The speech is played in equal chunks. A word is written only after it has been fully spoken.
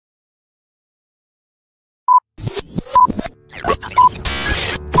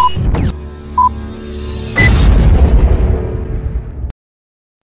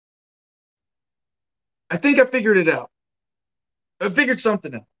I think I figured it out. I figured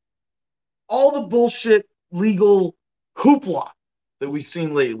something out. All the bullshit legal hoopla that we've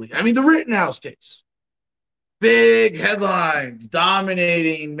seen lately. I mean, the Rittenhouse case, big headlines,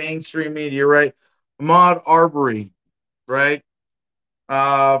 dominating mainstream media, right? Ahmaud Arbery, right?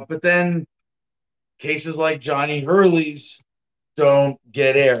 But then cases like Johnny Hurley's don't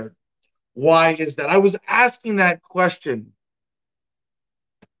get aired. Why is that? I was asking that question.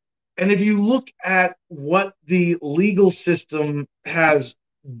 And if you look at what the legal system has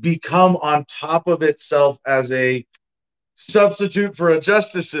become on top of itself as a substitute for a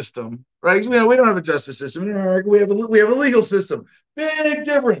justice system, right? We don't have a justice system. We have a legal system. Big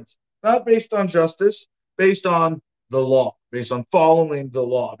difference. Not based on justice, based on the law, based on following the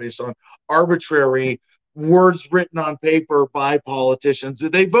law, based on arbitrary words written on paper by politicians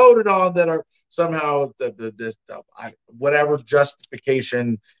that they voted on that are somehow whatever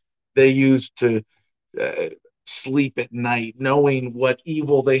justification they use to uh, sleep at night, knowing what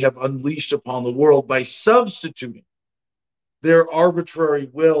evil they have unleashed upon the world by substituting their arbitrary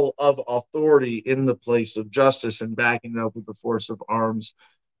will of authority in the place of justice and backing it up with the force of arms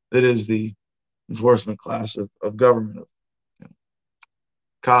that is the enforcement class of government, of you know,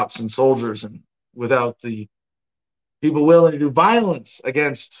 cops and soldiers. And without the people willing to do violence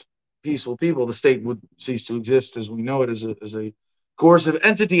against peaceful people, the state would cease to exist as we know it as a coercive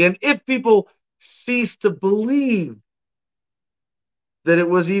entity. And if people cease to believe that it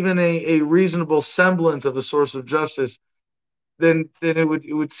was even a reasonable semblance of a source of justice, then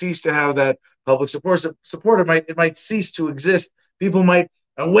it would cease to have that public support. It might cease to exist. People might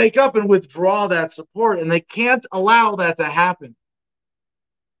wake up and withdraw that support, and they can't allow that to happen.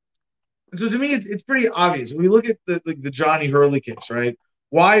 And so to me, it's pretty obvious when we look at the Johnny Hurley case, right?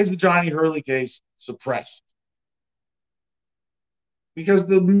 Why is the Johnny Hurley case suppressed? Because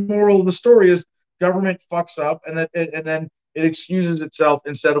the moral of the story is government fucks up, and then it excuses itself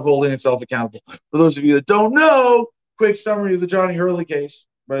instead of holding itself accountable. For those of you that don't know, quick summary of the Johnny Hurley case.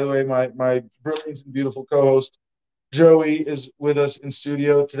 By the way, my brilliant and beautiful co-host Joey is with us in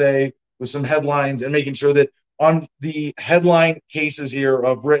studio today with some headlines and making sure that on the headline cases here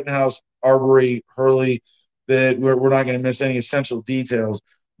of Rittenhouse, Arbery, Hurley, that we're not going to miss any essential details.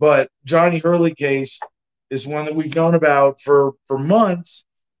 But Johnny Hurley case is one that we've known about for months,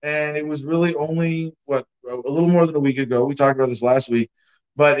 and it was really only a little more than a week ago. We talked about this last week,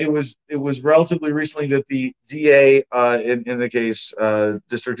 but it was relatively recently that the DA in the case,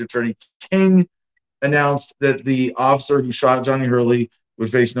 District Attorney King, announced that the officer who shot Johnny Hurley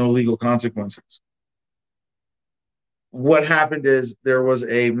would face no legal consequences. What happened is there was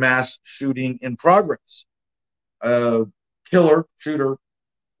a mass shooting in progress. A shooter,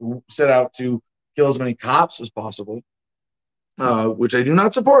 set out to kill as many cops as possible, which I do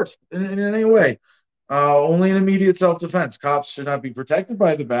not support in any way. Only in immediate self-defense. Cops should not be protected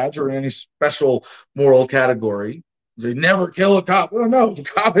by the badge or in any special moral category. They never kill a cop. Well, no, if a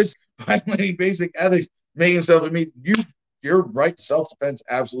cop is violating basic ethics, making himself immediate, your right to self-defense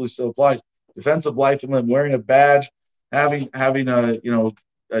absolutely still applies. Defense of life and limb, wearing a badge, having a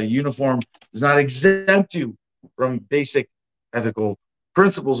uniform does not exempt you from basic ethical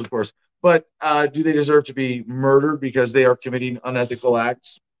principles, of course. But do they deserve to be murdered because they are committing unethical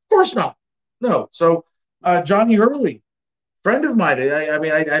acts? Of course not. No. So Johnny Hurley, friend of mine.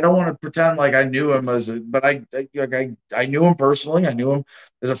 I don't want to pretend like I knew him but I knew him personally. I knew him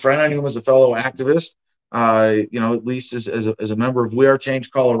as a friend. I knew him as a fellow activist. At least as a member of We Are Change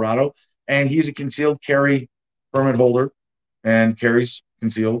Colorado, and he's a concealed carry permit holder, and carries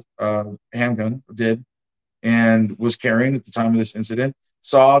concealed handgun. Did and was carrying at the time of this incident.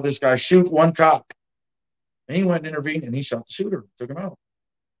 Saw this guy shoot one cop, and he went and intervened, and he shot the shooter, took him out.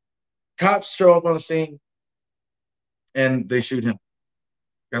 Cops show up on the scene, and they shoot him.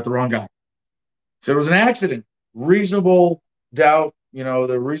 Got the wrong guy. So it was an accident. Reasonable doubt,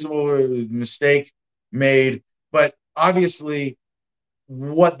 the reasonable mistake made. But obviously,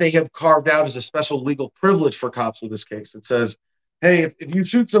 what they have carved out is a special legal privilege for cops with this case that says, hey, if you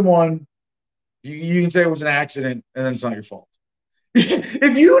shoot someone, you can say it was an accident, and then it's not your fault.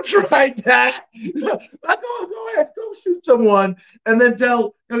 If you tried that, go ahead, go shoot someone, and then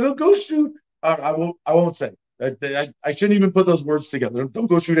go shoot. I won't say. I shouldn't even put those words together. Don't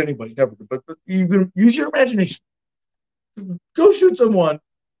go shoot anybody, never. But you can use your imagination. Go shoot someone.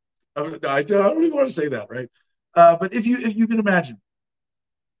 I don't even want to say that, right? But if you can imagine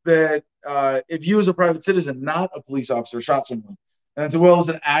that if you as a private citizen, not a police officer, shot someone, and said, well, it was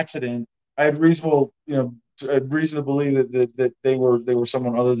an accident, I had reason to believe that they were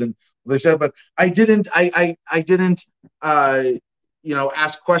someone other than what they said, but I didn't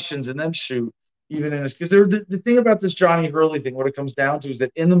ask questions and then shoot. even in this, because the thing about this Johnny Hurley thing, what it comes down to is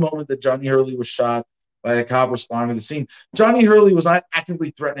that in the moment that Johnny Hurley was shot by a cop responding to the scene, Johnny Hurley was not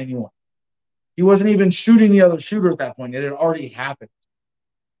actively threatening anyone. He wasn't even shooting the other shooter at that point. It had already happened.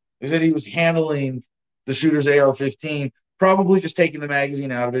 They said he was handling the shooter's AR-15, probably just taking the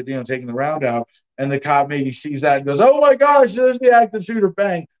magazine out of it, taking the round out, and the cop maybe sees that and goes, "Oh my gosh, there's the active shooter!"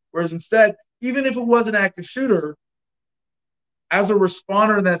 Bang. Whereas instead, even if it was an active shooter, as a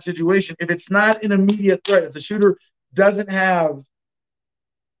responder in that situation, if it's not an immediate threat, if the shooter doesn't have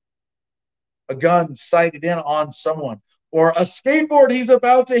a gun sighted in on someone, or a skateboard he's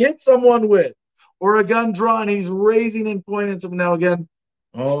about to hit someone with, or a gun drawn, he's raising and pointing at someone. Now again,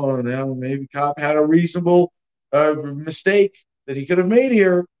 now maybe cop had a reasonable mistake that he could have made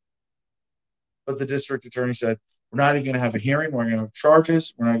here, but the district attorney said, we're not even going to have a hearing. We're going to have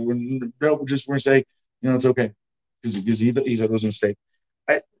charges. We're going to say, it's okay because he said it was a mistake.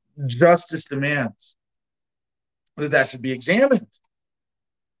 Justice demands that should be examined.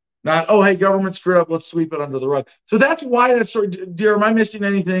 Not, oh, hey, government screwed up, let's sweep it under the rug. So that's why that's sort of, dear, am I missing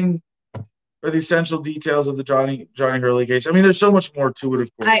anything or the essential details of the Johnny Hurley case? I mean, there's so much more to it,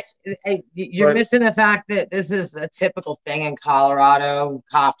 of course. You're missing the fact that this is a typical thing in Colorado,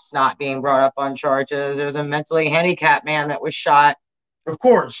 cops not being brought up on charges. There's a mentally handicapped man that was shot. Of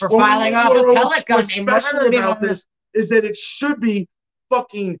course. For filing off a pellet gun. What's special about this is that it should be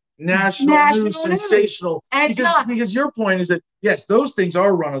fucking national news, sensational. Because your point is that, yes, those things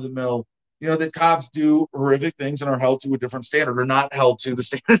are run-of-the-mill, that cops do horrific things and are held to a different standard, or not held to the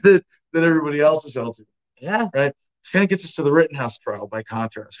standard that everybody else is held to. Yeah. Right? Which kind of gets us to the Rittenhouse trial by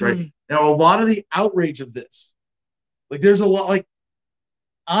contrast, right? Now, a lot of the outrage of this, there's a lot,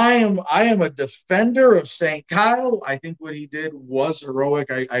 I am a defender of St. Kyle. I think what he did was heroic.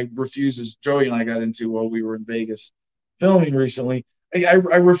 I refuse, as Joey and I got into while we were in Vegas filming recently, I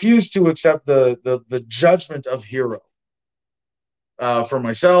refuse to accept the judgment of hero for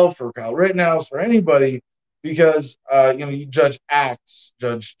myself, for Kyle Rittenhouse, for anybody, because you judge acts,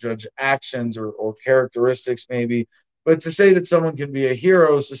 judge actions or characteristics maybe, but to say that someone can be a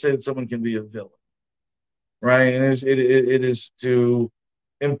hero is to say that someone can be a villain, right? And it is to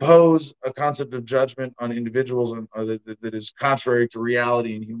impose a concept of judgment on individuals that is contrary to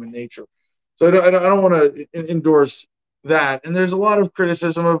reality and human nature. So I don't want to endorse that. And there's a lot of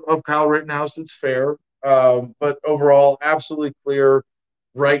criticism of Kyle Rittenhouse that's fair, but overall, absolutely clear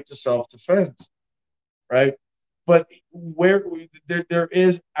right to self-defense, right? But where there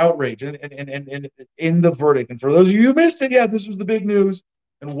is outrage and in the verdict. And for those of you who missed it, this was the big news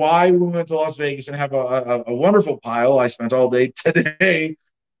and why we went to Las Vegas and have a wonderful pile. I spent all day today,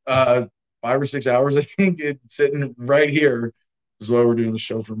 5 or 6 hours, I think, sitting right here. This is why we're doing the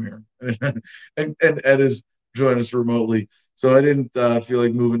show from here. and Ed is joining us remotely. So I didn't feel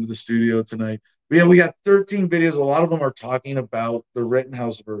like moving to the studio tonight. But we got 13 videos. A lot of them are talking about the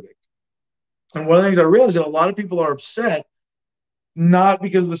Rittenhouse verdict. And one of the things I realized that a lot of people are upset, not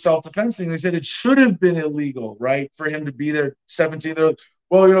because of the self-defense thing. They said it should have been illegal, right, for him to be there 17. They're like,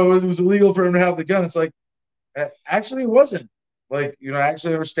 well, it was illegal for him to have the gun. It's like, actually, it wasn't.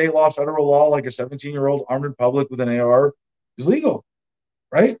 Actually, under state law, federal law, like a 17-year-old armed in public with an AR is legal,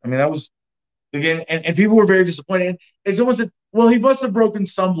 right? I mean, that was, again, and people were very disappointed. And someone said, well, he must have broken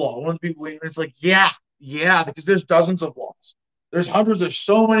some law. One of the people, and it's like, yeah, because there's dozens of laws. There's hundreds of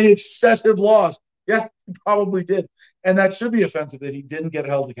so many excessive laws. Yeah, he probably did. And that should be offensive that he didn't get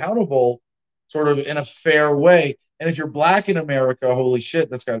held accountable sort of in a fair way. And if you're black in America, holy shit,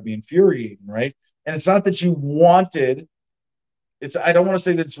 that's got to be infuriating, right? And it's not that you wanted, I don't want to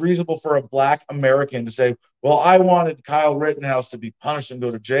say that it's reasonable for a black American to say, well, I wanted Kyle Rittenhouse to be punished and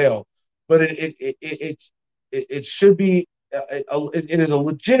go to jail. But it should be, it is a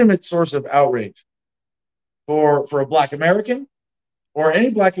legitimate source of outrage for a black American, or any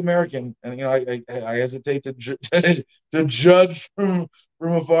black American. And I hesitate to judge from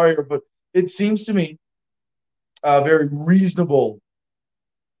afar here, but it seems to me a very reasonable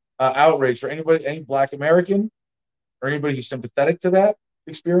outrage for any black American, or anybody who's sympathetic to that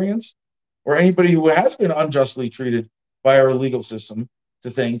experience, or anybody who has been unjustly treated by our legal system, to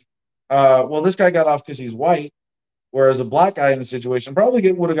think, well, this guy got off because he's white, whereas a black guy in the situation probably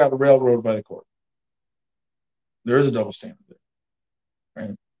would have got railroaded by the court. There is a double standard there,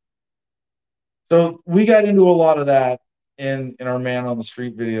 right? So we got into a lot of that in our Man on the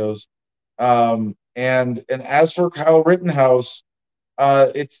Street videos. And as for Kyle Rittenhouse,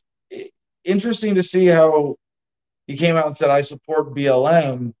 it's interesting to see how he came out and said, I support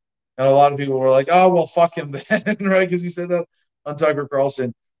BLM. And a lot of people were like, oh, well, fuck him then, right? Because he said that on Tucker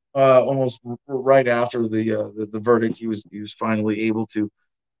Carlson almost right after the verdict. He was finally able to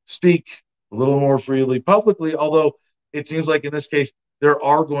speak a little more freely publicly, although it seems like in this case, there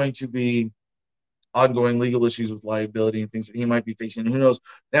are going to be ongoing legal issues with liability and things that he might be facing. Who knows?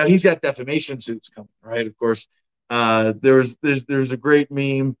 Now he's got defamation suits coming, right? Of course, there's a great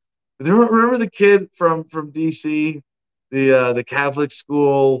meme. Remember the kid from DC, the Catholic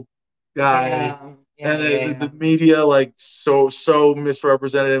school guy, the media like so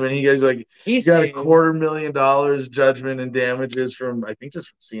misrepresented him, and he guys like he got $250,000 judgment and damages from I think just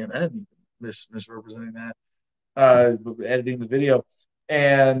from CNN misrepresenting that, editing the video.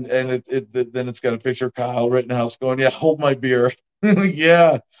 And then it's got a picture of Kyle Rittenhouse going, yeah, hold my beer.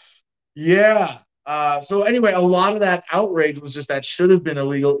 yeah. So anyway, a lot of that outrage was just that should have been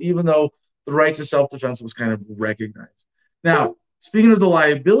illegal, even though the right to self-defense was kind of recognized. Now, speaking of the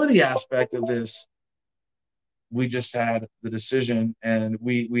liability aspect of this, we just had the decision, and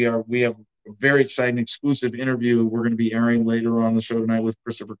we have a very exciting exclusive interview we're going to be airing later on the show tonight with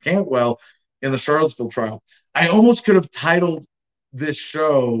Christopher Cantwell in the Charlottesville trial. I almost could have titled this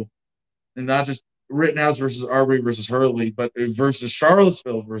show, and not just Rittenhouse versus Arbery versus Hurley, but versus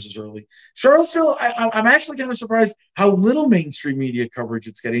Charlottesville versus Hurley. Charlottesville, I'm actually kind of surprised how little mainstream media coverage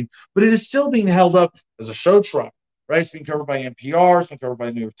it's getting, but it is still being held up as a show trial, right? It's been covered by NPR, it's been covered by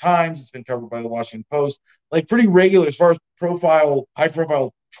the New York Times, it's been covered by the Washington Post, like pretty regular as far as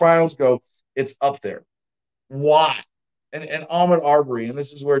high-profile trials go. It's up there. Why? And Ahmaud Arbery, and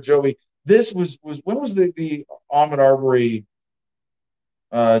this is where Joey. This was when was the Ahmaud Arbery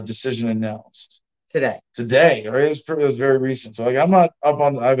decision announced? Today, right? It was very recent. So like, I'm not up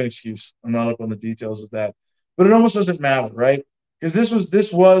on. I have an excuse. I'm not up on the details of that, but it almost doesn't matter, right? Because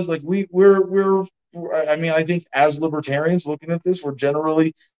this was like we're. I mean, I think as libertarians looking at this, we're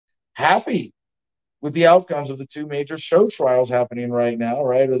generally happy with the outcomes of the two major show trials happening right now,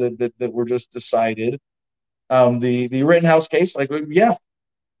 right? Or that were just decided. The Rittenhouse case, like, yeah,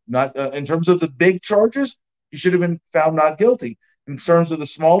 not in terms of the big charges, he should have been found not guilty. In terms of the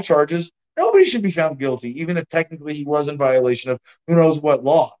small charges, nobody should be found guilty, even if technically he was in violation of who knows what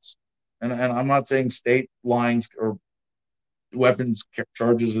laws. And I'm not saying state lines or weapons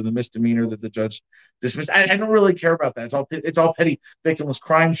charges or the misdemeanor that the judge dismissed. I don't really care about that. It's all petty victimless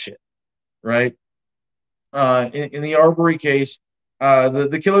crime shit, right? In the Arbery case,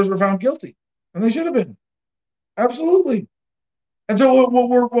 the killers were found guilty, and they should have been. Absolutely. And so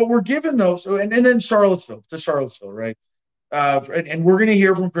what we're given though, and then Charlottesville, right? And we're going to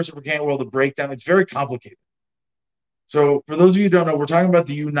hear from Christopher Cantwell the breakdown. It's very complicated. So for those of you who don't know, we're talking about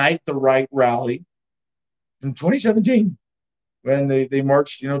the Unite the Right rally from 2017 when they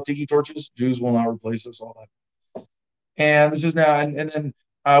marched, tiki torches, Jews will not replace us, all that. And this is now, and then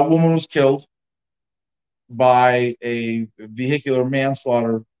a woman was killed by a vehicular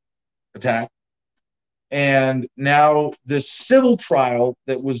manslaughter attack. And now this civil trial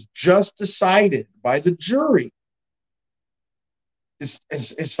that was just decided by the jury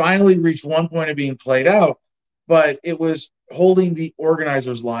is finally reached one point of being played out, but it was holding the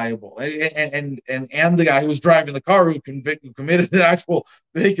organizers liable and the guy who was driving the car who committed the actual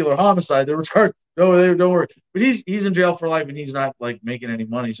vehicular homicide. They were charged. Don't worry. But he's in jail for life and he's not like making any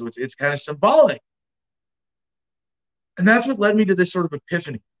money. So it's kind of symbolic. And that's what led me to this sort of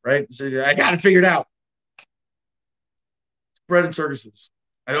epiphany, right? So I got it figured out. Bread and circuses.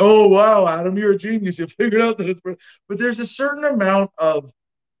 And oh wow, Adam, you're a genius. You figured out that it's bread. But there's a certain amount of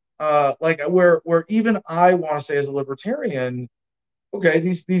like where even I want to say as a libertarian, okay,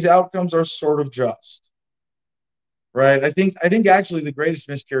 these outcomes are sort of just. Right? I think actually the greatest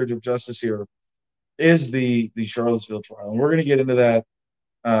miscarriage of justice here is the Charlottesville trial. And we're gonna get into that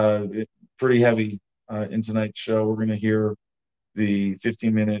pretty heavy in tonight's show. We're gonna hear the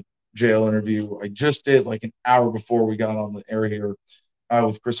 15-minute jail interview I just did like an hour before we got on the air here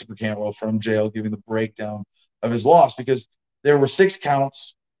with Christopher Cantwell from jail, giving the breakdown of his loss, because there were 6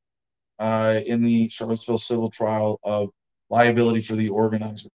 counts in the Charlottesville civil trial of liability for the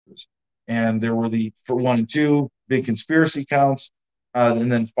organizers, and there were for 1 and 2 big conspiracy counts,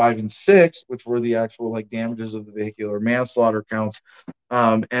 and then 5 and 6, which were the actual like damages of the vehicular manslaughter counts,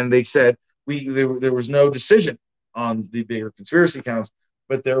 and they said there was no decision on the bigger conspiracy counts,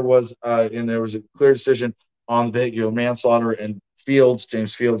 but there was a clear decision on the vehicular manslaughter, and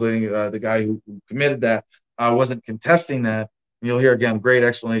James Fields, I think the guy who committed that, wasn't contesting that. And you'll hear again great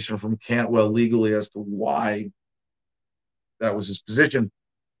explanation from Cantwell legally as to why that was his position.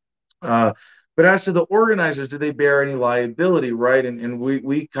 But as to the organizers, do they bear any liability, right? And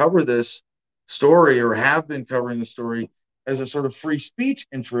we cover this story, or have been covering the story, as a sort of free speech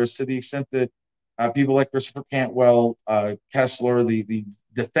interest, to the extent that people like Christopher Cantwell, Kessler, the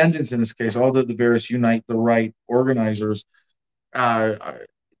defendants in this case, all the various Unite the Right organizers,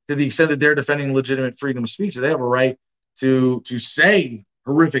 to the extent that they're defending legitimate freedom of speech, they have a right to say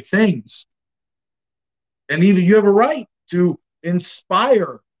horrific things. And even you have a right to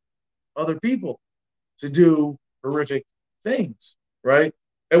inspire other people to do horrific things, right?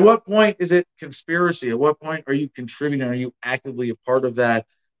 At what point is it conspiracy? At what point are you contributing? Are you actively a part of that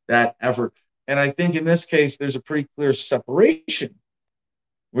effort? And I think in this case, there's a pretty clear separation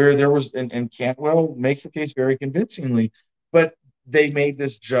where there was, and Cantwell makes the case very convincingly, but they made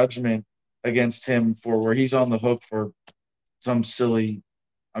this judgment against him for where he's on the hook for some silly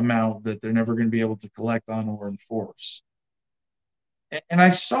amount that they're never going to be able to collect on or enforce. And I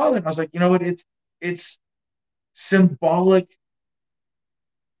saw that and I was like, you know what? It's symbolic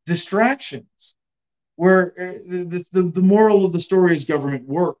distractions where the moral of the story is government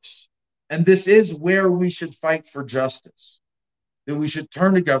works. And this is where we should fight for justice. That we should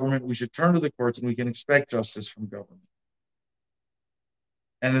turn to government, we should turn to the courts, and we can expect justice from government.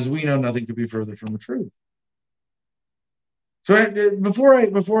 And as we know, nothing could be further from the truth. So before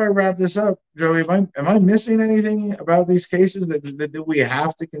I wrap this up, Joey, am I missing anything about these cases that we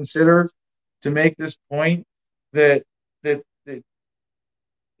have to consider to make this point that the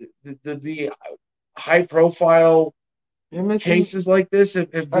high profile cases like this have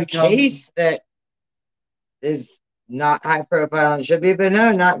become a case that is not high profile and should be, but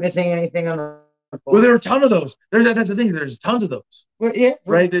no, not missing anything on the report. Well, there are a ton of those. That's the thing. There's tons of those. Well, yeah,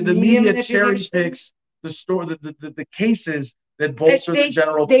 right. The media cherry picks the cases that bolster the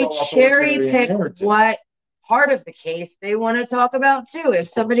general. They cherry pick what part of the case they want to talk about too. If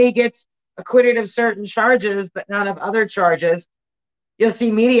somebody gets acquitted of certain charges but not of other charges, you'll see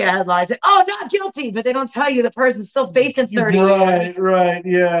media headlines that, oh, not guilty, but they don't tell you the person's still facing 30 years. Right,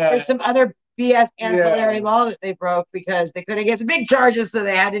 yeah. There's some other BS ancillary law that they broke because they couldn't get the big charges, so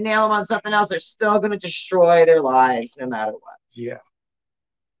they had to nail them on something else. They're still going to destroy their lives no matter what. Yeah.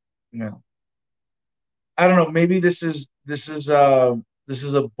 I don't know. Maybe this is a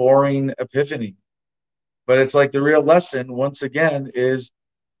boring epiphany, but it's like the real lesson once again is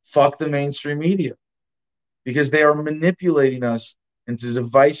fuck the mainstream media, because they are manipulating us into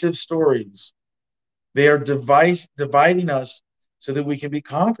divisive stories. They are dividing us so that we can be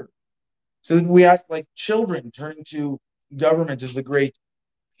conquered, so that we act like children, turning to government as the great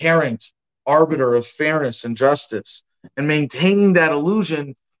parent, arbiter of fairness and justice. And maintaining that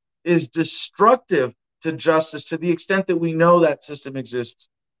illusion is destructive to justice to the extent that we know that system exists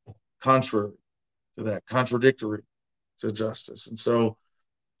contrary to that, contradictory to justice. And so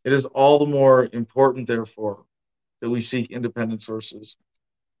it is all the more important, therefore, that we seek independent sources,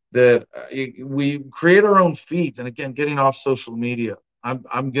 that we create our own feeds. And again, getting off social media,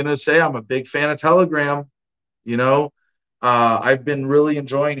 I'm going to say I'm a big fan of Telegram. I've been really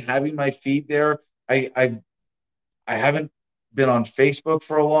enjoying having my feed there. I haven't been on Facebook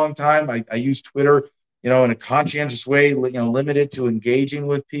for a long time. I use Twitter, in a conscientious way, limited to engaging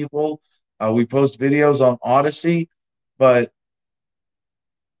with people. We post videos on Odyssey, but,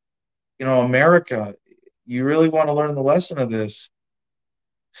 America, you really want to learn the lesson of this.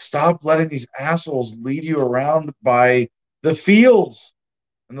 Stop letting these assholes lead you around by the feels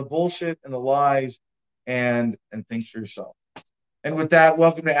and the bullshit and the lies, and think for yourself. And with that,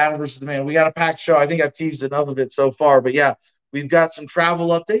 welcome to Adam versus the Man. We got a packed show. I think I've teased enough of it so far, but yeah, we've got some travel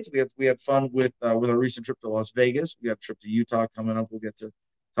updates. We had fun with our recent trip to Las Vegas. We got a trip to Utah coming up. We'll get to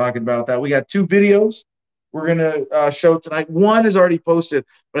talking about that. We got 2 videos we're gonna show tonight. One is already posted,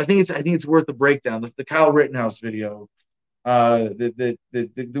 but I think it's worth the breakdown. The Kyle Rittenhouse video.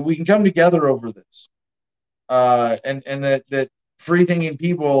 That we can come together over this, and that free thinking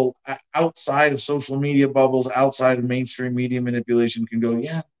people outside of social media bubbles, outside of mainstream media manipulation, can go,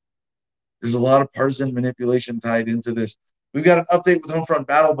 yeah, there's a lot of partisan manipulation tied into this. We've got an update with Homefront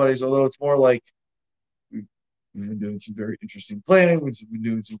Battle Buddies, although it's more like we've been doing some very interesting planning. We've been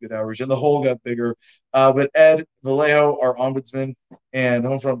doing some good outreach, and the hole got bigger. But Ed Vallejo, our ombudsman and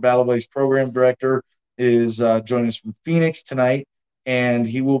Homefront Battle Buddies program director, is joining us from Phoenix tonight, and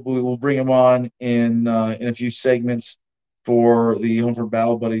we will bring him on in a few segments for the Homefront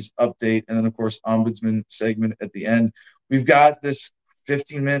Battle Buddies update, and then of course ombudsman segment at the end. We've got this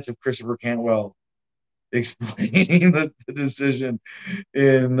 15 minutes of Christopher Cantwell explaining the decision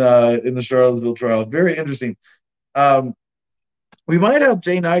in the Charlottesville trial. Very interesting. We might have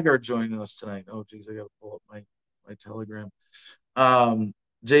Jay Nygaard joining us tonight. Oh geez, I got to pull up my Telegram.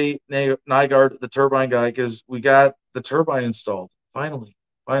 Jay Nygaard, the turbine guy, because we got the turbine installed. Finally.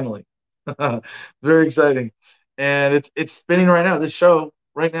 Very exciting. And it's spinning right now. This show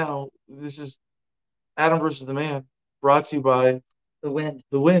right now, this is Adam versus the Man, brought to you by The Wind.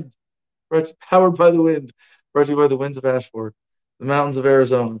 Powered by The Wind. Brought to you by the Winds of Ashford. The mountains of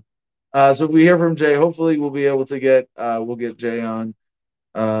Arizona. So if we hear from Jay, hopefully we'll be able to get Jay on.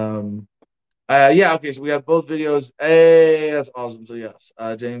 Yeah, okay, so we have both videos. Hey, that's awesome. So yes,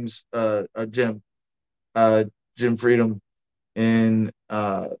 Jim Freedom in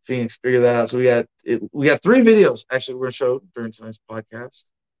Phoenix figured that out. So we got 3 videos actually we're gonna show during tonight's podcast. It's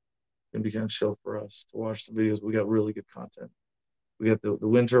gonna be kind of chill for us to watch the videos. We got really good content. We got the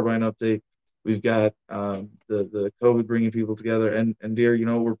wind turbine update. We've got the COVID bringing people together. And dear,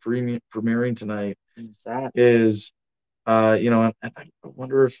 we're premiering tonight. Is and I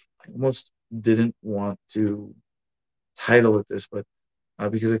wonder if I almost didn't want to title it this, but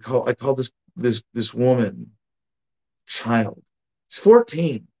because I call this woman child. She's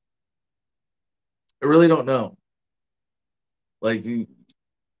 14. I really don't know. Like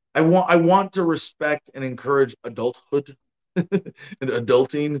I want to respect and encourage adulthood and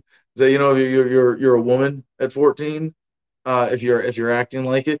adulting. That you're a woman at 14. If you're acting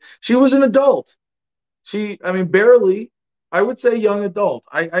like it, she was an adult. Barely. I would say young adult.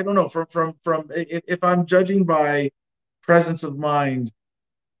 I don't know from if I'm judging by presence of mind,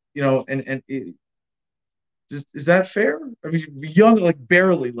 and is that fair? I mean, young, like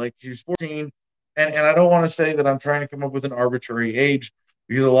barely, like she's 14, and I don't want to say that I'm trying to come up with an arbitrary age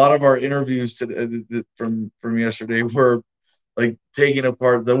because a lot of our interviews from yesterday were like taking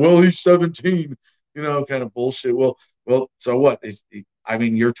apart he's 17, kind of bullshit. Well, so what?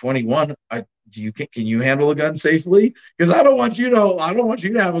 You're 21. Can you handle a gun safely? Because I don't want you to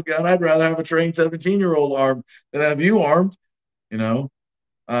have a gun. I'd rather have a trained 17-year-old armed than have you armed. But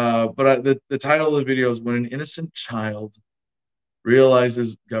the title of the video is "When an Innocent Child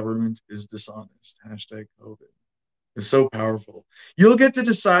Realizes Government is Dishonest." #COVID. It's so powerful. You'll get to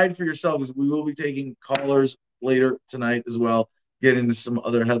decide for yourself because we will be taking callers later tonight as well. Get into some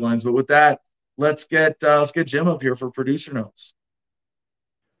other headlines, but with that, let's get Jim up here for producer notes.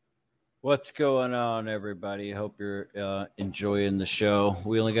 What's going on, everybody? Hope you're enjoying the show.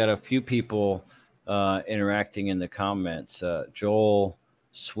 We only got a few people interacting in the comments. Joel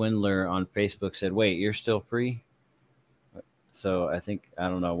Swindler on Facebook said, "Wait, you're still free?" So I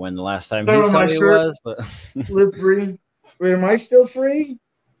don't know when the last time he saw me was, but live free. Wait, am I still free?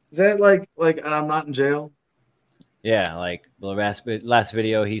 Is that like and I'm not in jail? Yeah, like the last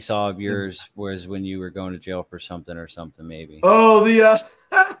video he saw of yours was when you were going to jail for something maybe. Oh,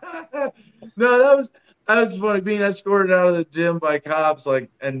 no, that was funny, being escorted out of the gym by cops,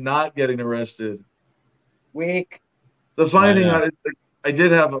 and not getting arrested. Weak. The funny thing is, I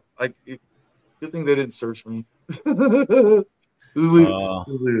did have good thing they didn't search me.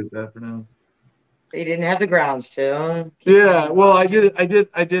 Leave that for now. They didn't have the grounds to. Yeah, well, I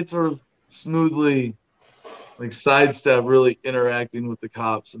did sort of smoothly, sidestep, really interacting with the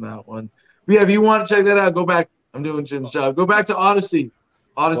cops in that one. But yeah, if you want to check that out, go back. I'm doing Jim's job. Go back to Odyssey,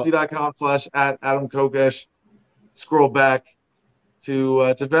 odyssey.com/@Adam Kokesh. Scroll back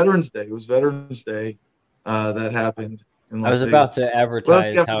to Veterans Day. It was Veterans Day that happened. I was about to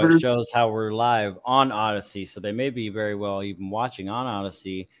advertise how it shows how we're live on Odyssey, so they may be very well even watching on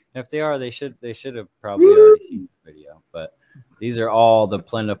Odyssey. And if they are, they should have probably already seen the video. But these are all the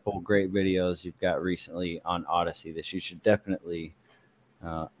plentiful, great videos you've got recently on Odyssey that you should definitely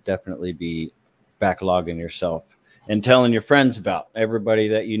be backlogging yourself and telling your friends about. Everybody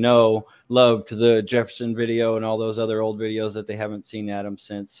that you know loved the Jefferson video and all those other old videos that they haven't seen Adam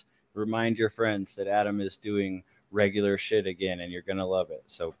since. Remind your friends that Adam is doing regular shit again, and you're gonna love it.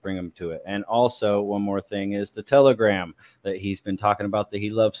 So bring them to it. And also, one more thing is the Telegram that he's been talking about that he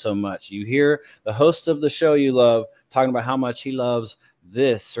loves so much. You hear the host of the show you love talking about how much he loves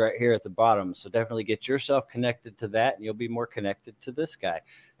this right here at the bottom. So definitely get yourself connected to that, and you'll be more connected to this guy,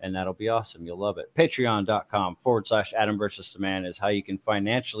 and that'll be awesome. You'll love it. Patreon.com/Adam versus the Man is how you can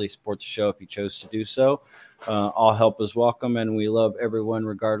financially support the show if you chose to do so. All help is welcome, and we love everyone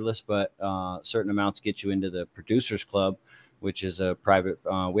regardless, but certain amounts get you into the Producers Club, which is a private,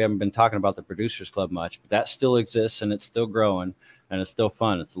 we haven't been talking about the Producers Club much, but that still exists, and it's still growing, and it's still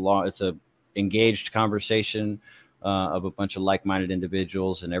fun. It's a engaged conversation of a bunch of like-minded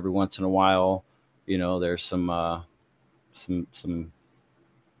individuals, and every once in a while, there's some I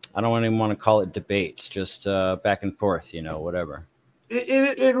don't even want to call it debates, just back and forth, whatever.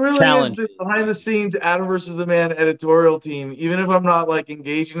 It really is the behind the scenes Adam versus the Man editorial team. Even if I'm not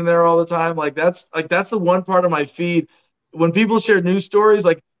engaging in there all the time, that's the one part of my feed when people share news stories.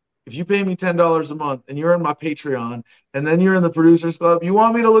 If you pay me $10 a month and you're in my Patreon and then you're in the Producers Club, you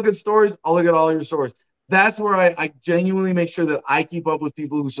want me to look at stories? I'll look at all your stories. That's where I genuinely make sure that I keep up with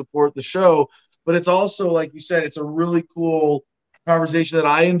people who support the show. But it's also, like you said, it's a really cool conversation that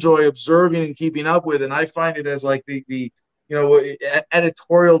I enjoy observing and keeping up with. And I find it as the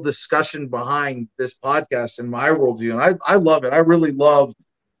editorial discussion behind this podcast in my worldview, and I love it. I really love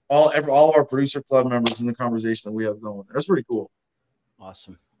all of our producer club members and the conversation that we have going. That's pretty cool.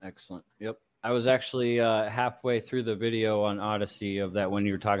 Awesome, excellent. Yep, I was actually halfway through the video on Odyssey of that when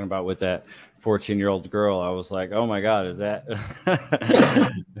you were talking about with that 14-year-old girl. I was like, oh my god, is that?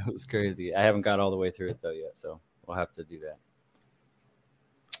 That was crazy. I haven't got all the way through it though yet, so we'll have to do that.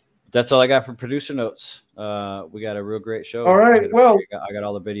 That's all I got for producer notes. We got a real great show. All right. Well, I got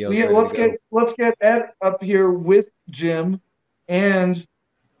all the videos. Let's get Ed up here with Jim and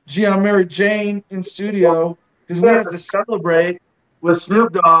Mary Jane in studio, because we have to celebrate with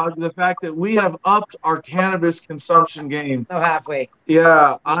Snoop Dogg the fact that we have upped our cannabis consumption game. So halfway.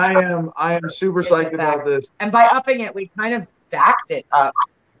 Yeah, I am super psyched about this. And by upping it, we kind of backed it up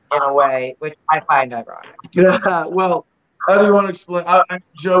in a way, which I find ironic. Yeah. Well. How do you want to explain,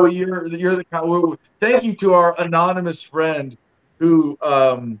 Joey? You're the. Thank you to our anonymous friend, who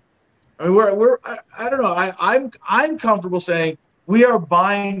I mean, I don't know. I'm comfortable saying we are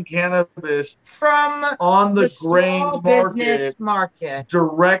buying cannabis from on the grain market,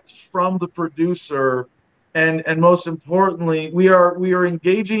 direct from the producer, and most importantly, we are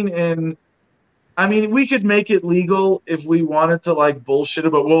engaging in. I mean, we could make it legal if we wanted to, like, bullshit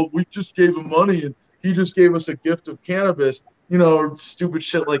about. Well, we just gave him money and he just gave us a gift of cannabis, or stupid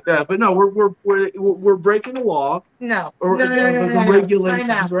shit like that. But no, we're breaking the law. No, the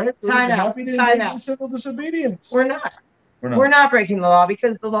regulations, right? We're happy to engage in civil disobedience. We're not breaking the law,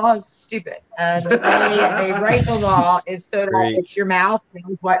 because the law is stupid. And they write the law is so that if your mouth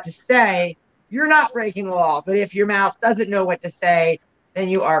knows what to say, you're not breaking the law. But if your mouth doesn't know what to say, then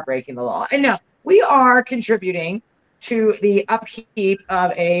you are breaking the law. And no, we are contributing to the upkeep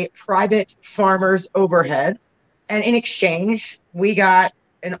of a private farmer's overhead. And in exchange, we got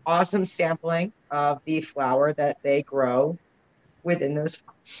an awesome sampling of the flower that they grow within those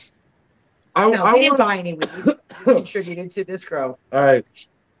farms. We didn't buy any weed. We contributed to this grow. All right.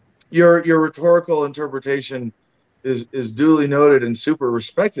 Your rhetorical interpretation is duly noted and super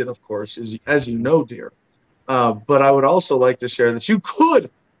respected, of course, as you know, dear. But I would also like to share that you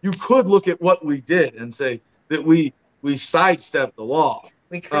could look at what we did and say that we sidestepped the law.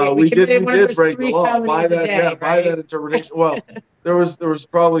 We did break the law by that interpretation. Well, there was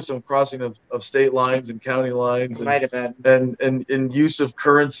probably some crossing of state lines and county lines, might have been, and use of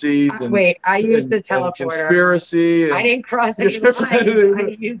currency. I used the teleporter. Conspiracy. I didn't cross any lines. I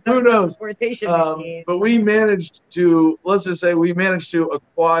didn't use the teleportation machine. But we managed to, let's just say,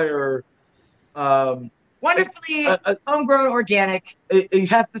 acquire. Wonderfully homegrown, organic,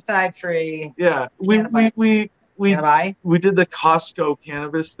 pesticide-free. Yeah, we did the Costco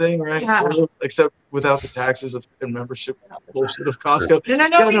cannabis thing, right? Yeah. Except without the taxes and membership bullshit of Costco.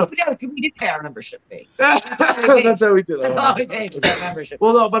 No, we did pay our membership fee. That's how we did it. That's all we paid was our membership.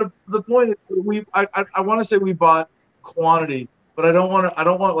 Well, no, but the point is, I want to say we bought quantity, but I don't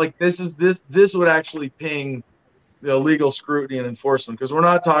want like this would actually ping legal scrutiny and enforcement, because we're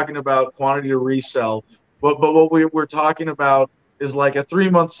not talking about quantity to resell. But what we're talking about is like a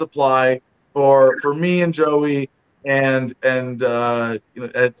 3-month supply for me and Joey and Ed.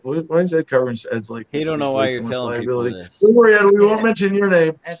 Why is Ed covering? Ed's like, he don't know why you're telling people this. Don't worry, Ed, we won't mention your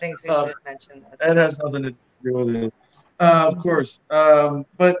name. I think we should mention this. Ed has nothing to do with it, of course.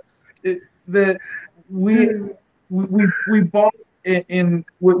 But we bought in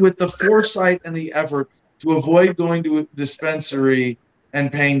with the foresight and the effort to avoid going to a dispensary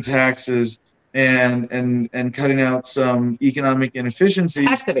and paying taxes and cutting out some economic inefficiencies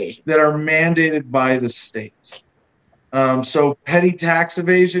that are mandated by the state. So petty tax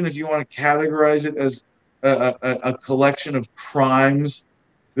evasion, if you want to categorize it as a collection of crimes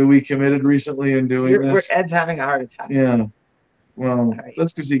that we committed recently in doing this. Ed's having a heart attack. Yeah. Well,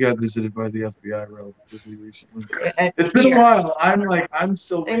 that's because he got visited by the FBI relatively recently. It's been a while. I'm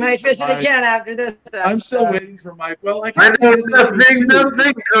still. They might visit again after this. I'm still waiting for my. Well, I know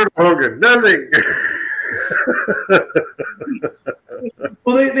nothing, Kurt Hogan, nothing.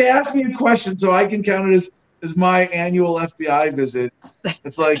 Well, they asked me a question, so I can count it as my annual FBI visit.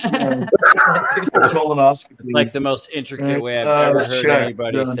 It's like colonoscopy. It's like the most intricate way I've ever heard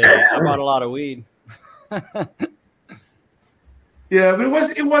anybody say that. I bought a lot of weed. Yeah, but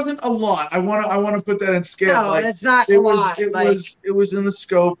it wasn't a lot. I want to put that in scale. No, it's not a lot. It was in the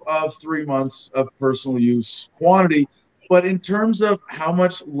scope of 3 months of personal use quantity. But in terms of how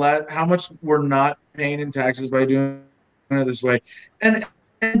much we're not paying in taxes by doing it this way, and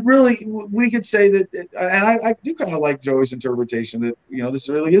really we could say that, and I do kind of like Joey's interpretation that this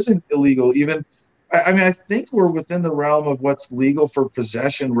really isn't illegal. Even I think we're within the realm of what's legal for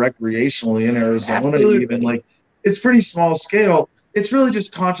possession recreationally in Arizona. Absolutely. Even like. it's pretty small scale. It's really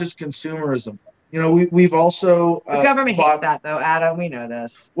just conscious consumerism. We've also the government hates that though, Adam. We know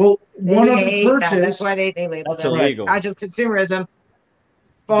this. Well, one other purchase. That's why they label That's it illegal. Conscious consumerism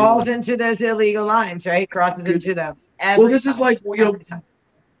falls into those illegal lines, right? Crosses into them. This is like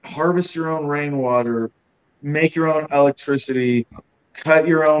harvest your own rainwater, make your own electricity, cut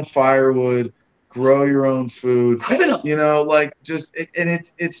your own firewood, grow your own food. Criminal.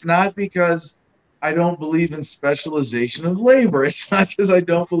 It's not because I don't believe in specialization of labor. It's not because I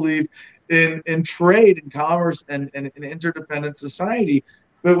don't believe in trade and commerce and an interdependent society.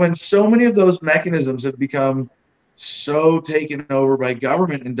 But when so many of those mechanisms have become so taken over by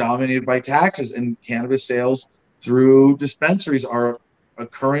government and dominated by taxes, and cannabis sales through dispensaries are a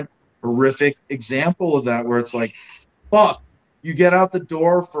current horrific example of that, where it's like, fuck, you get out the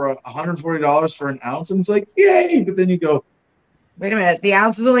door for $140 for an ounce, and it's like, yay! But then you go, wait a minute, the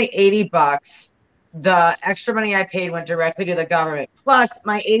ounce is only $80. The extra money I paid went directly to the government. Plus,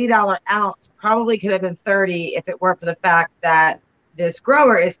 my $80 ounce probably could have been $30 if it weren't for the fact that this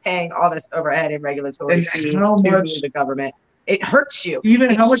grower is paying all this overhead and regulatory fees to the government. It hurts you.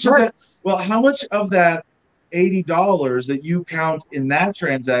 How much of that $80 that you count in that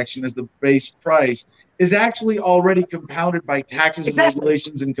transaction as the base price is actually already compounded by taxes and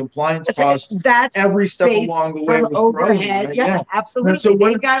regulations and compliance costs? That's every step along the way from overhead. Right? Yeah, absolutely. So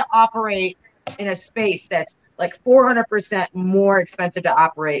they've got to operate in a space that's like 400% more expensive to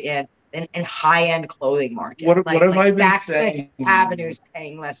operate in than in high-end clothing market. What have I been saying? Avenues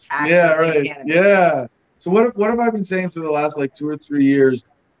paying less taxes. Yeah, right. Yeah. So what have I been saying for the last 2 or 3 years,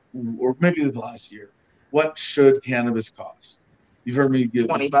 or maybe the last year? What should cannabis cost? You've heard me give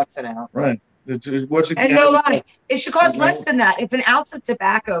 $20 an ounce. Right. And no lie, it should cost less than that. If an ounce of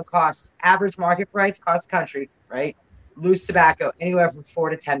tobacco costs average market price, cost country, right? Loose tobacco, anywhere from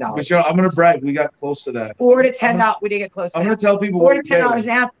 $4 to $10. But I'm going to brag. We got close to that. $4 to $10. We did get close to that. I'm going to tell people $4 to $10 an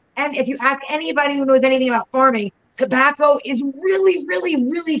ounce. And if you ask anybody who knows anything about farming, tobacco is really, really,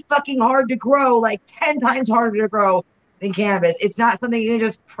 really fucking hard to grow, like 10 times harder to grow than cannabis. It's not something you can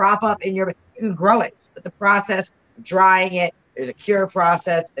just prop up in your, you can grow it, but the process, drying it, there's a cure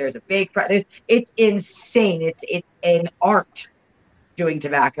process, there's a bake process. It's insane. It's an art doing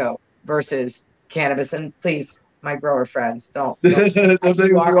tobacco versus cannabis. And please, my grower friends, don't take this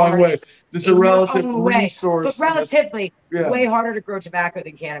the wrong way. Just a relative resource. But relatively, way harder to grow tobacco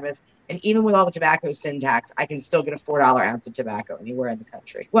than cannabis. And even with all the tobacco sin tax, I can still get a $4 ounce of tobacco anywhere in the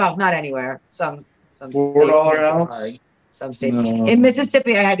country. Well, not anywhere. Some $4 ounce. Some states. No. In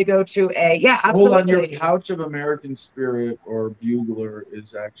Mississippi, I had to go to absolutely. Hold on, your pouch of American Spirit or Bugler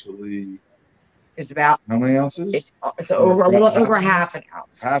is actually. It's about how many ounces? It's over a little over half an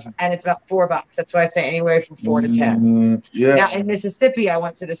ounce. And it's about $4. That's why I say anywhere from 4 to 10. Yeah. Now in Mississippi, I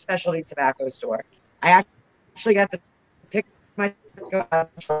went to the specialty tobacco store. I actually got to pick my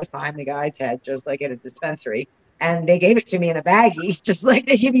behind the guy's head, just like at a dispensary, and they gave it to me in a baggie, just like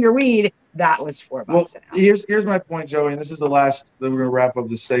they give you your weed. That was $4 an ounce. Here's my point, Joey, and this is the last that we're gonna wrap up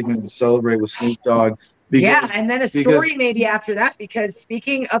this segment and celebrate with Snoop Dogg. And then a story maybe after that, because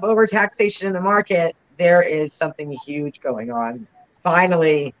speaking of overtaxation in the market, there is something huge going on.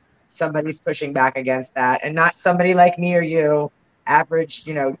 Finally, somebody's pushing back against that, and not somebody like me or you, average,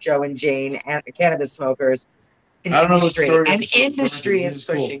 Joe and Jane, and cannabis smokers. Industry is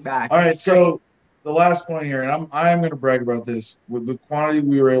pushing back. All right, so the last point here, and I'm going to brag about this with the quantity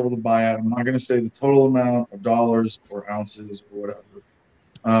we were able to buy at. I'm not going to say the total amount of dollars or ounces or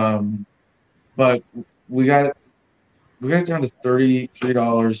whatever, but we got it down to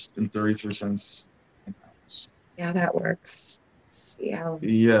 $33.33 an ounce. Yeah, that works. See how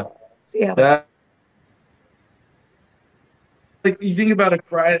that. Like you think about it,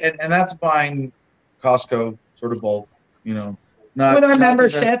 and that's buying Costco sort of bulk, not with our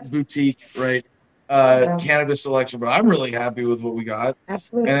membership boutique, right? Cannabis selection, but I'm really happy with what we got.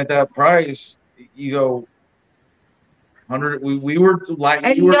 Absolutely. And at that price, you go 100. We were like,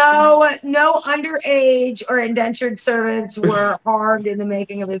 and no underage or indentured servants were harmed in the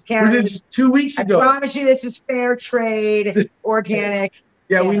making of this cannabis. 2 weeks ago. I promise you, this was fair trade, organic.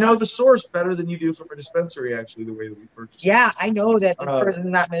 Yeah, we know the source better than you do from a dispensary, actually, the way that we purchase. Yeah, I know that the person's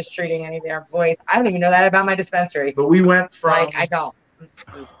not mistreating any of their employees. I don't even know that about my dispensary. But we went from I don't.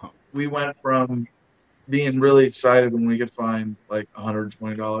 We went from being really excited when we could find like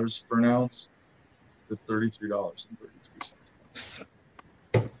 $120 for an ounce to $33.33.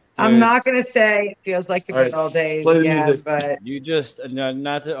 I'm not gonna say it feels like the good old days again, but you just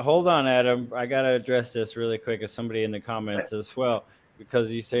not to hold on, Adam. I gotta address this really quick as somebody in the comments as well.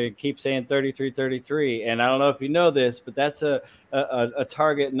 because you keep saying 33, and I don't know if you know this, but that's a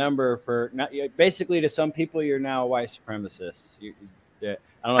target number for basically to some people. You're now a white supremacist. I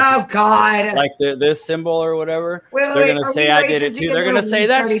don't know. Oh God! Like this symbol or whatever. They're gonna say I did it too. They're gonna say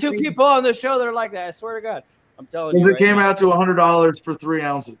that's 2 people on the show that are like that. I swear to God, I'm telling you. It came out to $100 for 3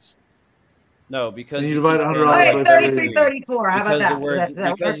 ounces. No, because you divide $100 by 33, 34. How about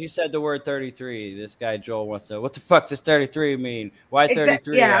that? Because you said the word 33. This guy Joel wants to. What the fuck does 33 mean? Why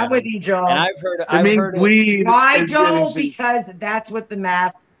 33? Yeah, I'm with you, Joel. And I've heard weed. Why, Joel? Because that's what the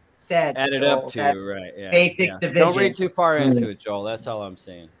math said. Added Joel, up to right. Yeah. Basic division. Don't read too far into it, Joel. That's all I'm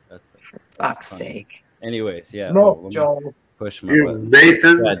saying. That's fuck's sake. Anyways, yeah. Smoke, Joel. Push my button.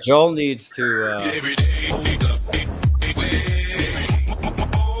 Yeah, Joel needs to. Every day.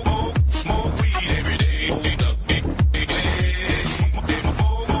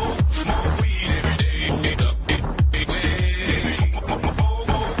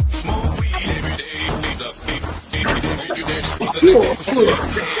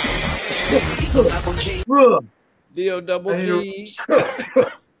 D-O-double-G. Still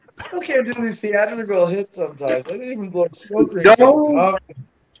can't do these theatrical hits sometimes. I didn't even blow smoke.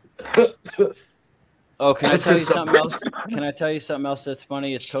 Oh, can I tell you something else? Can I tell you something else that's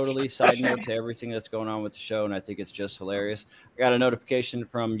funny? It's totally side note to everything that's going on with the show, and I think it's just hilarious. I got a notification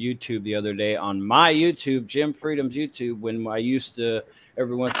from YouTube the other day on my YouTube, Jim Freedom's YouTube, when I used to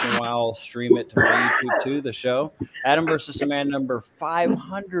every once in a while stream it to my YouTube too, the show. Adam versus a Man number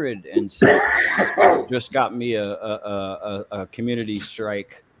 506 just got me a community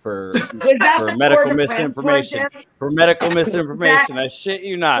strike for medical misinformation. For medical misinformation. I shit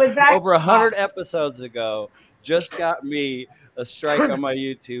you not. Over 100 episodes ago, just got me a strike on my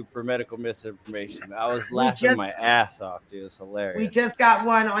YouTube for medical misinformation. I was laughing my ass off, dude. It was hilarious. We just got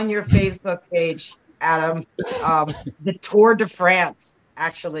one on your Facebook page, Adam. The Tour de France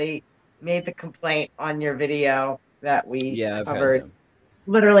actually made the complaint on your video that we covered.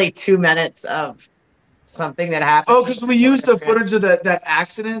 Literally 2 minutes of something that happened. Oh, because we used the footage of that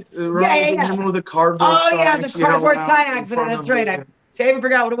accident. Right? Yeah. With the cardboard sign. The cardboard sign accident. That's right. I even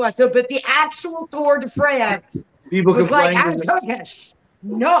forgot what it was. So, but the actual Tour de France. People was like,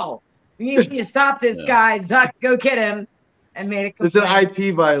 no, we need to stop this guy. Zuck, go get him, and made a complaint. It's an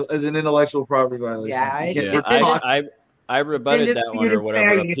IP as an intellectual property violation. Yeah, I rebutted that one or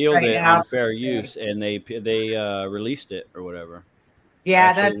whatever, appealed it on fair use, and they released it or whatever.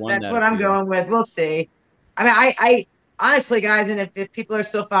 Yeah, that's what I'm going with. We'll see. I mean, I honestly, guys, and if people are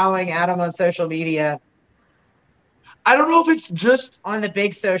still following Adam on social media, I don't know if it's just on the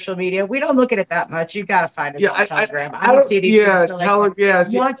big social media. We don't look at it that much. You've got to find us on Telegram. I don't see these.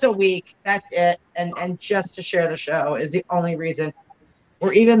 Once a week. That's it. And just to share the show is the only reason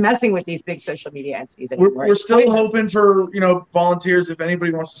we're even messing with these big social media entities anymore. We're still hoping for volunteers. If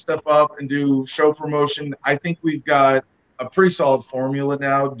anybody wants to step up and do show promotion, I think we've got a pretty solid formula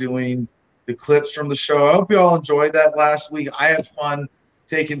now doing the clips from the show. I hope you all enjoyed that last week. I had fun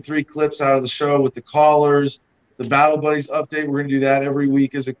taking 3 clips out of the show with the callers. The Battle Buddies update, we're going to do that every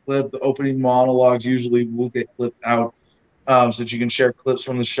week as a clip. The opening monologues usually will get clipped out so that you can share clips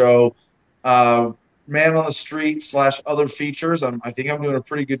from the show. Man on the Street / other features. I think I'm doing a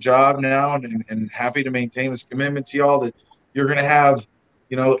pretty good job now and happy to maintain this commitment to y'all that you're going to have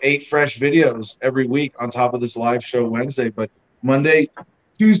 8 fresh videos every week on top of this live show Wednesday. But Monday,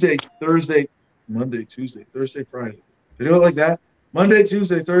 Tuesday, Thursday, Friday. They do it like that? Monday,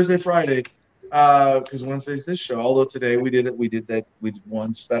 Tuesday, Thursday, Friday. Because Wednesday's this show. Although today we did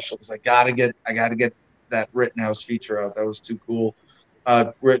one special because I gotta get that Rittenhouse feature out. That was too cool.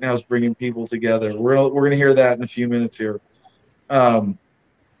 Rittenhouse bringing people together. We're gonna hear that in a few minutes here. But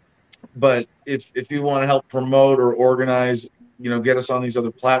if you want to help promote or organize, get us on these other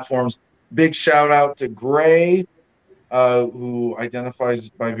platforms. Big shout out to Gray, who identifies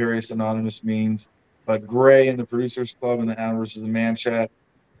by various anonymous means, but Gray in the Producers Club and the Adam vs. the Man chat,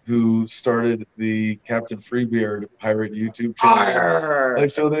 who started the Captain Freebeard pirate YouTube channel.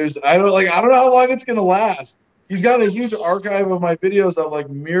 I don't know how long it's gonna last. He's got a huge archive of my videos I've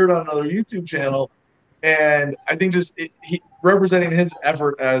mirrored on another YouTube channel, and I think he representing his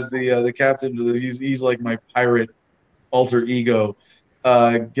effort as the captain. He's like my pirate alter ego,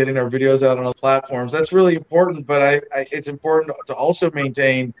 getting our videos out on other platforms. That's really important, but it's important to also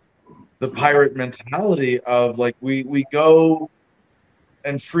maintain the pirate mentality of we go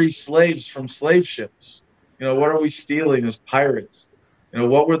and free slaves from slave ships. What are we stealing as pirates?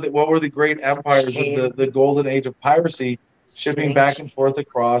 What were the great empires of the golden age of piracy, shipping back and forth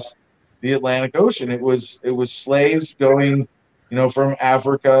across the Atlantic Ocean? It was slaves going, from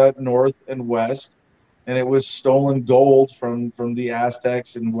Africa north and west and it was stolen gold from the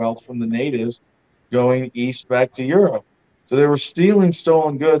Aztecs and wealth from the natives going east back to Europe. So they were stealing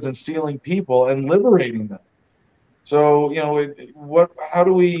stolen goods and stealing people and liberating them. So how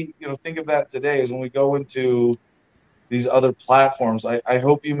do we think of that today? Is when we go into these other platforms, I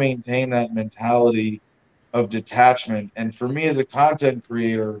hope you maintain that mentality of detachment. And for me as a content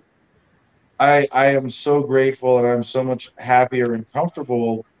creator, I am so grateful, and I'm so much happier and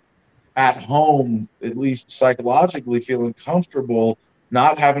comfortable at home, at least psychologically feeling comfortable,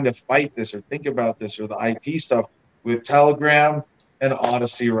 not having to fight this or think about this or the IP stuff with Telegram and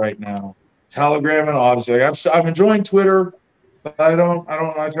Odyssey right now. Telegram and Odyssey. Like I'm enjoying Twitter, but I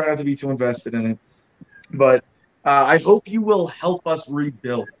try not to be too invested in it. But I hope you will help us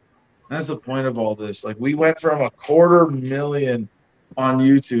rebuild. That's the point of all this. Like, we went from 250,000 on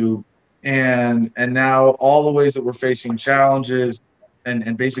YouTube, and now all the ways that we're facing challenges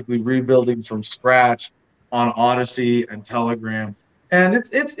and basically rebuilding from scratch on Odyssey and Telegram. And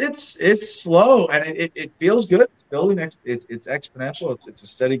it's slow, and it feels good. It's building. It's exponential. It's a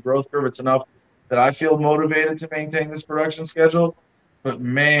steady growth curve. It's enough that I feel motivated to maintain this production schedule. But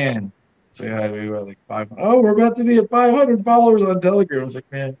man, we were like 500. Oh, we're about to be at 500 followers on Telegram. It's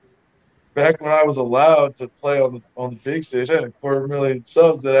like, man, back when I was allowed to play on the big stage, I had 250,000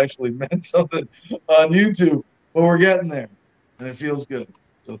 subs that actually meant something on YouTube. But we're getting there, and it feels good.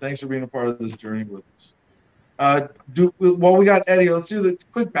 So thanks for being a part of this journey with us. While we got Eddie, let's do the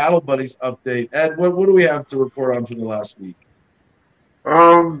quick Battle Buddies update. Ed, what do we have to report on for the last week?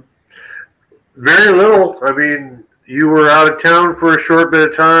 Very little. I mean, you were out of town for a short bit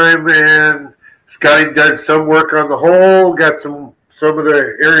of time, and Scotty did some work on the hole, got some of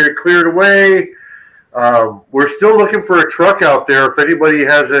the area cleared away. We're still looking for a truck out there. If anybody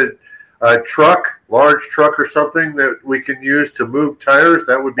has a truck, large truck or something that we can use to move tires,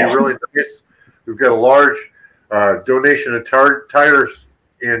 that would be really nice. We've got a large donation of tires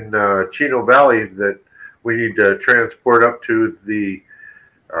in Chino Valley that we need to transport up to the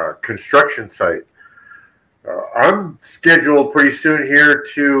construction site. I'm scheduled pretty soon here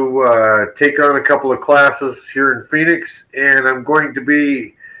to take on a couple of classes here in Phoenix, and I'm going to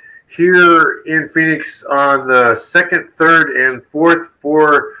be here in Phoenix on the 2nd, 3rd, and 4th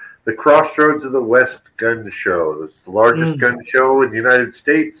for the Crossroads of the West Gun Show. It's the largest gun show in the United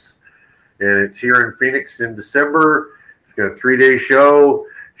States, and it's here in Phoenix in December. It's got a 3-day show.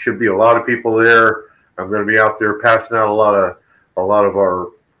 Should be a lot of people there. I'm going to be out there passing out a lot of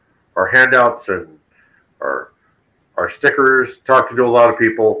our handouts and our stickers, talking to a lot of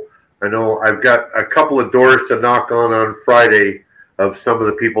people. I know I've got a couple of doors to knock on Friday of some of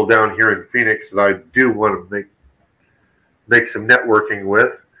the people down here in Phoenix that I do want to make some networking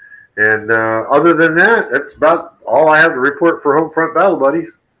with. And other than that, that's about all I have to report for Homefront Battle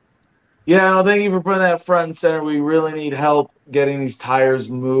Buddies. Yeah, no, thank you for putting that front and center. We really need help getting these tires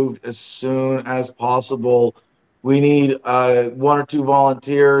moved as soon as possible. We need 1 or 2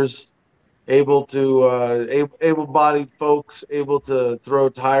 volunteers, able-bodied folks able to throw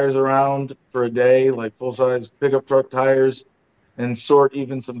tires around for a day, like full-size pickup truck tires, and sort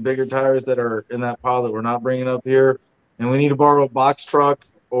even some bigger tires that are in that pile that we're not bringing up here. And we need to borrow a box truck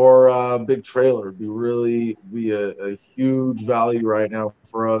or a big trailer. It'd be a huge value right now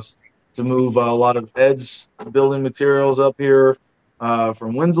for us to move a lot of Ed's building materials up here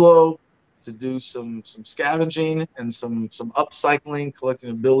from Winslow, to do some scavenging and some upcycling, collecting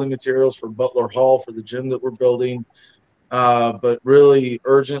of building materials for Butler Hall for the gym that we're building. But really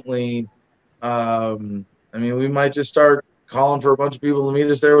urgently, we might just start calling for a bunch of people to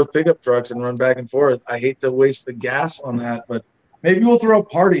meet us there with pickup trucks and run back and forth. I hate to waste the gas on that, but maybe we'll throw a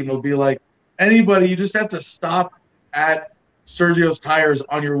party and it'll be like, anybody, you just have to stop at Sergio's Tires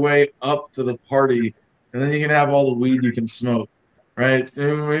on your way up to the party, and then you can have all the weed you can smoke. Right?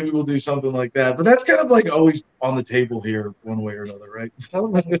 Maybe we'll do something like that. But that's kind of like always on the table here, one way or another, right?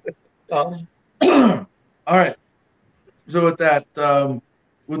 All right. So with that,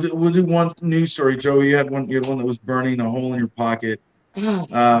 we'll do one news story. Joey, you had one that was burning a hole in your pocket.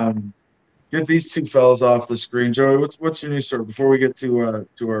 Get these two fellas off the screen. Joey, what's your news story before we get to our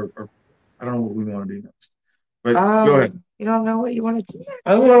I don't know what we want to do next. But go ahead. You don't know what you want to do.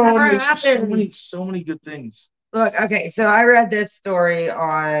 I don't know. So many good things. Look, okay, so I read this story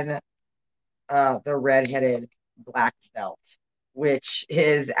on the Redheaded Black Belt, which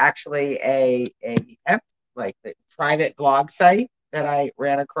is actually a the private blog site that I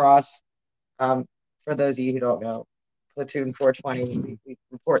ran across. For those of you who don't know, Platoon 420, we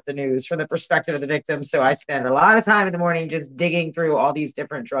report the news from the perspective of the victim. So I spend a lot of time in the morning just digging through all these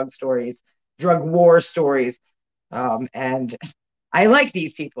different drug war stories. And I like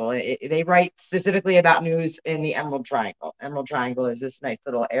these people. They write specifically about news in the Emerald Triangle. Emerald Triangle is this nice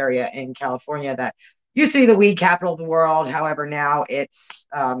little area in California that used to be the weed capital of the world. However, now it's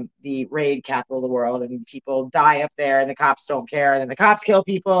the raid capital of the world, and people die up there, and the cops don't care, and then the cops kill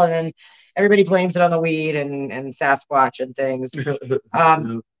people, and then everybody blames it on the weed and Sasquatch and things.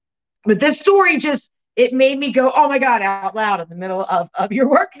 But this story just, it made me go, oh my God, out loud in the middle of your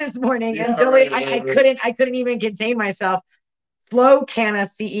work this morning. Yeah, and so I couldn't even contain myself. Flow Canna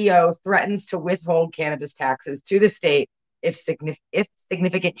CEO threatens to withhold cannabis taxes to the state if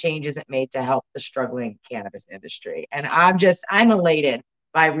significant change isn't made to help the struggling cannabis industry. And I'm elated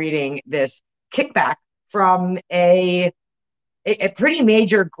by reading this kickback from a pretty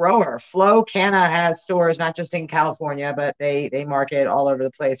major grower. Flow Canna has stores not just in California, but they market all over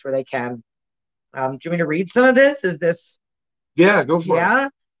the place where they can. Do you want me to read some of this? Is this? Yeah, go for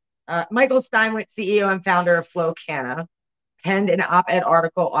it. Michael Steinwitz, CEO and founder of Flow Canna, penned an op-ed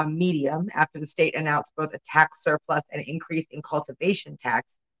article on Medium after the state announced both a tax surplus and increase in cultivation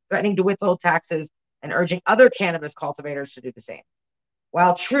tax, threatening to withhold taxes and urging other cannabis cultivators to do the same.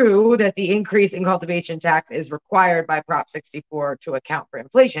 While true that the increase in cultivation tax is required by Prop 64 to account for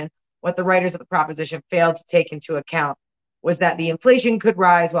inflation, what the writers of the proposition failed to take into account was that the inflation could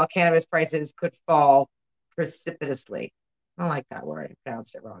rise while cannabis prices could fall precipitously. I don't like that word. I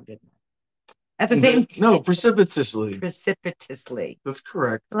pronounced it wrong, didn't I? At the same No, precipitously. Precipitously. That's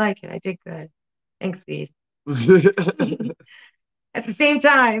correct. I like it. I did good. Thanks, Bees. At the same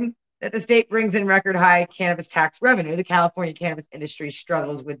time that the state brings in record high cannabis tax revenue, the California cannabis industry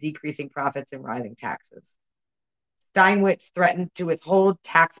struggles with decreasing profits and rising taxes. Steinwitz threatened to withhold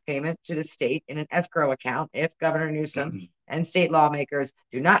tax payment to the state in an escrow account if Governor Newsom and state lawmakers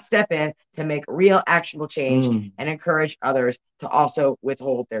do not step in to make real actionable change and encourage others to also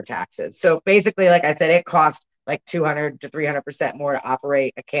withhold their taxes. So basically, like I said, it costs like 200 to 300% more to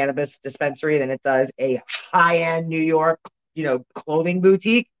operate a cannabis dispensary than it does a high-end New York, clothing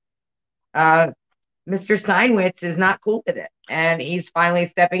boutique. Mr. Steinwitz is not cool with it, and he's finally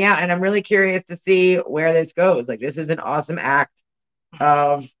stepping out, and I'm really curious to see where this goes. Like, this is an awesome act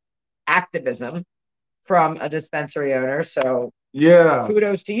of activism from a dispensary owner, so yeah,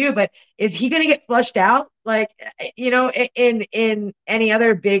 kudos to you. But is he going to get flushed out? Like, in any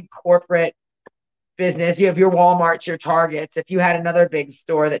other big corporate business, you have your Walmarts, your Targets. If you had another big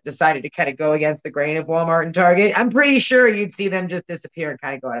store that decided to kind of go against the grain of Walmart and Target, I'm pretty sure you'd see them just disappear and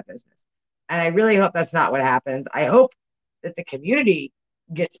kind of go out of business. And I really hope that's not what happens. I hope that the community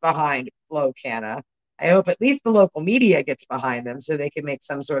gets behind Flow Canna. I hope at least the local media gets behind them so they can make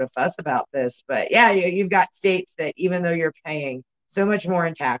some sort of fuss about this. But yeah, you've got states that even though you're paying so much more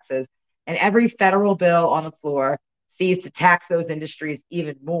in taxes, and every federal bill on the floor sees to tax those industries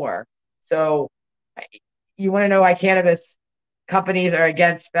even more. So you want to know why cannabis companies are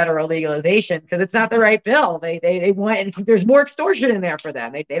against federal legalization? Because it's not the right bill. They want, and there's more extortion in there for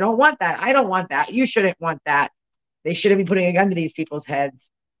them. They don't want that. I don't want that. You shouldn't want that. They shouldn't be putting a gun to these people's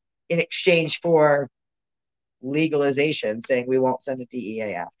heads in exchange for legalization, saying we won't send the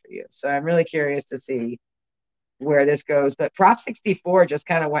DEA after you. So I'm really curious to see where this goes. But Prop 64 just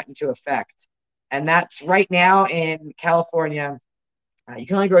kind of went into effect. And that's right now in California, you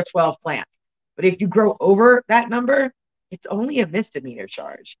can only grow 12 plants. But if you grow over that number, it's only a misdemeanor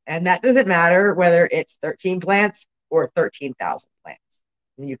charge. And that doesn't matter whether it's 13 plants or 13,000 plants.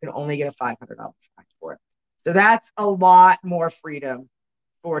 And you can only get a $500 fine for it. So that's a lot more freedom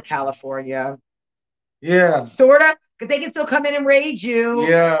for California. Yeah. Sort of. Because they can still come in and raid you.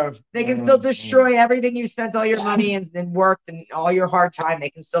 Yeah. They can still destroy everything you spent all your money and worked and all your hard time.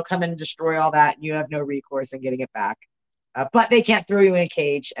 They can still come in and destroy all that, and you have no recourse in getting it back. But they can't throw you in a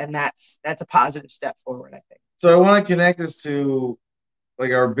cage, and that's a positive step forward, I think. So I want to connect this to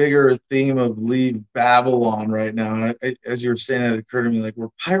like our bigger theme of leave Babylon right now. And as you were saying, it occurred to me, like, we're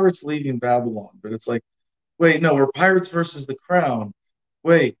pirates leaving Babylon, but it's like, wait, no, we're pirates versus the crown.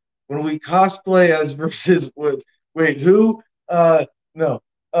 Wait, when we cosplay as versus with, wait, who? No.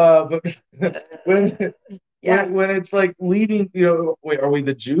 But when it's like leaving, wait, are we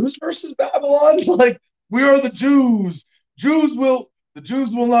the Jews versus Babylon? Like, we are the Jews. The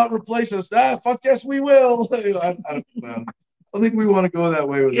Jews will not replace us. Fuck yes, we will. I don't know. I think we want to go that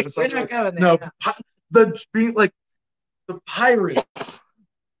way with this. We're not going there. No, the Pirates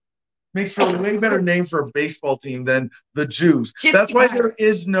makes for a way better name for a baseball team than the Jews. That's why there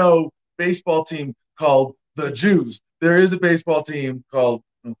is no baseball team called the Jews. There is a baseball team called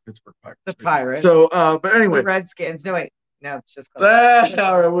Pittsburgh Pirates. The Pirates. So, but anyway, the Redskins. No, wait. No, it's just called.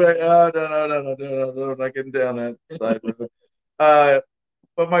 All right, wait. No, not getting down that side.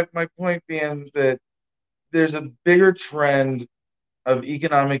 But my point being that there's a bigger trend of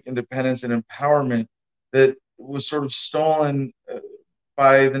economic independence and empowerment that was sort of stolen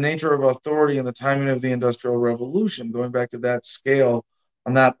by the nature of authority and the timing of the Industrial Revolution. Going back to that scale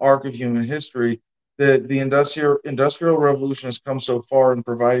on that arc of human history, the industrial revolution has come so far in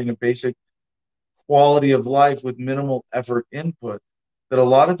providing a basic quality of life with minimal effort input that a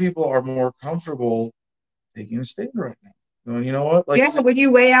lot of people are more comfortable taking a stand right now. You know what? Like, when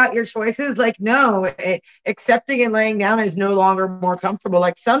you weigh out your choices, like, no, accepting and laying down is no longer more comfortable.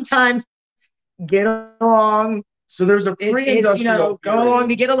 Like, sometimes get along. So there's a pre-industrial go along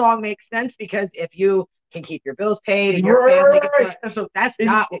to get along makes sense, because if you can keep your bills paid and your family gets so that's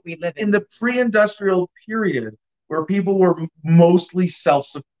not what we live in. In the pre-industrial period, where people were mostly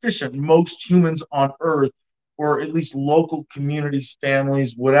self-sufficient, most humans on Earth, or at least local communities,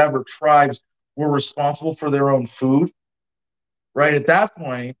 families, whatever, tribes, were responsible for their own food. Right at that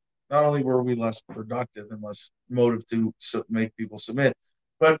point, not only were we less productive and less motive to make people submit,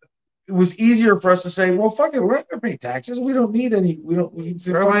 but it was easier for us to say, well, fuck it, we're not going to pay taxes. We don't need any. We can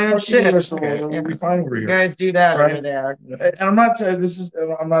throw my own shit. We'll be fine over here. You guys do that over there. And I'm not saying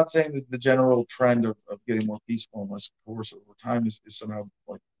I'm not saying that the general trend of getting more peaceful and less coercive over time is somehow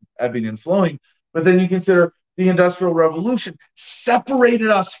like ebbing and flowing. But then you consider the Industrial Revolution separated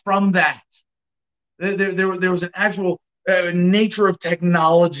us from that. There was an actual nature of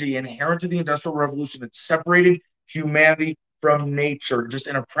technology inherent to the Industrial Revolution that separated humanity from nature, just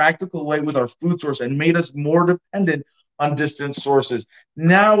in a practical way with our food source, and made us more dependent on distant sources.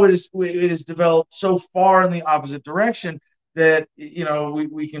 Now it is developed so far in the opposite direction that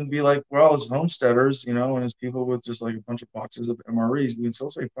we can be like, well, as homesteaders, and as people with just like a bunch of boxes of MREs, we can still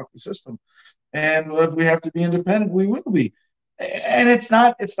say fuck the system, and if we have to be independent, we will be. And it's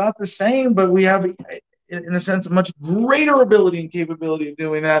not the same, but we have, in a sense, a much greater ability and capability of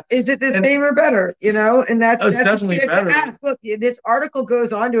doing that. Is it the same or better? And that's definitely better. To ask. Look, this article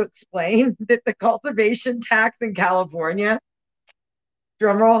goes on to explain that the cultivation tax in California,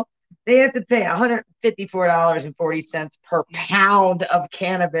 drumroll, they have to pay $154.40 per pound of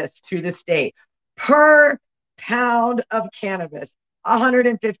cannabis to the state. Per pound of cannabis,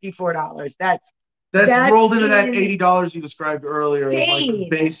 $154. That's rolled into that $80 you described earlier as like the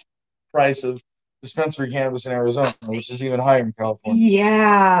base price of dispensary cannabis in Arizona, which is even higher in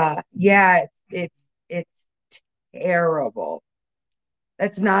California. Yeah, it's terrible.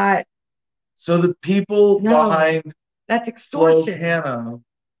 That's not. So the people behind that's extortion. Hannah,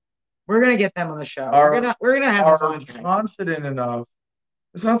 we're gonna get them on the show. We're gonna have them on here. Confident enough.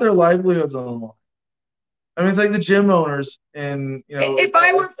 It's not their livelihoods on the line. I mean, it's like the gym owners, and if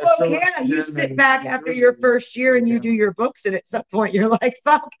I were Flo Hannah, you sit back after your first year and you do your books, and at some point you're like,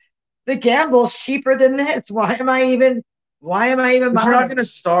 fuck, the gamble's cheaper than this. Why am I even But you're not going to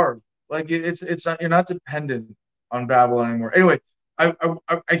starve. Like it's not, you're not dependent on Babel anymore. Anyway,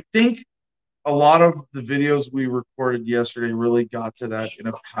 I think a lot of the videos we recorded yesterday really got to that in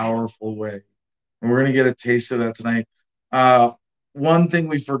a powerful way, and we're going to get a taste of that tonight. One thing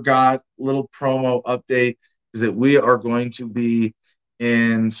we forgot, little promo update, is that we are going to be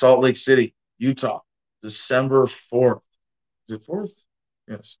in Salt Lake City, Utah, December 4th. Is it 4th?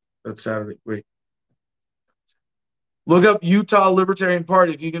 Yes, that's Saturday. Wait. Look up Utah Libertarian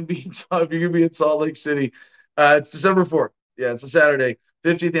Party if you can be in Salt Lake City. It's December 4th. Yeah, it's a Saturday.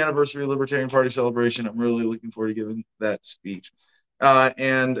 50th anniversary Libertarian Party celebration. I'm really looking forward to giving that speech.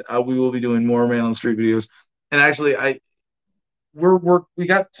 And we will be doing more Man on the Street videos. And actually, we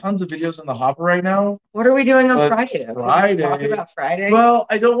got tons of videos in the hopper right now. What are we doing on Friday? Talk about Friday. Well,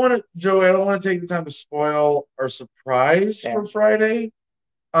 I don't want to take the time to spoil our surprise for Friday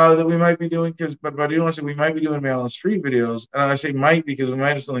that we might be doing, but I do want to say we might be doing Man on the Street videos, and I say might because we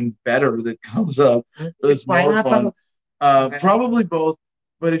might have something better that comes up that's more fun. Probably both,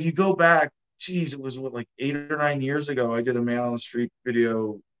 but if you go back, geez, it was like 8 or 9 years ago. I did a Man on the Street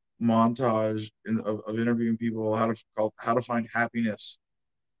video montage of interviewing people how to find happiness,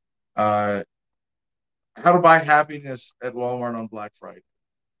 how to buy happiness at Walmart on Black Friday,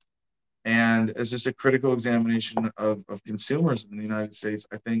 and as just a critical examination of consumerism in the United States.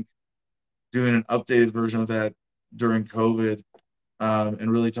 I think doing an updated version of that during COVID,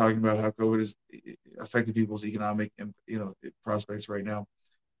 and really talking about how COVID has affected people's economic and prospects right now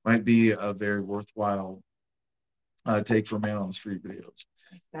might be a very worthwhile take for Man on the Street videos.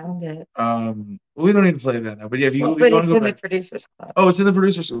 Found it. We don't need to play that now, but yeah, if you, but it's in the Producers Club. Oh, it's in the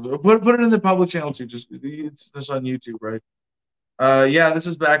Producers Club. Put it in the public channel too. It's just on YouTube, right? Yeah, this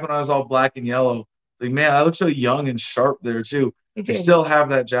is back when I was all black and yellow. Like, man, I look so young and sharp there too. I still have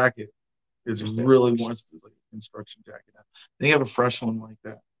that jacket. It's really warm. It's like an construction jacket now. I think I have a fresh one like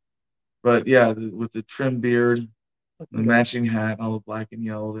that. But yeah, with the trim beard, The matching hat, all the black and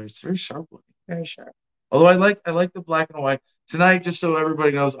yellow there. It's very sharp looking. Very sharp. Although I like the black and white. Tonight, just so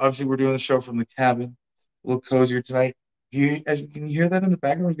everybody knows, obviously we're doing the show from the cabin. A little cozier tonight. Can you hear that in the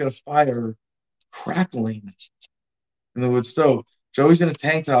background? We've got a fire crackling in the wood stove. Joey's in a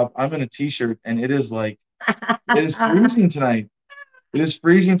tank top. I'm in a t-shirt, and it is freezing tonight. It is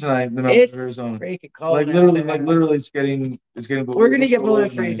freezing tonight in the mountains of Arizona. Freaking cold. Like literally, it's getting. We're gonna get below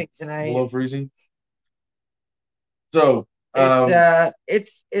freezing tonight. Below freezing. So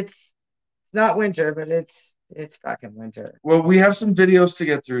it's not winter, but it's fucking winter. Well, we have some videos to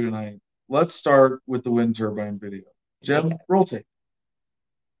get through tonight. Let's start with the wind turbine video. Jim, roll tape.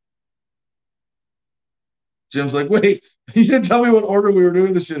 Jim's like, wait, you didn't tell me what order we were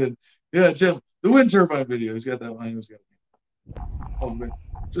doing this shit in. Yeah, Jim, the wind turbine video. He's got that one. He's got it. Oh man,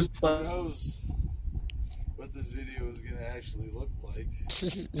 just play. Who knows what this video is going to actually look like?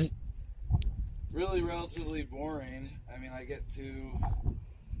 Really relatively boring. I mean, I get to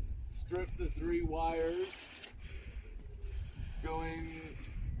strip the 3 wires going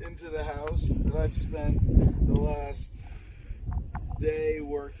into the house that I've spent the last day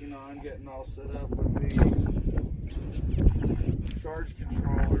working on, getting all set up with the charge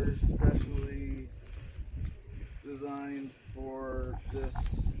controllers, specially designed for this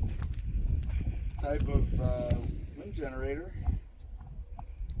type of wind generator.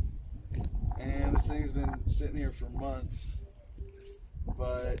 And this thing's been sitting here for months,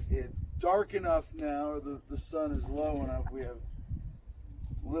 but it's dark enough now, the sun is low enough, we have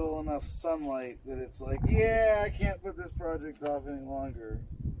little enough sunlight that it's like, yeah, I can't put this project off any longer.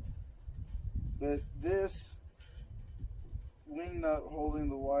 But this wing nut holding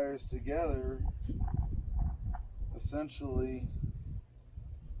the wires together essentially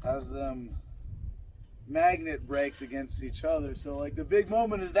has them magnet braked against each other. So like the big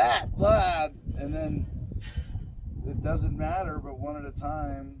moment is that, blah, and then it doesn't matter, but one at a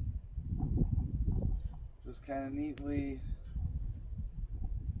time, just kind of neatly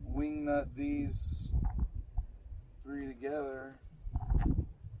wing nut these 3 together.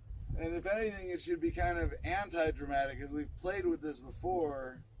 And if anything, it should be kind of anti-dramatic, because we've played with this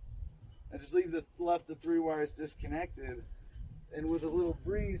before. I just left the 3 wires disconnected, and with a little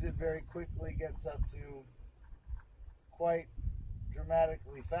breeze, it very quickly gets up to quite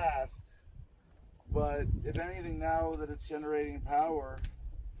dramatically fast. But if anything, now that it's generating power,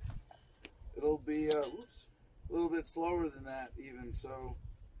 it'll be a little bit slower than that even. So,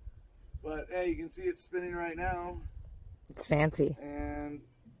 but hey, you can see it's spinning right now. It's fancy. And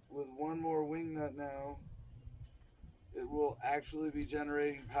with one more wing nut now, it will actually be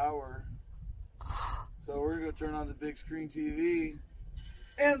generating power. So we're going to go turn on the big screen TV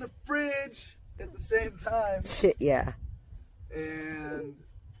and the fridge at the same time. Shit, yeah. And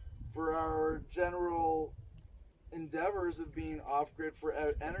for our general endeavors of being off-grid for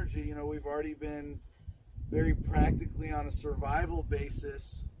energy, you know, we've already been very practically on a survival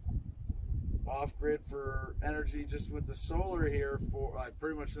basis off-grid for energy just with the solar here for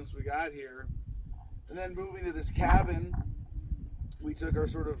pretty much since we got here. And then moving to this cabin, we took our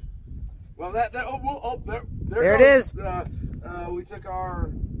sort of, well, there it is. We took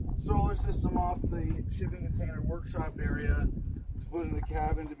our solar system off the shipping container workshop area to put in the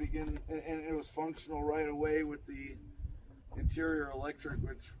cabin to begin, and it was functional right away with the interior electric,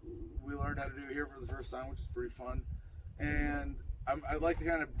 which we learned how to do here for the first time, which is pretty fun. And I'd like to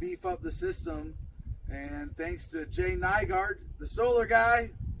kind of beef up the system, and thanks to Jay Nygaard, the solar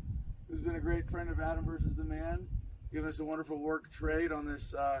guy, who's been a great friend of Adam versus the Man, giving us a wonderful work trade on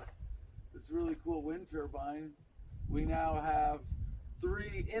this this really cool wind turbine. We now have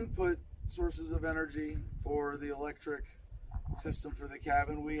 3 input sources of energy for the electric system for the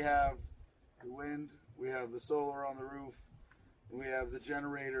cabin. We have the wind, we have the solar on the roof, and we have the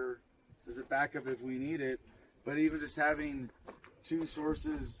generator as a backup if we need it. But even just having 2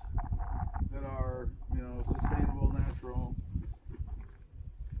 sources that are, you know, sustainable, natural,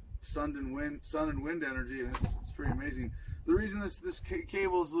 sun and wind energy, and it's pretty amazing. The reason this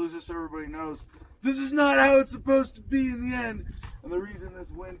cable is loose, just so everybody knows, this is not how it's supposed to be in the end. And the reason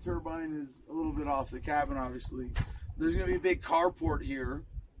this wind turbine is a little bit off the cabin, obviously, there's going to be a big carport here,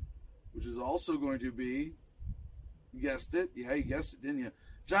 which is also going to be, you guessed it, yeah, you guessed it, didn't you?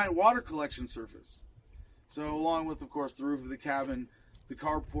 Giant water collection surface. So along with, of course, the roof of the cabin, the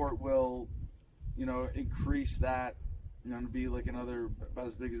carport will, you know, increase that, you know, to be like another, about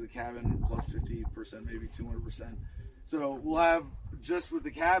as big as the cabin, plus 50%, maybe 200%. So we'll have, just with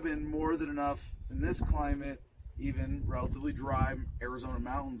the cabin, more than enough in this climate, even relatively dry Arizona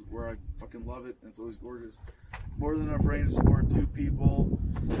mountains, where I fucking love it, and it's always gorgeous. More than enough rain to support 2 people,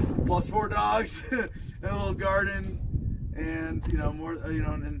 plus 4 dogs, and a little garden. and more,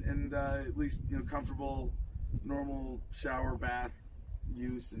 and at least comfortable, normal shower, bath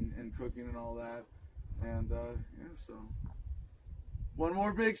use, and cooking and all that, and so one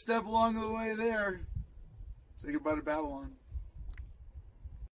more big step along the way there. Say goodbye to Babylon.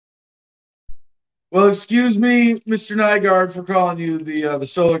 Well, excuse me, Mr. Nygaard, for calling you the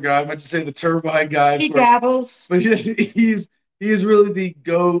solar guy. I meant to say the turbine guy. He dabbles. But he is really the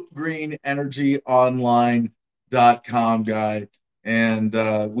GoGreenEnergyOnline.com guy. And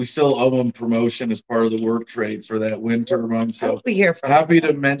we still owe him promotion as part of the work trade for that wind turbine. So happy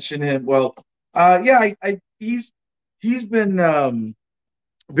to mention him. Well, he's been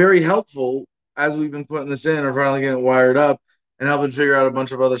very helpful as we've been putting this in or finally getting it wired up, and helping figure out a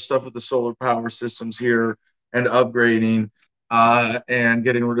bunch of other stuff with the solar power systems here and upgrading and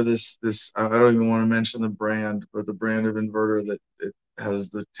getting rid of this. I don't even want to mention the brand, but the brand of inverter that it has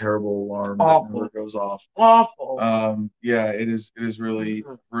the terrible alarm that never goes off. Awful. It is really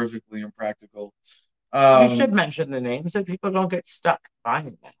horrifically impractical. You should mention the name so people don't get stuck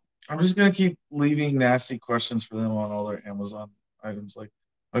buying them. I'm just gonna keep leaving nasty questions for them on all their Amazon items, like,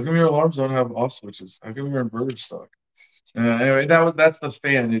 how come your alarms don't have off switches? How come your inverter's stuck? Anyway, that's the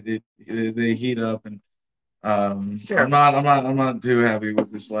fan. They heat up, and sure. I'm not too happy with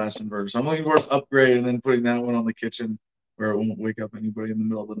this last inverter. So I'm looking for an upgrade and then putting that one on the kitchen where it won't wake up anybody in the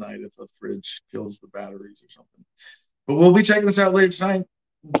middle of the night if a fridge kills the batteries or something. But we'll be checking this out later tonight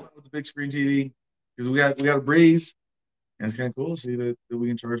with the big screen TV, because we got a breeze. And it's kind of cool to see that we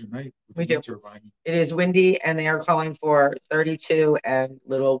can charge at night. We do. Turbine. It is windy, and they are calling for 32 and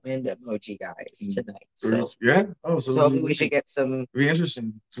little wind emoji guys tonight. So yeah. Oh, so we should get some. It'll be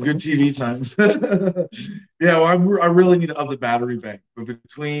interesting. Some good TV time. Yeah. Well, I really need to up the battery bank, but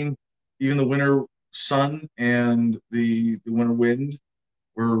between even the winter sun and the winter wind,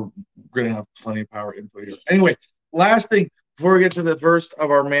 we're gonna have plenty of power input here. Anyway, last thing before we get to the first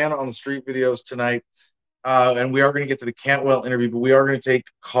of our man on the street videos tonight. And we are going to get to the Cantwell interview, but we are going to take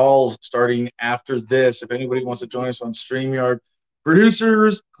calls starting after this. If anybody wants to join us on StreamYard,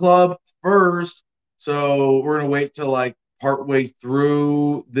 Producers Club first. So we're going to wait till like partway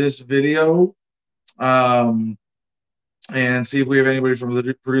through this video and see if we have anybody from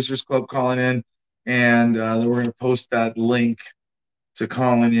the Producers Club calling in. And then we're going to post that link to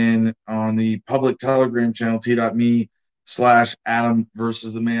calling in on the public Telegram channel, t.me/Adam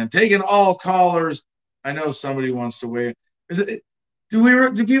versus the man. Taking all callers. I know somebody wants to wait. Do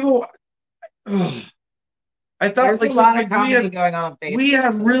people? I thought there's like a lot of comedy going on Facebook. We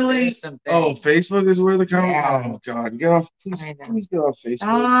have really. Facebook is where the comedy. Yeah. Oh God, get off! Please get off Facebook.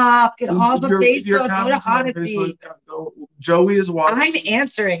 Stop! Get off of Facebook. Go to Odyssey. Joey is watching. I'm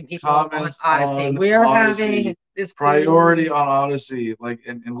answering people on Odyssey. We are having this priority on Odyssey,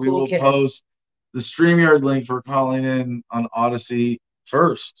 and we will post the StreamYard link for calling in on Odyssey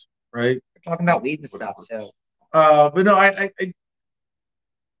first, right? Talking about weed and stuff, so. But no, I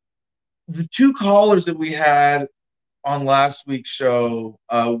the two callers that we had on last week's show,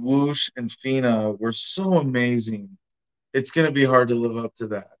 Whoosh and Fina, were so amazing. It's going to be hard to live up to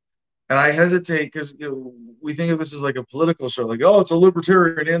that. And I hesitate because we think of this as like a political show, like, oh, it's a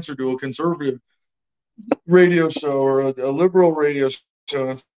libertarian answer to a conservative radio show or a liberal radio show.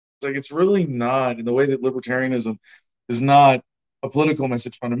 And it's like, it's really not, in the way that libertarianism is not a political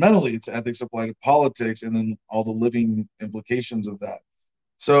message fundamentally. It's ethics applied to politics and then all the living implications of that.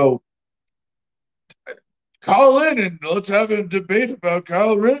 So call in and let's have a debate about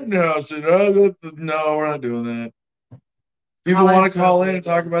Kyle Rittenhouse. And no, we're not doing that. People want to call in and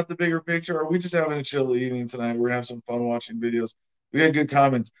talk about the bigger picture. Or we just having a chill evening tonight. We're gonna have some fun watching videos. We had good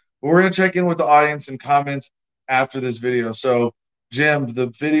comments. But we're gonna check in with the audience and comments after this video. So Jim, the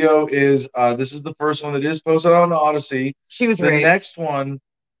video is this is the first one that is posted on Odyssey. She was the great. Next one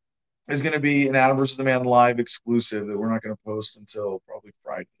is going to be an Adam versus the Man live exclusive that we're not going to post until probably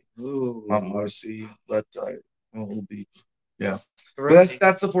Friday on Odyssey. But it'll be But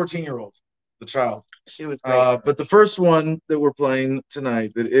that's the 14-year-old, the child. She was great. But the first one that we're playing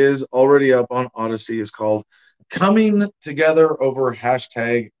tonight that is already up on Odyssey is called "Coming Together Over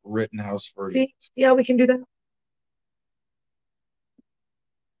 #Rittenhouse Verdict." See how we can do that.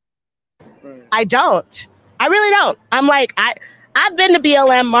 I don't. I really don't. I'm like, I've been to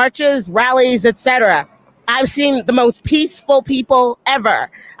BLM marches, rallies, etc. I've seen the most peaceful people ever.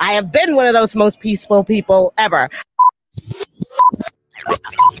 I have been one of those most peaceful people ever.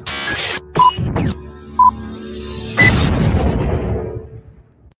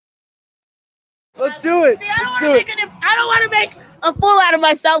 Let's do it. I don't want to make a fool out of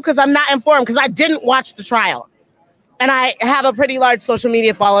myself because I'm not informed, because I didn't watch the trial. and I have a pretty large social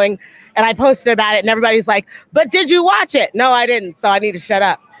media following, and I posted about it, and everybody's like, but did you watch it? No, I didn't, so I need to shut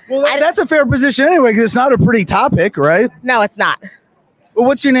up. Well, that's a fair position anyway, because it's not a pretty topic, right? No, it's not. Well,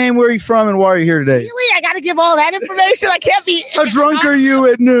 what's your name? Where are you from? And why are you here today? Really? I got to give all that information? I can't be... How drunk are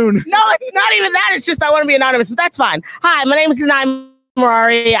you at noon? No, it's not even that. It's just I want to be anonymous, but that's fine. Hi, my name is Sinai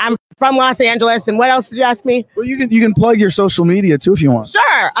Murari. I'm from Los Angeles. And what else did you ask me? Well, you can plug your social media, too, if you want.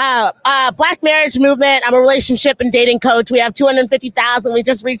 Sure. Black Marriage Movement. I'm a relationship and dating coach. We have 250,000. We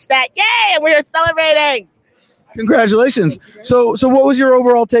just reached that. Yay! And we're celebrating. Congratulations. So what was your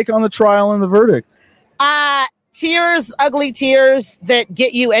overall take on the trial and the verdict? Tears, ugly tears that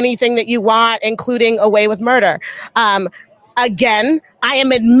get you anything that you want, including Away with Murder. Again, I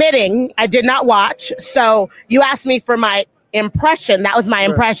am admitting I did not watch. So you asked me for my impression. That was my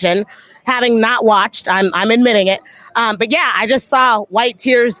impression. Having not watched, I'm admitting it. But yeah, I just saw white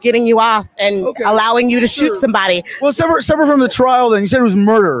tears getting you off and allowing you to shoot somebody. Well, separate from the trial, then you said it was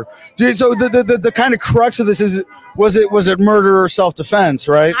murder. So the kind of crux of this is, was it murder or self-defense,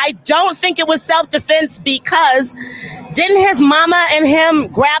 right? I don't think it was self-defense, because didn't his mama and him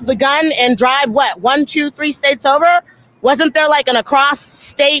grab the gun and drive 1, 2, 3 states over? Wasn't there like an across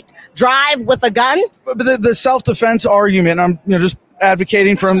state drive with a gun? But the self-defense argument, I'm just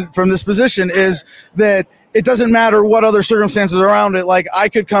advocating from this position, is that it doesn't matter what other circumstances are around it. Like, I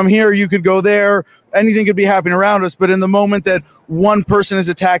could come here, you could go there, anything could be happening around us. But in the moment that one person is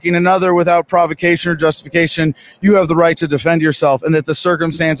attacking another without provocation or justification, you have the right to defend yourself. And that the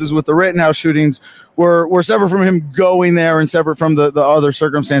circumstances with the Rittenhouse shootings were separate from him going there and separate from the other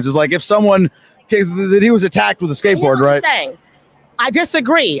circumstances. Like, if someone, that he was attacked with a skateboard, right? I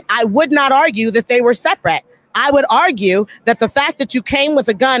disagree. I would not argue that they were separate. I would argue that the fact that you came with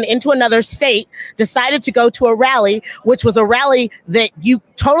a gun into another state, decided to go to a rally, which was a rally that you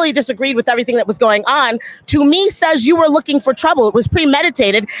totally disagreed with everything that was going on, to me says you were looking for trouble. It was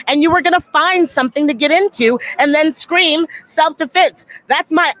premeditated, and you were going to find something to get into and then scream self-defense.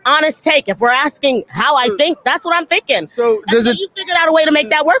 That's my honest take. If we're asking how I think, that's what I'm thinking. So you figured out a way to make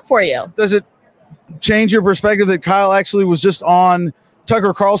that work for you. Does it change your perspective that Kyle actually was just on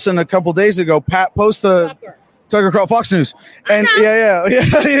Tucker Carlson a couple days ago? Post the Tucker Carlson, Fox News, and yeah.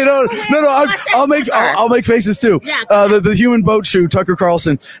 I'll make faces too. The human boat shoe, Tucker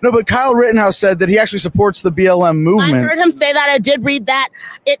Carlson. No, but Kyle Rittenhouse said that he actually supports the BLM movement. I heard him say that. I did read that.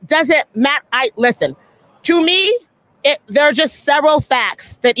 It doesn't matter. Listen. To me, there are just several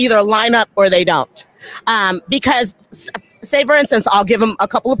facts that either line up or they don't. Because, say for instance, I'll give him a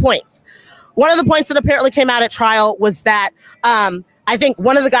couple of points. One of the points that apparently came out at trial was that I think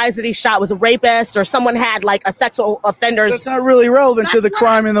one of the guys that he shot was a rapist, or someone had like a sexual offender's. That's not really relevant to the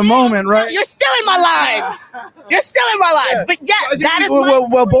crime in the moment, right? You're still in my lives. You're still in my lives. But yeah, that is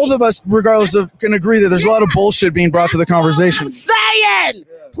well, both of us, regardless of, can agree that there's a lot of bullshit being brought to the conversation. I'm saying,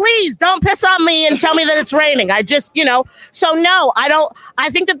 please don't piss on me and tell me that it's raining. I just, so no, I don't. I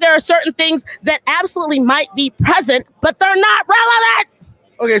think that there are certain things that absolutely might be present, but they're not relevant.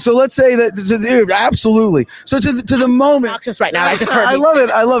 Okay, so let's say that absolutely. So to the moment, just right now, I just heard. I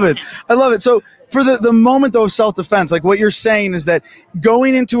love it. So for the moment though of self-defense, like what you're saying is that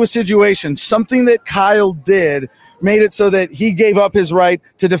going into a situation, something that Kyle did made it so that he gave up his right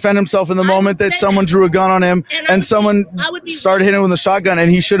to defend himself in the moment that someone drew a gun on him and someone started hitting him with a shotgun,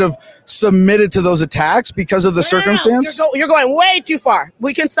 and he should have submitted to those attacks because of the circumstance. You're going way too far.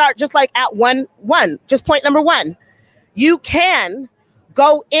 We can start just like at one. Just point number one. You can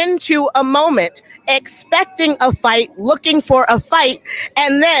go into a moment expecting a fight, looking for a fight,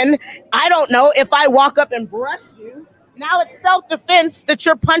 and then, I don't know, if I walk up and brush you, now it's self-defense that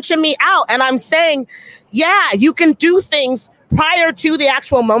you're punching me out. And I'm saying, yeah, you can do things prior to the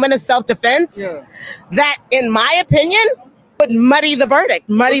actual moment of self-defense that, in my opinion, would muddy the verdict,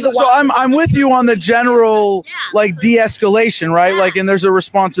 muddy the water. So I'm with you on the general, like, de-escalation, right? Like, and there's a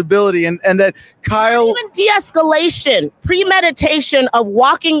responsibility, and that Kyle... Not even de-escalation, premeditation of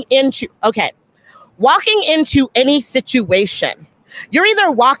walking into any situation. You're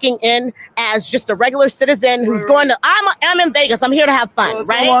either walking in as just a regular citizen who's going to, I'm in Vegas, I'm here to have fun, well, it's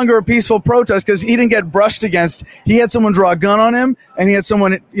right? no longer a peaceful protest because he didn't get brushed against. He had someone draw a gun on him, and he had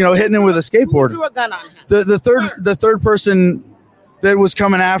someone, hitting him with a skateboard. Who drew a gun on him? The third person that was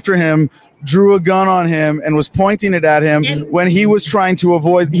coming after him drew a gun on him and was pointing it at him when he was trying to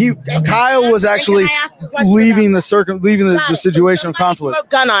avoid. Kyle was actually leaving the situation of conflict. Drew a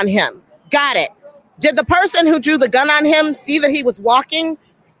gun on him. Got it. Did the person who drew the gun on him see that he was walking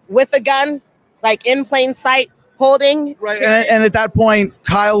with a gun, like in plain sight, holding? Right. And at that point,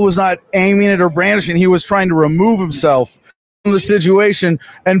 Kyle was not aiming it or brandishing. He was trying to remove himself from the situation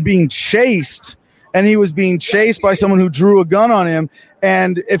and being chased. and he was being chased by someone who drew a gun on him.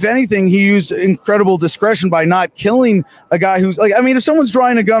 And if anything, he used incredible discretion by not killing a guy who's like, I mean, if someone's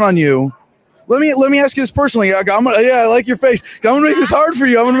drawing a gun on you, let me ask you this personally. I like your face. I'm gonna make this hard for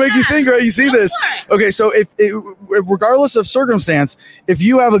you. I'm gonna make you think, right? You see this? Okay, so if regardless of circumstance, if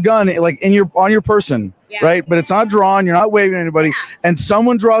you have a gun like on your person, right, but it's not drawn, you're not waving at anybody, and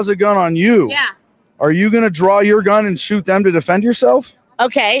someone draws a gun on you, are you gonna draw your gun and shoot them to defend yourself?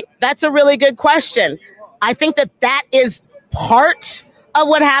 Okay, that's a really good question. I think that is part of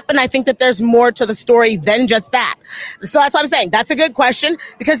what happened. I think that there's more to the story than just that. So that's what I'm saying. That's a good question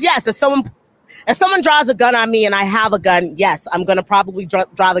because yes, if someone draws a gun on me and I have a gun, yes, I'm going to probably draw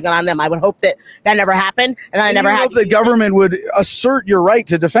the gun on them. I would hope that never happened, and I never had. Hope the government would assert your right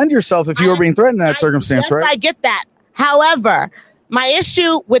to defend yourself if you were being threatened in that circumstance, right? I get that. However, my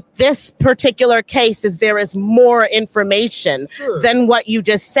issue with this particular case is there is more information than what you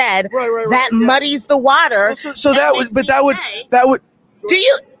just said that muddies the water. So that would. Do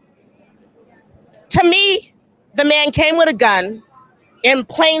you? To me, the man came with a gun. In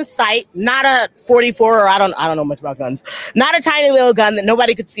plain sight, not a 44 or I don't know much about guns, not a tiny little gun that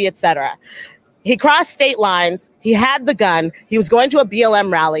nobody could see, etc. He crossed state lines. He had the gun. He was going to a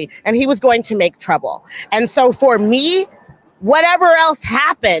BLM rally and he was going to make trouble. And so for me, whatever else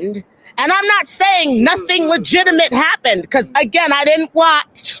happened, and I'm not saying nothing legitimate happened because again, I didn't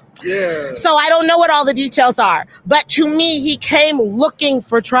watch. Yeah. So I don't know what all the details are. But to me, he came looking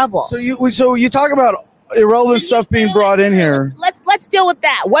for trouble. So you talk about irrelevant stuff being brought in here. Let's deal with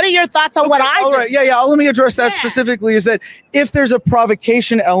that. What are your thoughts on what I did? All right. Yeah. Let me address that specifically. Is that if there's a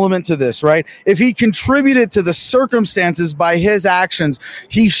provocation element to this, right? If he contributed to the circumstances by his actions,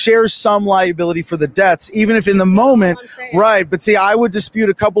 he shares some liability for the deaths, even if in the moment, right? But see, I would dispute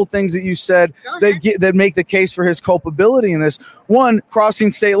a couple things that you said that make the case for his culpability in this. One,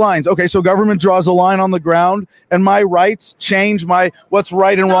 crossing state lines. Okay, so government draws a line on the ground, and my rights change. My what's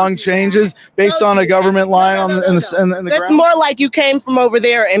right and wrong changes based on a government line in the ground. That's more like you came from over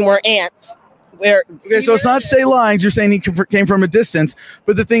there and were ants. Okay, so it's not state lines. You're saying he came from a distance,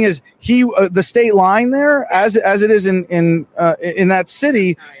 but the thing is, the state line there, as it is in that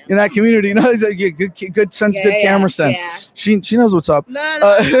city, in that community. You know, good camera sense. Yeah. She knows what's up.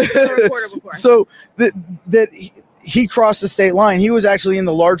 No, reporter. So that. He crossed the state line. He was actually in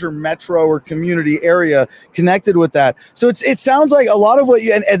the larger metro or community area connected with that. So it sounds like a lot of what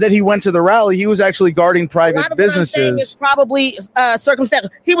and that he went to the rally, he was actually guarding private businesses. It's probably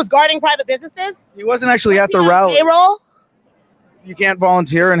circumstantial. He was guarding private businesses. He wasn't actually at the rally. Payroll? You can't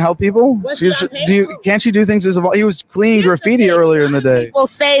volunteer and help people? Can't you do things as he was cleaning graffiti earlier in the day? People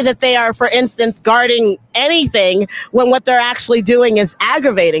say that they are, for instance, guarding anything when what they're actually doing is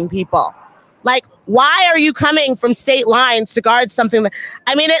aggravating people. Like, why are you coming from state lines to guard something that,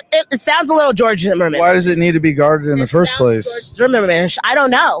 I mean, it sounds a little George Zimmerman. Why does it need to be guarded in the first place? George Zimmerman. I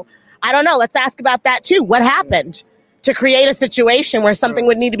don't know. Let's ask about that too. What happened to create a situation where something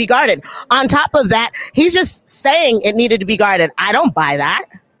would need to be guarded? On top of that, he's just saying it needed to be guarded. I don't buy that.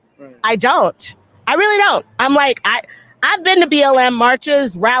 Right. I don't. I really don't. I'm like, I've been to BLM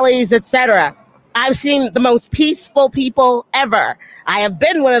marches, rallies, etc. I've seen the most peaceful people ever. I have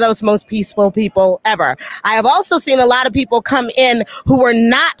been one of those most peaceful people ever. I have also seen a lot of people come in who were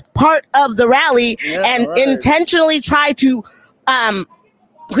not part of the rally intentionally try to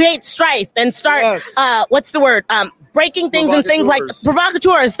create strife and start, breaking things and things like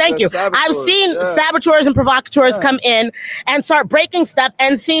provocateurs. Thank you. I've seen saboteurs and provocateurs come in and start breaking stuff,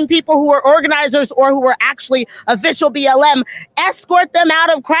 and seen people who were organizers or who were actually official BLM escort them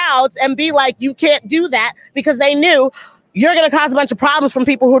out of crowds and be like, you can't do that, because they knew you're going to cause a bunch of problems from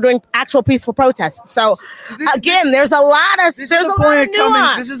people who are doing actual peaceful protests. So again, there's a lot of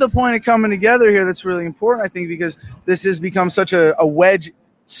nuance. This is the point of coming together here that's really important, I think, because this has become such a wedge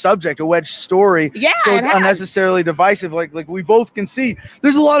subject, a wedge story, so unnecessarily divisive. Like we both can see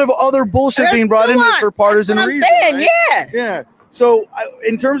there's a lot of other bullshit being brought into this for partisan reasons. Yeah. So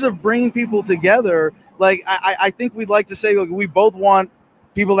in terms of bringing people together, like I think we'd like to say, like, we both want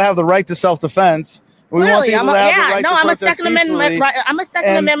people to have the right to self-defense. We want people to have the right to protest I'm a Second Amendment. I'm a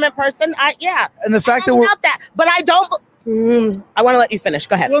Second Amendment person. And the fact that we're about that, but I don't. I want to let you finish.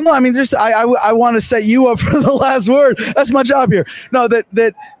 Go ahead. Well, no, I mean, just I want to set you up for the last word. That's my job here. No, that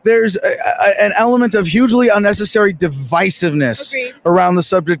there's an element of hugely unnecessary divisiveness around the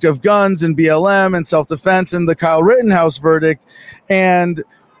subject of guns and BLM and self-defense and the Kyle Rittenhouse verdict. And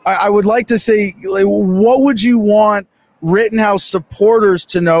I would like to say, like, what would you want Rittenhouse supporters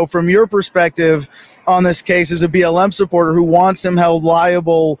to know from your perspective on this case as a BLM supporter who wants him held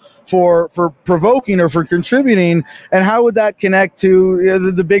liable for provoking or for contributing, and how would that connect to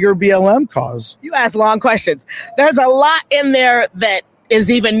the bigger BLM cause? You ask long questions. There's a lot in there that is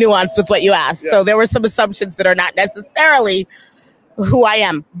even nuanced with what you asked. Yeah. So there were some assumptions that are not necessarily who I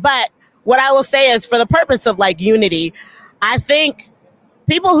am. But what I will say is, for the purpose of like unity, I think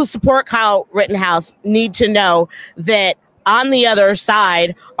people who support Kyle Rittenhouse need to know that on the other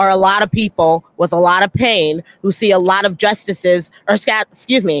side are a lot of people with a lot of pain who see a lot of injustices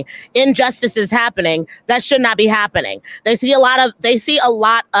happening that should not be happening. They see a lot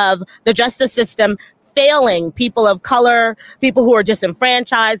of the justice system failing people of color, people who are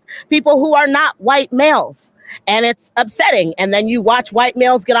disenfranchised, people who are not white males. And it's upsetting. And then you watch white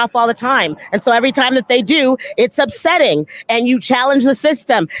males get off all the time. And so every time that they do, it's upsetting. And you challenge the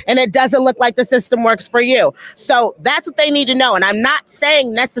system and it doesn't look like the system works for you. So that's what they need to know. And I'm not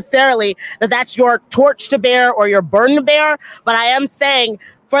saying necessarily that that's your torch to bear or your burden to bear, but I am saying,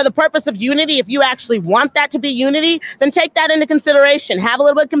 for the purpose of unity, if you actually want that to be unity, then take that into consideration. Have a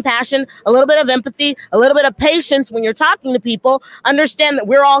little bit of compassion, a little bit of empathy, a little bit of patience when you're talking to people. Understand that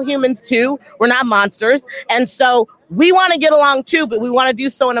we're all humans too. We're not monsters. And so we want to get along too, but we want to do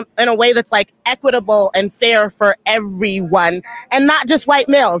so in a way that's like equitable and fair for everyone and not just white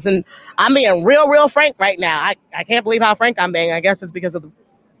males. And I'm being real frank right now. I can't believe how frank I'm being. I guess it's because of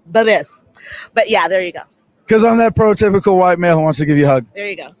this. But yeah, there you go. Because I'm that prototypical white male who wants to give you a hug. There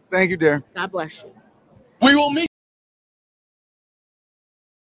you go. Thank you, dear. God bless you. We will meet.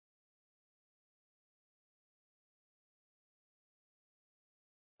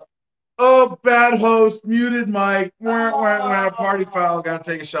 Oh, bad host, muted mic, party foul, gotta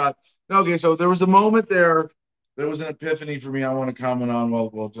take a shot. Okay, so there was a moment there was an epiphany for me I want to comment on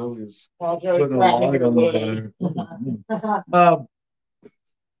while Joey's putting a log on the fire.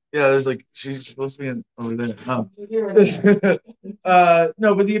 Yeah, there's like, she's supposed to be over there.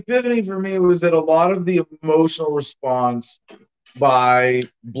 No, but the epiphany for me was that a lot of the emotional response by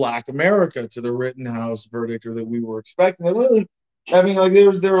Black America to the Rittenhouse verdict, or that we were expecting, that really, I mean, like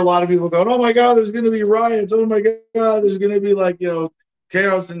there were a lot of people going, oh my God, there's going to be riots. Oh my God, there's going to be like,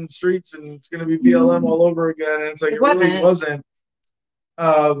 chaos in the streets and it's going to be BLM all over again. And it's like, it really wasn't.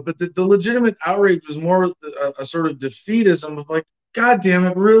 But the legitimate outrage was more a sort of defeatism of like, God damn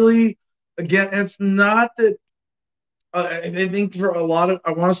it, really? Again, it's not that. I think for a lot of,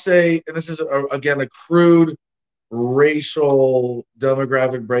 I want to say, and this is again a crude racial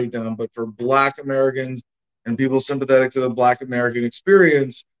demographic breakdown, but for Black Americans and people sympathetic to the Black American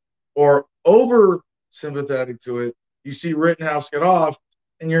experience or over sympathetic to it, you see Rittenhouse get off,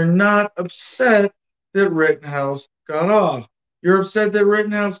 and you're not upset that Rittenhouse got off. You're upset that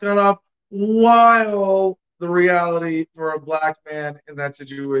Rittenhouse got off while the reality for a Black man in that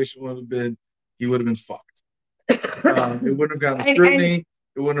situation would have been, he would have been fucked. It wouldn't have gotten scrutiny.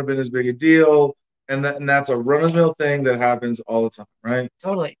 It wouldn't have been as big a deal. And that's a run-of-the-mill thing that happens all the time, right?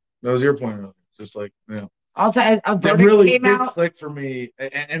 Totally. That was your point earlier. Just like, All time, a that really did click for me,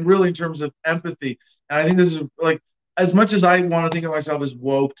 and really in terms of empathy. And I think this is like, as much as I want to think of myself as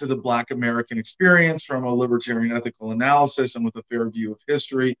woke to the Black American experience from a libertarian ethical analysis and with a fair view of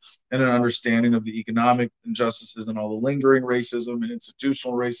history and an understanding of the economic injustices and all the lingering racism and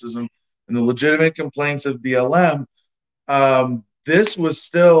institutional racism and the legitimate complaints of BLM, this was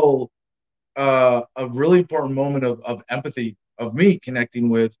still a really important moment of empathy, of me connecting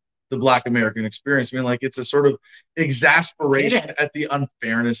with the Black American experience. I mean, like, it's a sort of exasperation at the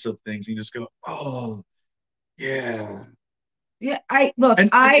unfairness of things. You just go, oh, yeah. Yeah,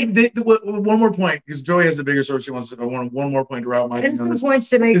 one more point, because Joey has a bigger story she wants to. I want one more point to route my points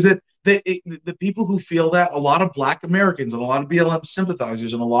to make is that the people who feel that, a lot of Black Americans and a lot of BLM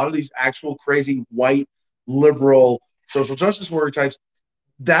sympathizers and a lot of these actual crazy white liberal social justice warrior types,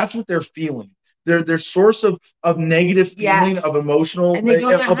 that's what they're feeling. Their source of negative feeling, of emotional,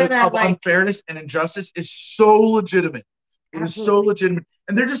 of unfairness and injustice is so legitimate. It is so legitimate,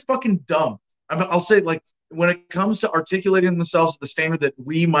 and they're just fucking dumb. I'll say, like, when it comes to articulating themselves at the standard that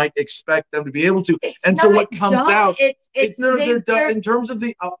we might expect them to be able to, and so what comes out, they're dumb in terms of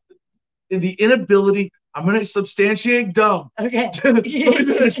the inability. I'm going to substantiate dumb. Okay.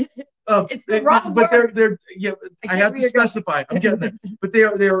 It's the wrong word. They're I have to specify. I'm getting there, but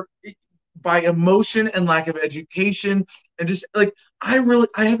they're by emotion and lack of education, and just like I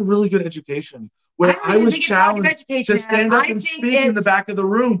have a really good education. Where I was challenged to stand up and speak in the back of the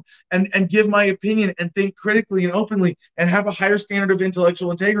room and give my opinion and think critically and openly and have a higher standard of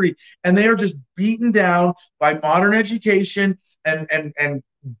intellectual integrity. And they are just beaten down by modern education and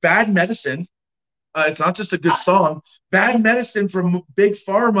bad medicine. It's not just a good song. Bad medicine from big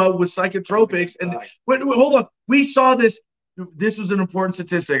pharma with psychotropics. And wait, hold on. We saw this this was an important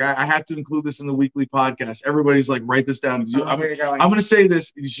statistic. I have to include this in the weekly podcast. Everybody's like, write this down. I'm going to say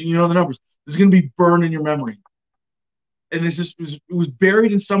this. You know the numbers. This is going to be burned in your memory. And it was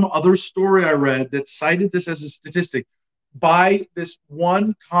buried in some other story I read that cited this as a statistic. By this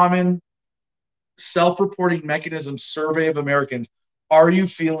one common self-reporting mechanism survey of Americans, are you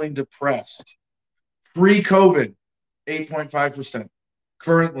feeling depressed? Pre-COVID, 8.5%.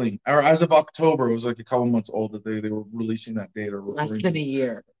 Currently, or as of October, it was like a couple months old that they were releasing that data. Less than a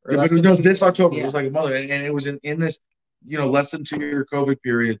year. Yeah, but no, this October, it was like a mother. And it was in this, less than 2-year COVID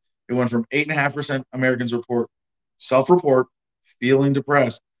period. It went from 8.5% Americans self-report, feeling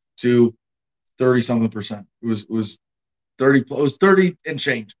depressed, to 30-something%. It was 30. It was 30 and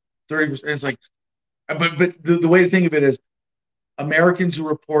change. 30%. It's like, but the way to think of it is, Americans who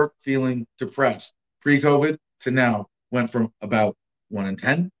report feeling depressed pre-COVID to now went from about 1 in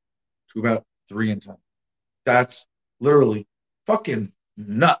 10 to about 3 in 10. That's literally fucking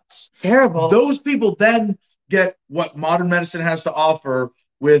nuts. Terrible. Those people then get what modern medicine has to offer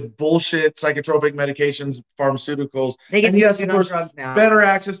with bullshit psychotropic medications, pharmaceuticals. They get yes, of course, drugs now. Better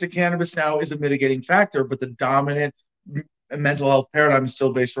access to cannabis now is a mitigating factor, but the dominant mental health paradigm is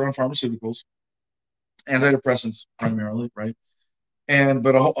still based around pharmaceuticals, antidepressants primarily, right?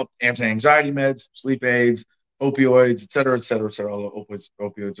 But anti-anxiety meds, sleep aids, opioids, et cetera, et cetera, et cetera. Although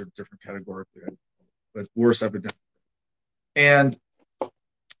opioids are different categorically. That's worse epidemic. And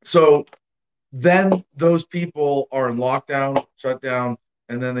so then those people are in lockdown, shut down,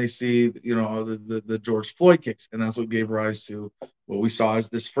 and then they see, the George Floyd case, and that's what gave rise to what we saw as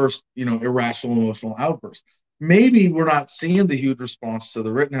this first, irrational emotional outburst. Maybe we're not seeing the huge response to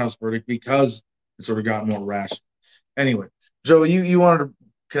the Rittenhouse verdict because it sort of got more rational. Anyway, Joey, you wanted to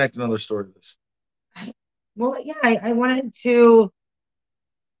connect another story to this. Well, yeah, I wanted to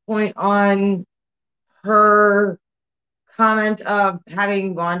point on her comment of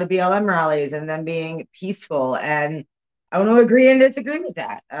having gone to BLM rallies and them being peaceful. And I want to agree and disagree with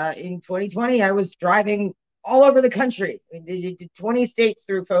that. In 2020, I was driving all over the country. I mean, did 20 states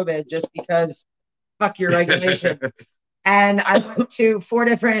through COVID just because fuck your regulation. And I went to 4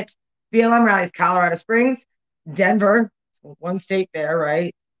 different BLM rallies: Colorado Springs, Denver, one state there,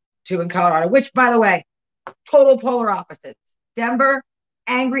 right? 2 in Colorado, which, by the way, total polar opposites. Denver,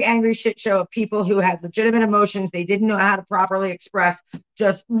 angry shit show of people who had legitimate emotions they didn't know how to properly express,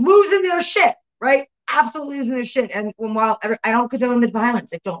 just losing their shit, right? Absolutely losing their shit. And while I don't condone the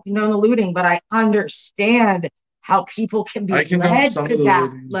violence, I don't condone the looting, but I understand how people can be led to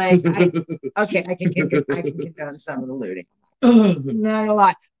that. Like, I can condone some of the looting. Not a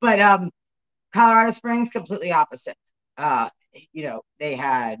lot, but Colorado Springs, completely opposite. They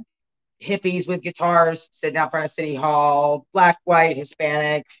had hippies with guitars sitting out front of City Hall, black, white,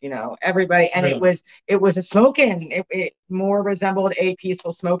 Hispanic, everybody. And it was a smoking. It more resembled a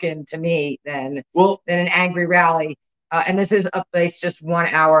peaceful smoking to me than an angry rally. And this is a place just 1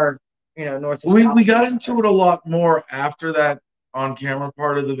 hour, north of we got into it a lot more after that on camera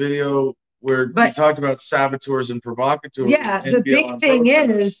part of the video, where we talked about saboteurs and provocateurs. Yeah, the big thing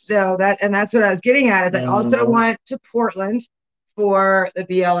is, though, that's what I was getting at, is I also went to Portland for the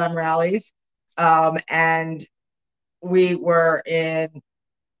BLM rallies, and we were in,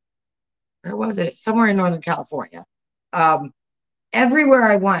 where was it? Somewhere in Northern California. Everywhere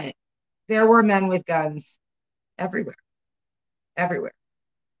I went, there were men with guns everywhere.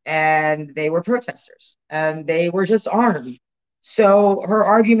 And they were protesters, and they were just armed. So her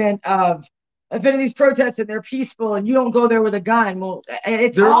argument of, I've been in these protests and they're peaceful and you don't go there with a gun. Well,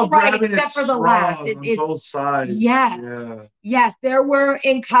 it's all right except for the last. On both sides. Yes. Yeah. Yes. There were,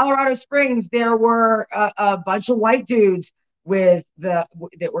 in Colorado Springs, there were a bunch of white dudes that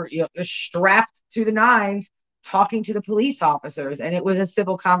were strapped to the nines talking to the police officers. And it was a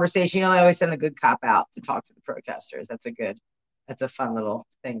civil conversation. They always send a good cop out to talk to the protesters. That's a fun little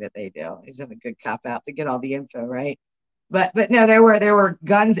thing that they do. They send a good cop out to get all the info, right? But no, there were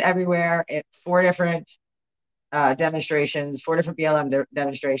guns everywhere at 4 different demonstrations, 4 different BLM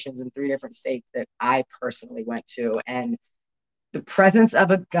demonstrations in 3 different states that I personally went to. And the presence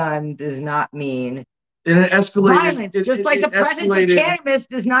of a gun does not mean violence. Just like the presence of cannabis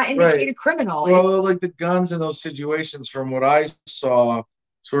does not indicate a criminal. Well, like the guns in those situations, from what I saw,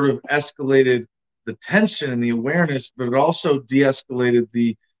 sort of escalated the tension and the awareness, but it also de-escalated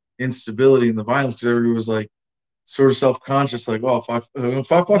the instability and the violence, because everybody was like, sort of self-conscious, like, well, if I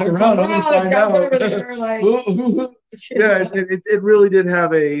fuck around, I'm gonna find out. Yeah, it really did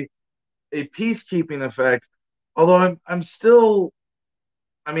have a peacekeeping effect. Although I'm still,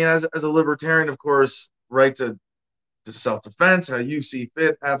 I mean, as a libertarian, of course, right to self-defense, how you see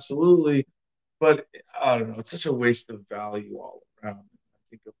fit, absolutely. But I don't know. It's such a waste of value all around. I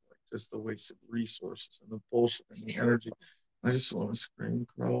think of like just the waste of resources and the bullshit and the energy. I just want to scream,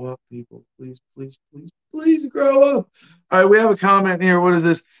 grow up, people. Please, please, please, please grow up. All right, we have a comment here. What is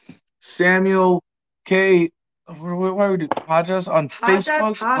this? Samuel K. Why would we do Pajas on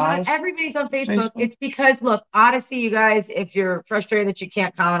Facebook? Everybody's on Facebook. It's because, look, Odyssey, you guys, if you're frustrated that you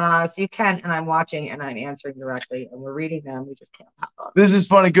can't comment on Odyssey, you can, and I'm watching and I'm answering directly, and we're reading them. We just can't pop up. This is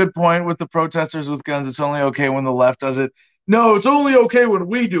funny. Good point with the protesters with guns. It's only okay when the left does it. No, it's only okay when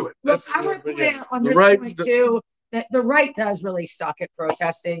we do it. Look, I want to point out on this point, too, that the right does really suck at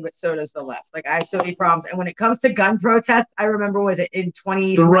protesting, but so does the left. Like, I have so many problems. And when it comes to gun protests, I remember, was it in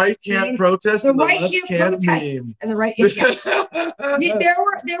 20? The right can't protest. The right can't protest. And the right there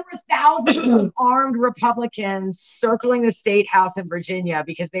were thousands of armed Republicans circling the state house in Virginia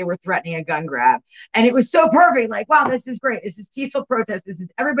because they were threatening a gun grab. And it was so perfect. Like, wow, this is great. This is peaceful protest. This is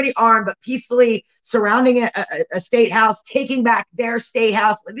everybody armed, but peacefully surrounding a state house, taking back their state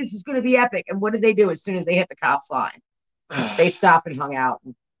house. Like, this is going to be epic. And what did they do as soon as they hit the cops line? They stopped and hung out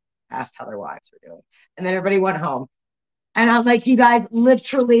and asked how their wives were doing. And then everybody went home. And I'm like, you guys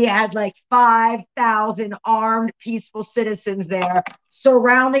literally had like 5,000 armed, peaceful citizens there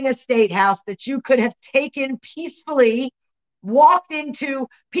surrounding a state house that you could have taken peacefully, walked into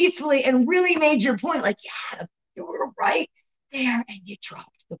peacefully, and really made your point. Like, yeah, you were right there, and you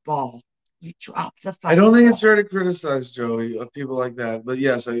dropped the ball. You dropped the fight. I don't think it's fair to criticize, Joey, of people like that. But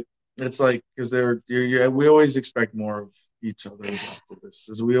yes, it's like, because we always expect more of each other as activists,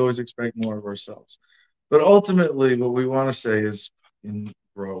 as we always expect more of ourselves. But ultimately, what we want to say is fucking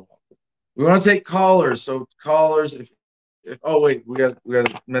grow up. We want to take callers. So callers, oh wait, we got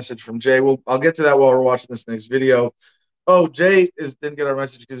a message from Jay. I'll get to that while we're watching this next video. Oh, Jay didn't get our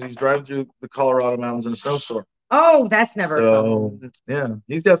message because he's driving through the Colorado mountains in a snowstorm. Oh, that's never fun. Yeah,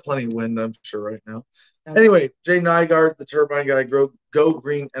 he's got plenty of wind, I'm sure, right now. Okay. Anyway, Jay Nygaard, the Turbine Guy,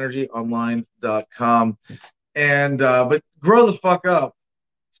 GoGreenEnergyOnline.com. And but grow the fuck up.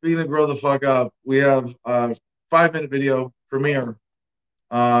 Speaking of grow the fuck up, we have a 5-minute video premiere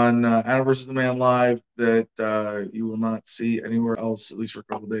on Anna vs. the Man Live that you will not see anywhere else, at least for a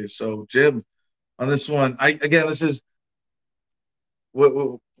couple of days. So, Jim, on this one, this is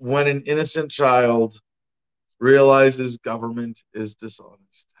when an innocent child realizes government is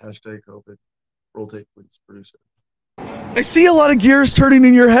dishonest. Hashtag COVID. Roll tape, please, producer. I see a lot of gears turning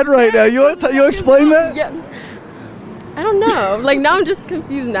in your head right now. You want to explain that? Yeah. I don't know. Like, now I'm just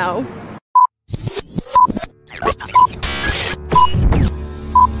confused now.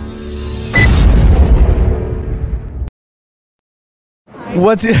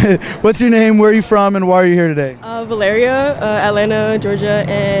 What's your name? Where are you from? And why are you here today? Valeria, Atlanta, Georgia,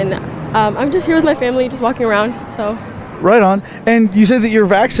 and I'm just here with my family, just walking around. So. Right on. And you said that you're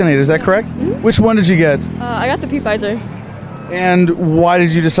vaccinated. Is that correct? Mm-hmm. Which one did you get? I got the Pfizer. And why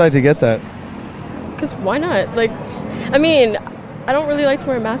did you decide to get that? Because why not? Like, I mean, I don't really like to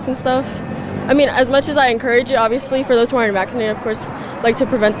wear masks and stuff. I mean, as much as I encourage it, obviously, for those who aren't vaccinated, of course, like to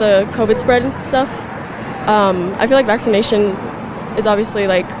prevent the COVID spread and stuff. I feel like vaccination is obviously,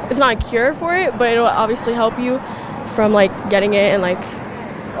 like, it's not a cure for it, but it'll obviously help you from, like, getting it and, like...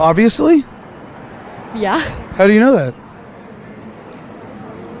 Obviously? Yeah. How do you know that?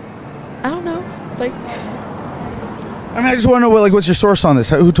 I don't know. Like... I mean, I just want to know, what's your source on this?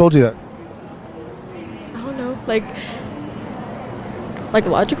 Who told you that? I don't know. Like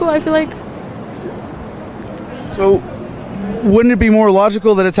logical, I feel like. So, wouldn't it be more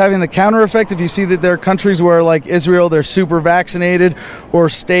logical that it's having the counter effect if you see that there are countries where, like Israel, they're super vaccinated, or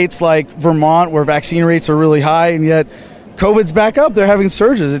states like Vermont where vaccine rates are really high, and yet COVID's back up, they're having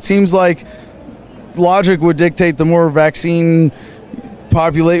surges? It seems like logic would dictate the more vaccinated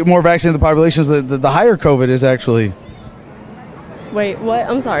the populations, the higher COVID is actually. Wait, what?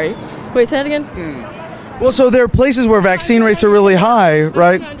 I'm sorry. Wait, say that again? Well, so there are places where vaccine rates are really high,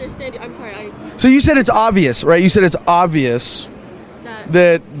 right? I don't understand you. I'm sorry. So you said it's obvious, right? You said it's obvious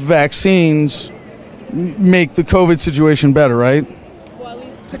that vaccines make the COVID situation better, right? Well, at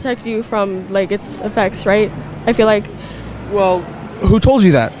least protect you from, like, its effects, right? I feel like... Well, who told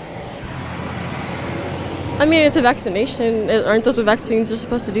you that? I mean, it's a vaccination. Aren't those what vaccines are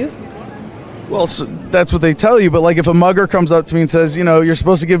supposed to do? Well, so that's what they tell you, but, like, if a mugger comes up to me and says, you're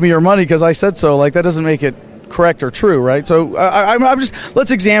supposed to give me your money because I said so, like, that doesn't make it correct or true, right? So I'm just,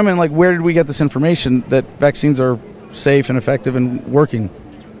 let's examine, like, where did we get this information that vaccines are safe and effective and working?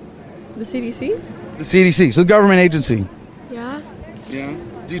 The CDC? The CDC, so the government agency. Yeah. Yeah.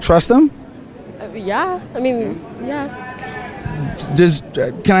 Do you trust them? Yeah. I mean, yeah.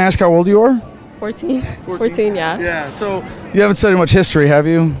 Can I ask how old you are? 14, yeah. Yeah, so you haven't studied much history, have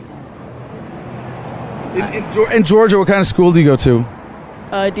you? In Georgia, what kind of school do you go to?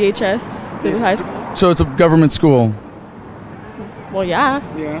 DHS, High School. So it's a government school. Well, yeah.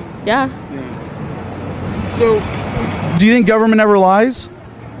 Yeah. So, do you think government ever lies?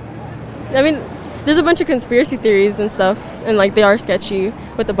 I mean, there's a bunch of conspiracy theories and stuff, and like they are sketchy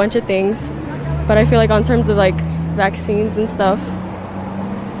with a bunch of things. But I feel like on terms of like vaccines and stuff,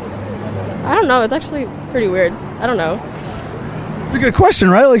 I don't know. It's actually pretty weird. I don't know. It's a good question,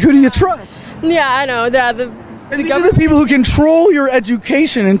 right? Like, who do you trust? Yeah, I know. Yeah, these are the people who control your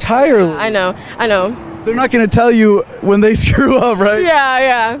education entirely. I know. They're not going to tell you when they screw up, right?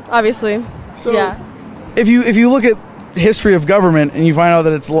 Yeah, obviously. So, if you look at history of government and you find out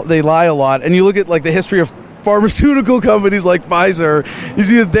that they lie a lot, and you look at like the history of pharmaceutical companies like Pfizer, you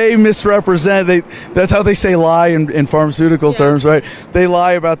see that they misrepresent. That's how they say lie in pharmaceutical terms, right? They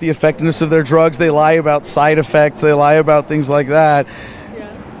lie about the effectiveness of their drugs. They lie about side effects. They lie about things like that.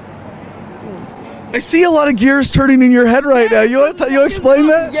 I see a lot of gears turning in your head right now. You want to explain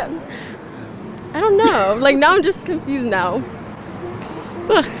that? Yeah. I don't know. Like, now I'm just confused now.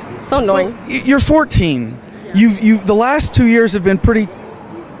 Ugh, so annoying. Well, you're 14. Yeah. The last 2 years have been pretty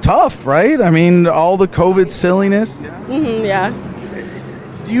tough, right? I mean, all the COVID silliness. Yeah.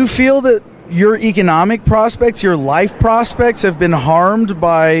 Do you feel that your economic prospects, your life prospects have been harmed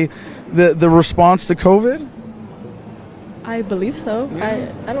by the response to COVID? I believe so.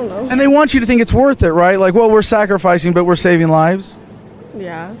 I don't know. And they want you to think it's worth it, right? Like, well, we're sacrificing, but we're saving lives.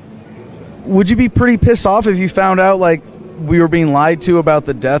 Yeah. Would you be pretty pissed off if you found out, like, we were being lied to about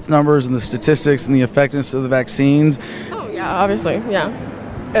the death numbers and the statistics and the effectiveness of the vaccines? Oh, yeah, obviously, yeah.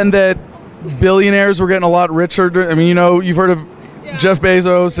 And that billionaires were getting a lot richer. I mean, you've heard of Jeff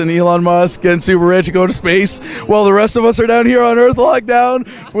Bezos and Elon Musk getting super rich and go to space, while the rest of us are down here on Earth locked down.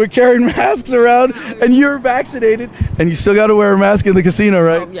 We're carrying masks around, and you're vaccinated, and you still got to wear a mask in the casino,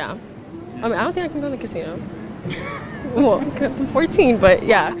 right? Oh, yeah. I mean, I don't think I can go in the casino. Well, because I'm 14, but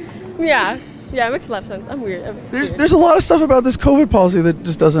yeah. Yeah, it makes a lot of sense. I'm weird. There's a lot of stuff about this COVID policy that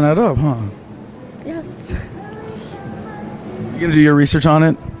just doesn't add up, huh? Yeah. You gonna do your research on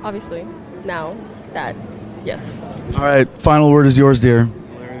it? Obviously. Now that, yes. All right, final word is yours, dear.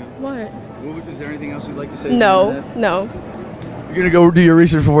 What? Is there anything else you'd like to say? No. You're gonna go do your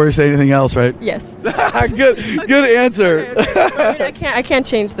research before you say anything else, right? Yes. Good answer. Okay. I mean, I can't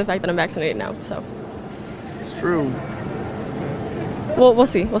change the fact that I'm vaccinated now, so. It's true. Well, we'll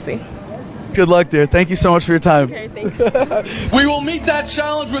see. Good luck, dear. Thank you so much for your time. Okay, thanks. We will meet that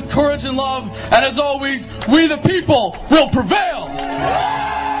challenge with courage and love, and as always, we the people will prevail.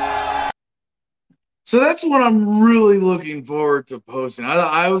 So that's what I'm really looking forward to posting.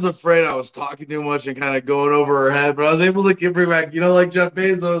 I was afraid I was talking too much and kind of going over her head, but I was able to bring back, like Jeff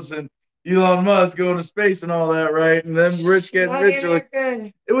Bezos and Elon Musk going to space and all that, right? And then rich getting richer. Like,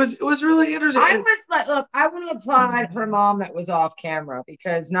 it was really interesting. I was like, look, I want to applaud her mom that was off camera,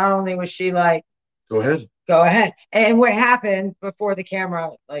 because not only was she like, go ahead. And what happened before the camera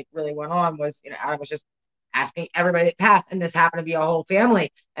like really went on was, Adam was just asking everybody that passed, and this happened to be a whole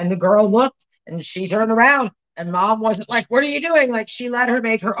family. And the girl looked and she turned around, and mom wasn't like, what are you doing? Like, she let her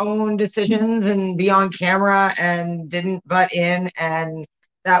make her own decisions and be on camera and didn't butt in. And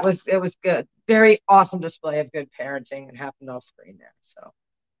it was good. Very awesome display of good parenting and happened off screen there. So,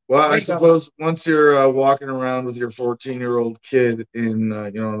 well, I suppose once you're walking around with your 14-year-old kid in,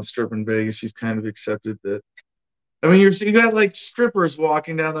 on the strip in Vegas, you've kind of accepted that. I mean, you got like strippers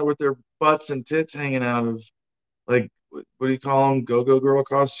walking down there with their butts and tits hanging out of, like, what do you call them? Go-go girl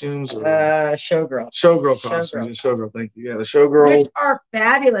costumes? Or showgirl. Showgirl costumes. Showgirl, thank you. Yeah, the showgirl. Which are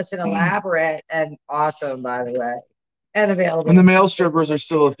fabulous and elaborate and awesome, by the way. And available. And the male strippers are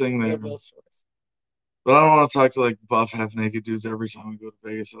still a thing there. But I don't want to talk to like buff, half-naked dudes every time we go to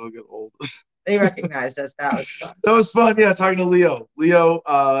Vegas. It'll get old. They recognized us. That was fun. That was fun. Yeah, talking to Leo.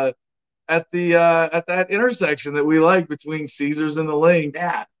 At that intersection that we like between Caesars and the Link.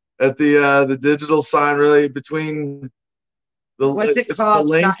 Yeah. At the digital sign, really between the what's it called?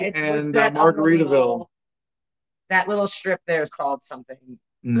 The Link and Margaritaville. That little strip there is called something.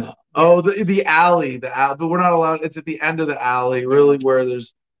 No. Oh, the alley, but we're not allowed. It's at the end of the alley, really, where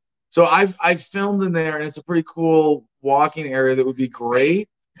there's. So I've filmed in there, and it's a pretty cool walking area that would be great.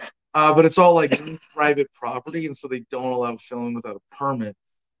 But it's all like private property, and so they don't allow filming without a permit.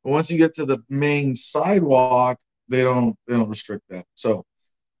 But once you get to the main sidewalk, they don't restrict that. So,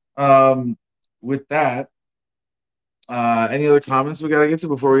 with that, any other comments we got to get to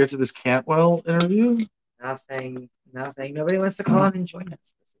before we get to this Cantwell interview? Nothing. Nobody wants to call in and join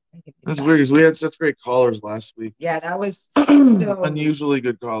us. That's weird because we had such great callers last week. Yeah, that was so unusually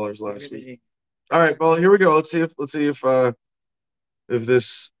good callers last week. All right, well, here we go. Let's see if if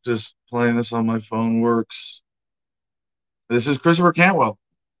this just playing this on my phone works. This is Christopher Cantwell.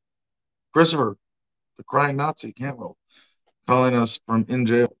 Christopher, the crying Nazi Cantwell, calling us from in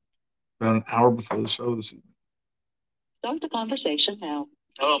jail about an hour before the show this evening. Start the conversation now.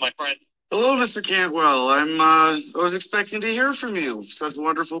 Hello, my friend. Hello, Mr. Cantwell. I was expecting to hear from you. Such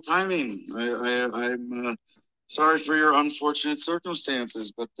wonderful timing. I'm sorry for your unfortunate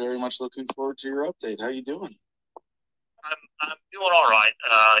circumstances, but very much looking forward to your update. How you doing? I'm doing all right.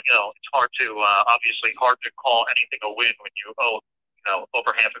 It's obviously hard to call anything a win when you owe,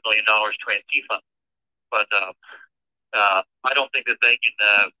 over $500,000 to Antifa. But I don't think that they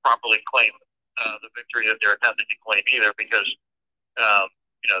can properly claim the victory that they're attempting to claim either, because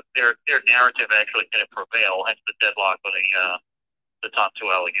their narrative actually didn't prevail, hence the deadlock on the top two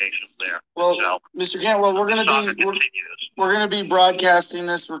allegations there. Well, so, Mr. Cantwell, we're gonna be broadcasting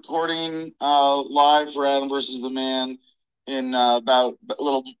this recording live for Adam versus the Man in about a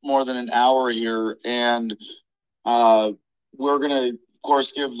little more than an hour here, and we're gonna, of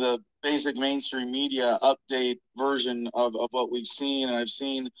course, give the basic mainstream media update version of what we've seen. And I've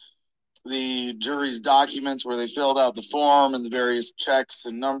seen the jury's documents where they filled out the form and the various checks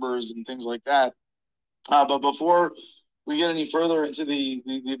and numbers and things like that. But before we get any further into the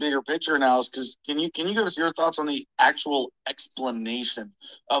bigger picture analysis, can you give us your thoughts on the actual explanation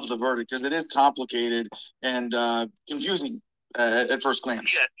of the verdict? Because it is complicated and confusing at first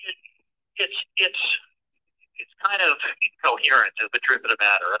glance. Yeah, it's kind of incoherent, is the truth of the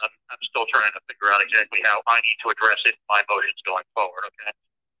matter. I'm still trying to figure out exactly how I need to address it in my motions going forward. Okay.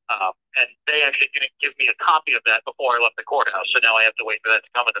 And they actually didn't give me a copy of that before I left the courthouse, so now I have to wait for that to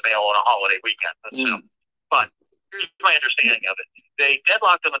come in the mail on a holiday weekend. So, but here's my understanding of it. They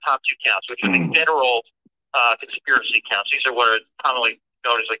deadlocked on the top two counts, which are the federal conspiracy counts. These are what are commonly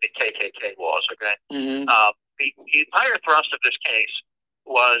known as like the KKK laws, okay? Mm-hmm. The entire thrust of this case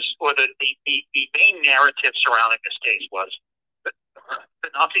was, or the main narrative surrounding this case was, that the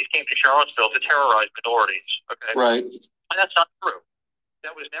Nazis came to Charlottesville to terrorize minorities, okay? Right. And that's not true.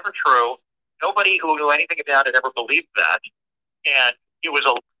 That was never true. Nobody who knew anything about it ever believed that. And it was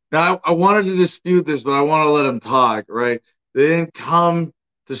a... Now, I wanted to dispute this, but I want to let him talk, right? They didn't come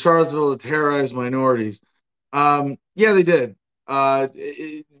to Charlottesville to terrorize minorities. Yeah, they did.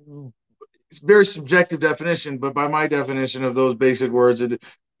 It's a very subjective definition, but by my definition of those basic words,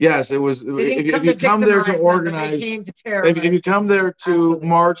 yes, it was. If you come there to organize, if you come there to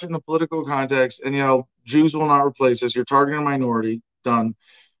march in the political context, and Jews will not replace us, you're targeting a minority. Done.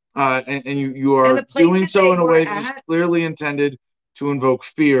 And you are doing so in a way that is clearly intended to invoke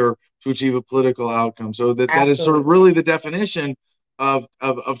fear to achieve a political outcome. So that is sort of really the definition of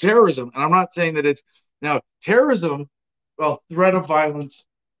terrorism. And I'm not saying that it's now terrorism, well, threat of violence.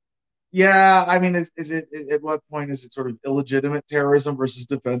 Yeah, I mean, is it at what point is it sort of illegitimate terrorism versus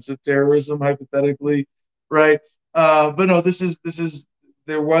defensive terrorism, hypothetically, right? But no, this is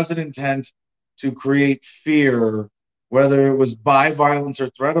there was an intent to create fear. Whether it was by violence or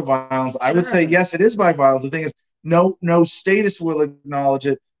threat of violence, I would say, yes, it is by violence. The thing is, no statist will acknowledge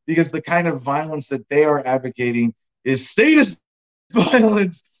it, because the kind of violence that they are advocating is statist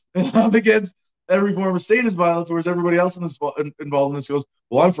violence. And I'm against every form of statist violence, whereas everybody else involved in this goes,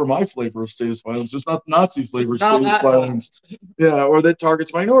 well, I'm for my flavor of statist violence, just not Nazi flavor of statist violence. Yeah, or that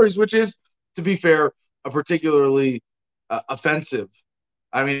targets minorities, which is, to be fair, a particularly offensive.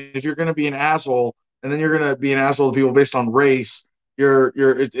 I mean, if you're going to be an asshole, and then you're going to be an asshole to people based on race,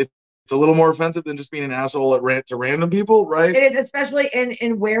 it's a little more offensive than just being an asshole to random people, right? It is, especially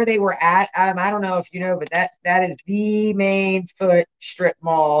in where they were at. I don't know if you know, but that is the main foot strip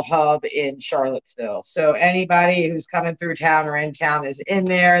mall hub in Charlottesville. So anybody who's coming through town or in town is in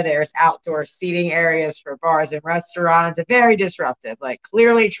there. There's outdoor seating areas for bars and restaurants. It's very disruptive, like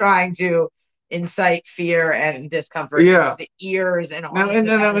clearly trying to incite fear and discomfort to the ears and all. Now,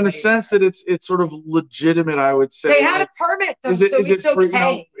 in a sense that it's sort of legitimate, I would say. They had a permit, though, so it's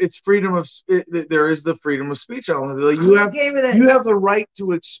okay. It's freedom of. There is the freedom of speech element. Like you have the right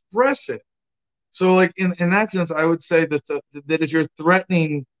to express it. So, like in that sense, I would say that that if you're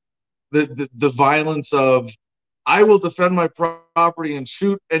threatening the violence of, I will defend my property and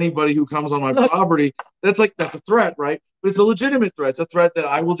shoot anybody who comes on my property, that's a threat, right? But it's a legitimate threat. It's a threat that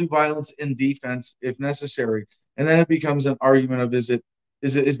I will do violence in defense if necessary. And then it becomes an argument of,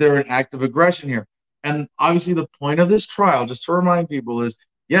 is there an act of aggression here? And obviously the point of this trial, just to remind people, is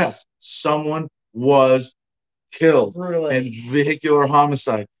yes, someone was killed in vehicular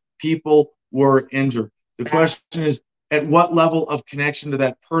homicide. People were injured. The question is, at what level of connection to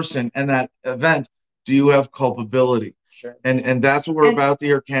that person and that event do you have culpability? Sure. And that's what we're about to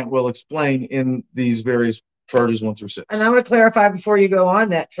hear Cantwell explain in these various charges 1 through 6. And I want to clarify before you go on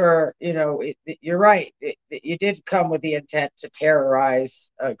that you're right. You did come with the intent to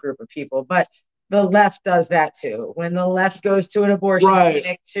terrorize a group of people, but the left does that too. When the left goes to an abortion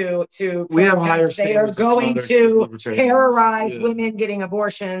clinic to we have higher they are standards of going conduct to as libertarians. terrorize women getting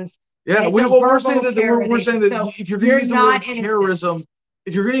abortions. Yeah, we're saying that if you're going to use the word terrorism,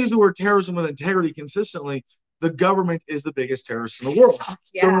 if you're going to use the word terrorism with integrity consistently, the government is the biggest terrorist in the world.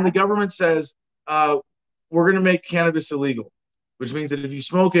 Yeah. So when the government says, we're going to make cannabis illegal, which means that if you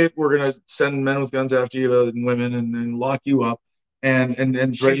smoke it, we're going to send men with guns after you and women and lock you up and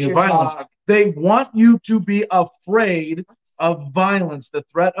threaten you violence. They want you to be afraid of violence, the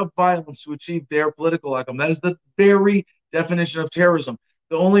threat of violence to achieve their political outcome. That is the very definition of terrorism.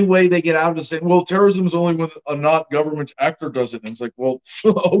 The only way they get out of it is saying, well, terrorism is only when a not government actor does it. And it's like, well,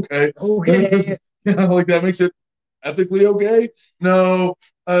 okay. Like that makes it ethically okay? No,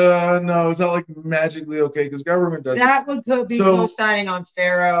 it's not like magically okay because government does that would be co-signing on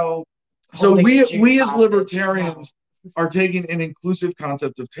Pharaoh. So we as libertarians are taking an inclusive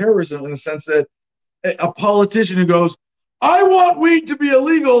concept of terrorism in the sense that a politician who goes, I want weed to be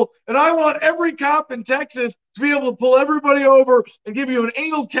illegal, and I want every cop in Texas to be able to pull everybody over and give you an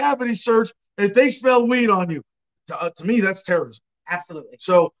anal cavity search if they smell weed on you. To me, that's terrorism. Absolutely.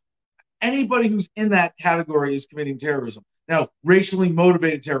 So anybody who's in that category is committing terrorism. Now, racially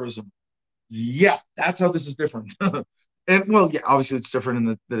motivated terrorism, yeah, that's how this is different. And well, yeah, obviously it's different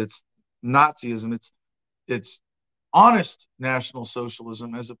in that it's Nazism. It's honest National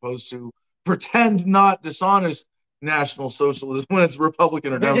Socialism as opposed to pretend not dishonest National Socialism when it's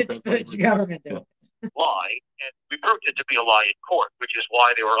Republican or Democrat. Government lie, and we proved it to be a lie in court, which is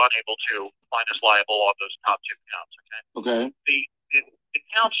why they were unable to find us liable on those top 2 counts. Okay. The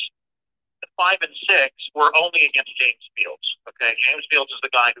counts 5 and 6 were only against James Fields. Okay, James Fields is the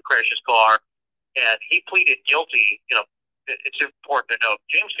guy who crashed his car, and he pleaded guilty. It's important to note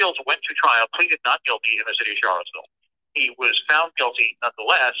James Fields went to trial, pleaded not guilty in the city of Charlottesville. He was found guilty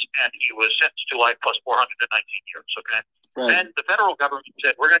nonetheless, and he was sentenced to life plus 419 years. Okay. Right. Then the federal government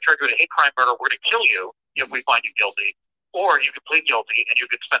said, we're going to charge you with a hate crime murder. We're going to kill you if we find you guilty, or you can plead guilty and you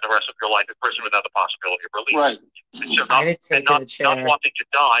can spend the rest of your life in prison without the possibility of release. Right. And so not wanting to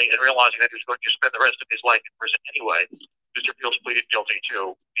die and realizing that he was going to spend the rest of his life in prison anyway, Mr. Fields pleaded guilty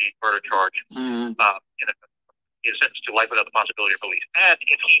to the murder charge. Mm-hmm. He is sentenced to life without the possibility of release. And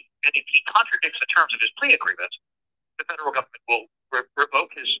if he contradicts the terms of his plea agreement, the federal government will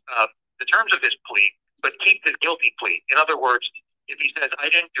revoke the terms of his plea, but keep the guilty plea. In other words, if he says, I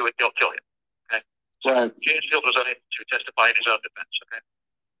didn't do it, they'll kill him. Okay? So right. James Fields was unable to testify in his own defense. Okay?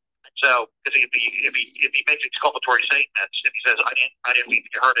 So if he makes exculpatory statements, if he says, I didn't mean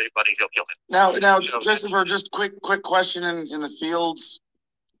to hurt anybody, they'll kill him. Now, Christopher, just quick question in the Fields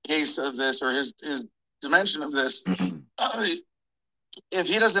case of this, or his dimension of this. If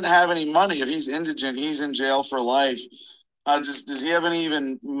he doesn't have any money, if he's indigent, he's in jail for life. Does he have any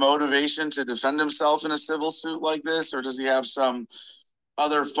even motivation to defend himself in a civil suit like this, or does he have some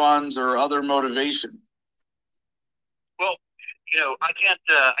other funds or other motivation? Well, I can't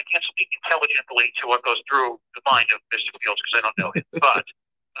speak intelligently to what goes through the mind of Mr. Fields because I don't know him. But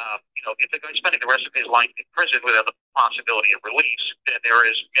if the guy's spending the rest of his life in prison without the possibility of release, then there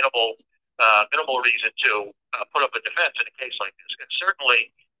is minimal reason to put up a defense in a case like this, and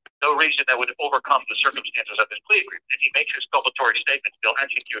certainly no reason that would overcome the circumstances of his plea agreement. If he makes exculpatory statements, they'll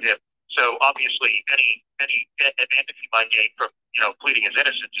execute him. So obviously, any advantage he might gain from pleading his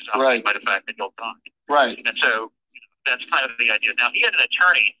innocence is obvioused by the fact that he'll die. Right. And so that's kind of the idea. Now he had an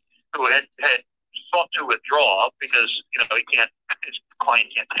attorney who had sought to withdraw because his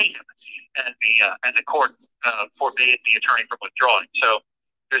client can't pay him, and the court forbade the attorney from withdrawing. So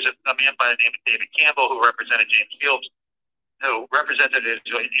there's a man by the name of David Campbell who represented James Fields, who represented his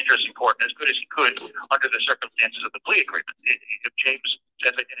interest in court as good as he could under the circumstances of the plea agreement. If James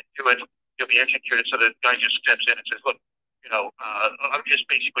says I didn't do it, he'll be executed. So the guy just steps in and says, look, I'm just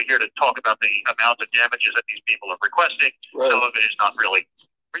basically here to talk about the amount of damages that these people are requesting. Right. Some of it is not really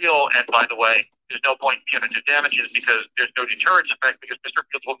real. And by the way, there's no point in punitive damages because there's no deterrence effect because Mr.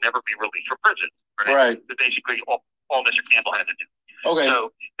 Fields will never be released from prison. Right. That's basically all Mr. Campbell had to do. Okay.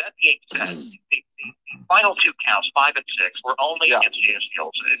 So that being said, the final 2 counts, 5 and 6, were only against James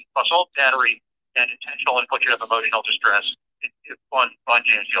Fields. Assault, battery, and intentional infliction of emotional distress on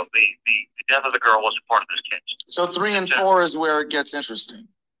James Fields. The death of the girl wasn't part of this case. So 3 and 4 is where it gets interesting.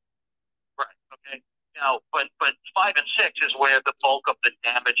 Right. Okay. Now, but 5 and 6 is where the bulk of the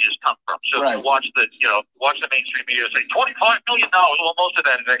damages come from. So if you watch the mainstream media say $25 million. Well, most of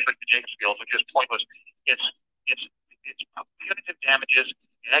that is actually to James Fields, which is pointless. It's punitive damages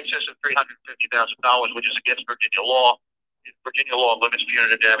in excess of $350,000, which is against Virginia law. Virginia law limits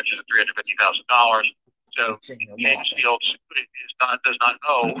punitive damages at $350,000. So James Fields does not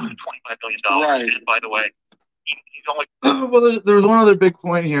owe $25 million. Right. And by the way, he's only. Well, there's one other big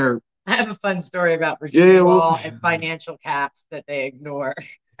point here. I have a fun story about Virginia law and financial caps that they ignore.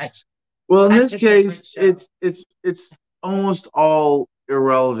 Well, in this case, it's almost all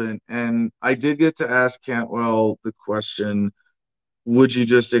irrelevant. And I did get to ask Cantwell the question: would you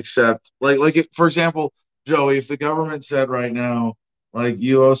just accept, for example, Joey, if the government said right now, like,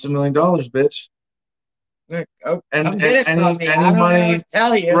 you owe us $1 million, bitch. Any money,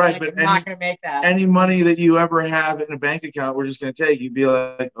 tell you, right? But I'm not going to make that. Any money that you ever have in a bank account, we're just going to take. You'd be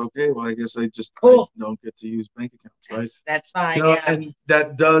like, okay, well, I guess I don't get to use bank accounts, right? That's fine. Yeah. And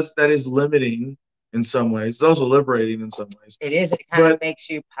that is limiting in some ways. It's also liberating in some ways. It is. It kind of makes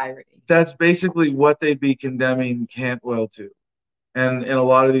you pirating. That's basically what they'd be condemning Cantwell to. And in a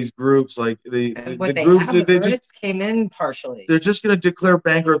lot of these groups, like the groups, they just came in partially. They're just going to declare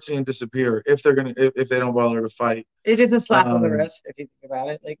bankruptcy and disappear if they don't bother to fight. It is a slap on the wrist if you think about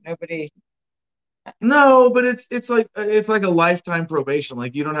it. Like nobody. No, but it's like a lifetime probation.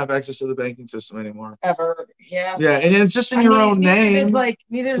 Like you don't have access to the banking system anymore. Ever, yeah. Yeah, and it's just in your own name. But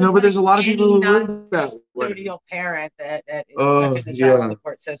there's a lot of people who live that way. Custodial parent that is stuck in the child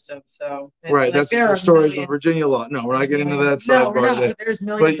support system. So right, that's the stories of Virginia law. No, we're not getting into that side. No, there's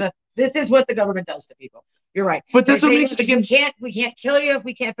millions of. This is what the government does to people. You're right. But this what makes it again. We can't kill you if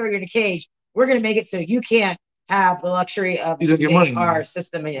we can't throw you in a cage. We're going to make it so you can't have the luxury of our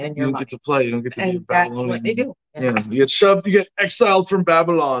system and your money. You don't get to play. You don't get to be Babylonian. That's what they do. Yeah, you get shoved. You get exiled from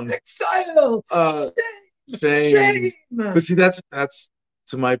Babylon. Exile. Shame. But see, that's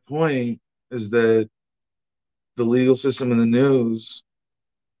to my point, is that the legal system and the news,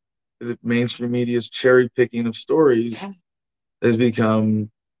 the mainstream media's cherry picking of stories, has become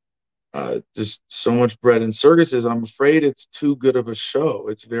just so much bread and circuses. I'm afraid it's too good of a show.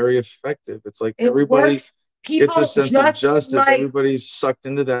 It's very effective. It's like everybody. It's a sense of justice. Everybody's sucked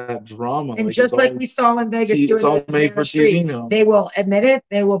into that drama. And just like we saw in Vegas, it's all made for TV now. They will admit it.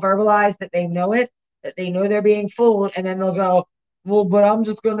 They will verbalize that they know it, that they know they're being fooled, and then they'll go, "Well, but I'm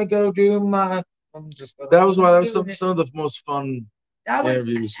just going to go do my." That was some of the most fun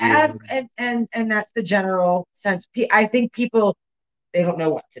interviews. And that's the general sense. I think people, they don't know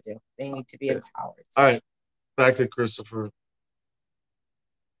what to do. They need to be empowered. All right, back to Christopher.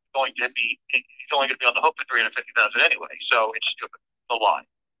 He's only going to be on the hook for $350,000 anyway, so it's stupid. It's a lie.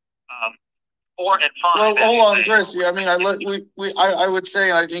 4 and 5. Well, hold on, Chris. I mean, I would say,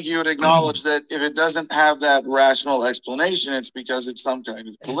 and I think you would acknowledge that if it doesn't have that rational explanation, it's because it's some kind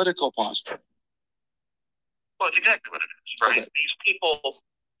of political posture. Well, it's exactly what it is, right? Okay. These people,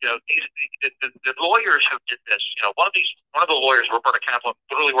 the lawyers who did this, one of the lawyers, Roberta Kaplan,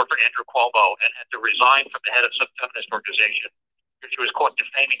 literally worked for Andrew Cuomo and had to resign from the head of some feminist organization. She was caught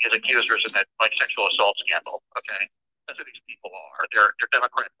defaming his accusers in that sexual assault scandal. Okay, that's what these people are. They're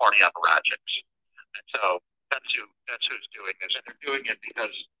Democrat Party apparatchiks, and so that's who's doing this, and they're doing it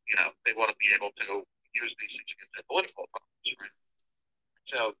because they want to be able to use these things against their political opponents. Right?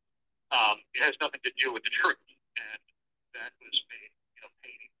 So it has nothing to do with the truth, and that was made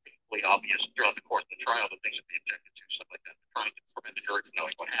painfully obvious throughout the course of the trial. The things that they objected to, stuff like that, trying to prevent the jury from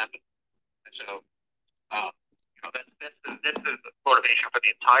knowing what happened, and so. That's the motivation for the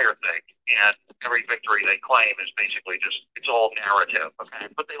entire thing, and every victory they claim is basically it's all narrative, okay?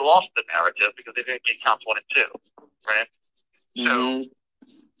 But they lost the narrative because they didn't get counts 1 and 2, right? So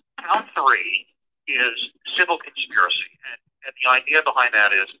count 3 is civil conspiracy, and the idea behind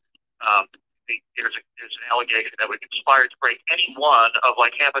that is there's an allegation that we conspired to break any one of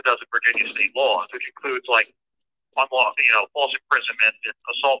like half a dozen Virginia state laws, which includes like false imprisonment and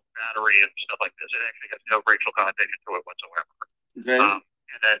assault and battery and stuff like this. It actually has no racial connotation to it whatsoever. Okay.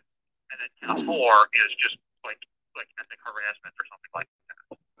 And then count 4 is just like ethnic harassment or something like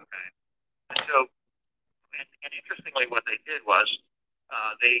that. Okay. And so, and interestingly, what they did was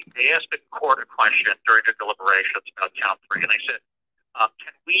they asked the court a question during the deliberations about count 3, and they said,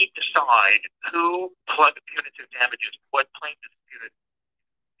 "Can we decide who punitive damages, what plaintiff's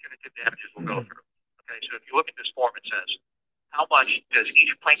punitive damages will go through?" Okay, so if you look at this form, it says, how much does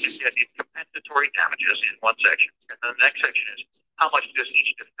each plaintiff get in compensatory damages in one section? And then the next section is, how much does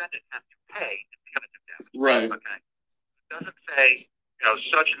each defendant have to pay in punitive damages? Right. Okay. It doesn't say,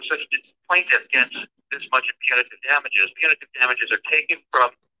 such and such plaintiff gets this much in punitive damages. Punitive damages are taken from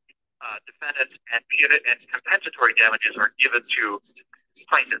defendants, and compensatory damages are given to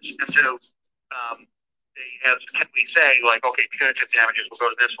plaintiffs. And so, can we say, like, okay, punitive damages will go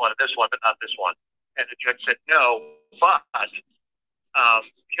to this one and this one, but not this one? And the judge said no, but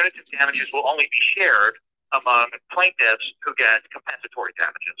punitive damages will only be shared among plaintiffs who get compensatory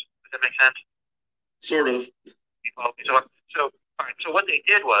damages. Does that make sense? Sort of. So what they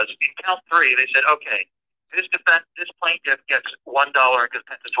did was, in count 3, they said, okay, this plaintiff gets $1 in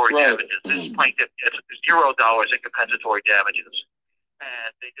compensatory damages. This plaintiff gets $0 in compensatory damages.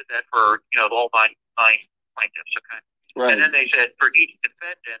 And they did that for, the whole nine plaintiffs, okay? Right. And then they said for each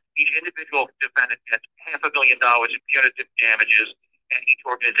defendant, each individual defendant gets $500,000 in punitive damages, and each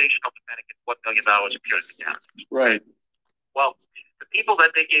organizational defendant gets $1 million in punitive damages. Right. Well, the people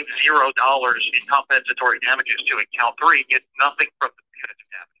that they gave $0 in compensatory damages to in count 3 get nothing from the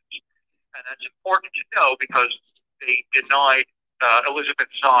punitive damages. And that's important to know because they denied Elizabeth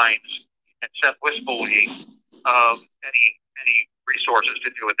Sines and Seth Wistfully any resources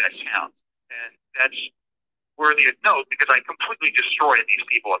to do with that count. And that's worthy of note because I completely destroyed these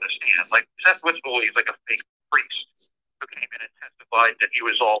people on the stand. Like Seth Wistfully is like a fake priest who came in and testified that he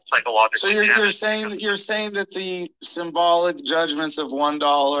was all psychologically. So you're saying that the symbolic judgments of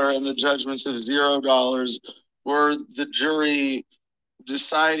 $1 and the judgments of $0 were the jury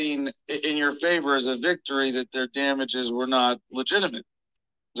deciding in your favor as a victory that their damages were not legitimate.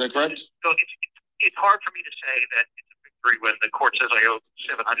 Is that correct? So it's hard for me to say that it's a victory when the court says I owe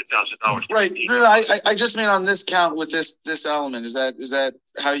 $700,000. Right. No, I just mean on this count with this element. Is that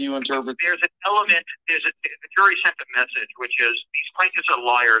how you interpret? There's an element. The jury sent a message, which is these plaintiffs are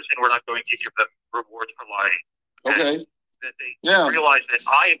liars, and we're not going to give them rewards for lying. Okay. That they realized that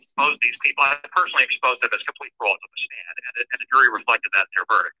I exposed these people. I personally exposed them as complete frauds on the stand, and the jury reflected that in their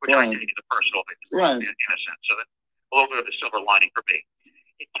verdict, which I take as a personal victory in a sense. So that's a little bit of a silver lining for me.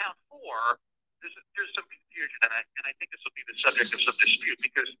 In count 4, there's some confusion, and I think this will be the subject of some dispute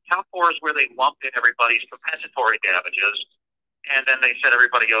because count 4 is where they lumped in everybody's compensatory damages, and then they said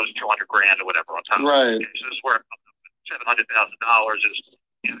everybody owes $200,000 or whatever on top. Right. Okay, so this is where $700,000 is.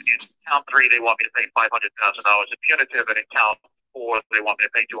 In count 3, they want me to pay $500,000 in punitive, and in count 4, they want me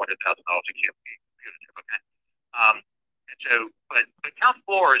to pay $200,000 in punitive. Okay. And so, but count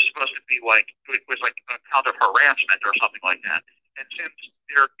 4 is supposed to be like it was like a count of harassment or something like that. And since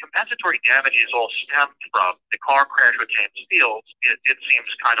their compensatory damages all stemmed from the car crash with James Fields, it seems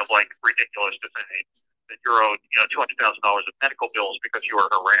kind of like ridiculous to say that you're owed $200,000 of medical bills because you were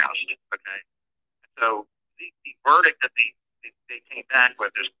harassed. Okay. So the verdict that they came back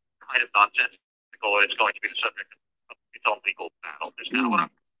with is kind of nonsensical. It's going to be the subject of its own legal battle. Is kind of what I'm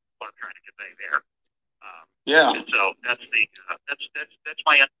trying to convey there. And so that's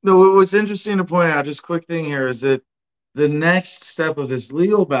my. No, what's interesting to point out, just quick thing here, is that the next step of this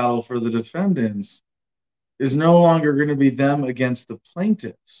legal battle for the defendants is no longer going to be them against the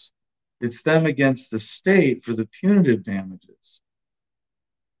plaintiffs. It's them against the state for the punitive damages.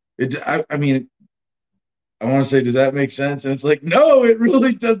 I mean, I want to say, does that make sense? And it's like, no, it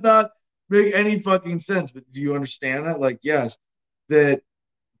really does not make any fucking sense. But do you understand that? Like, yes, that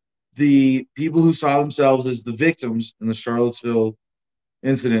the people who saw themselves as the victims in the Charlottesville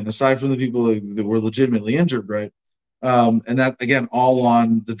incident, aside from the people that were legitimately injured, right? And that, again, all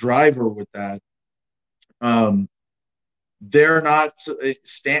on the driver with that. They're not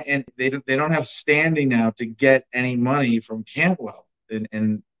and they don't have standing now to get any money from Cantwell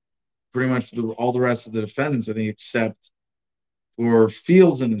and pretty much all the rest of the defendants, I think, except for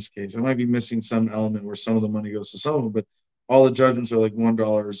Fields in this case. I might be missing some element where some of the money goes to some of them, but all the judgments are like $1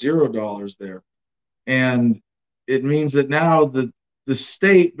 or $0 there. And it means that now the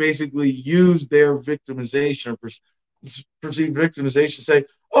state basically used their victimization or perceived victimization to say,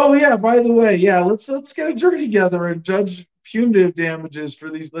 oh yeah, by the way, yeah, let's get a jury together and judge punitive damages for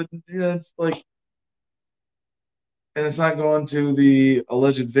these. It's like, and it's not going to the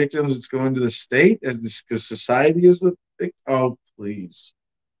alleged victims, it's going to the state because society is the thing. Oh, please.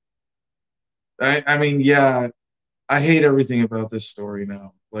 I mean, yeah, I hate everything about this story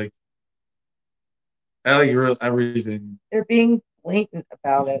now. Like, I like everything. They're being blatant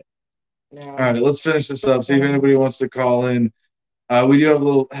about it. No. All right, let's finish this up. See if anybody wants to call in. We do have a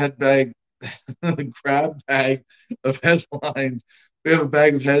little grab bag of headlines. We have a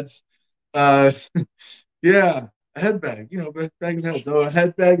bag of heads. Yeah, a head bag. Bag of heads. No, a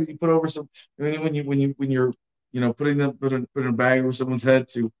head bag that you put over some when you're putting a bag over someone's head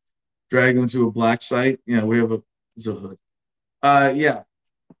to drag them to a black site. Yeah, we have it's a hood. Yeah.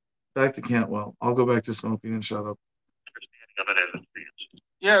 Back to Cantwell. I'll go back to smoking and shut up.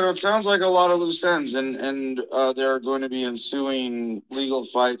 Yeah, it sounds like a lot of loose ends, and there are going to be ensuing legal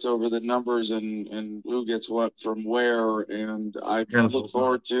fights over the numbers and who gets what from where. And I look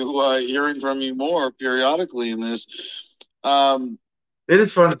forward to hearing from you more periodically in this. It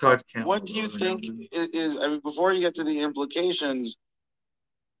is fun to talk to Cantwell. What do you think is? I mean, before you get to the implications,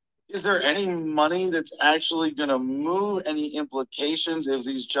 Is there any money that's actually going to move? Any implications if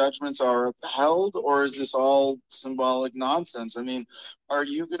these judgments are upheld, or is this all symbolic nonsense? I mean, are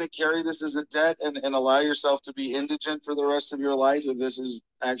you going to carry this as a debt and allow yourself to be indigent for the rest of your life if this is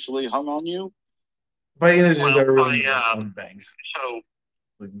actually hung on you? By indigent, I really banks. So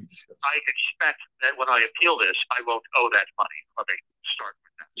I expect that when I appeal this, I won't owe that money. Let me start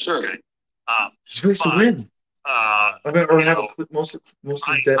with that. Sure. Okay. Just to win. Most of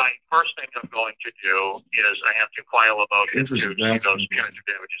the debt. First thing I'm going to do is I have to file a motion to see those punitive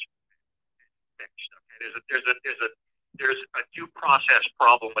damages fixed. Okay. There's a due process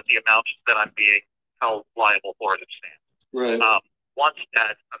problem with the amounts that I'm being held liable for as it stands. Right. Once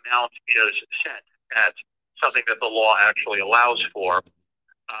that amount is set at something that the law actually allows for,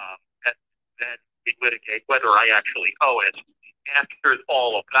 and then we litigate whether I actually owe it. After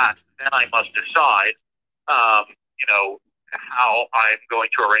all of that, then I must decide, how I'm going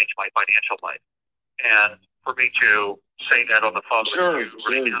to arrange my financial life. And for me to say that on the phone with you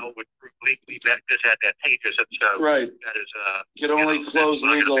right now would completely be disadvantageous. And so that is you can only close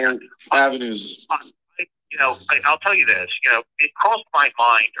legal avenues. I'll tell you this. It crossed my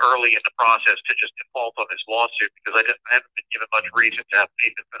mind early in the process to just default on this lawsuit because I haven't been given much reason to have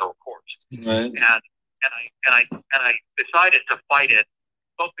faith in federal courts. Right. And I decided to fight it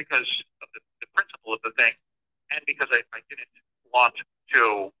both because of the principle of the thing and because I didn't want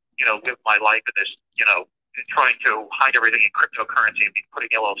to live my life in this trying to hide everything in cryptocurrency and be putting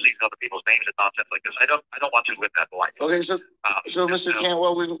LLCs in other people's names and nonsense like this. I don't want to live that life. Okay, so Mr.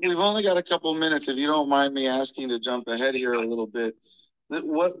 Cantwell, we've only got a couple minutes. If you don't mind me asking to jump ahead here a little bit,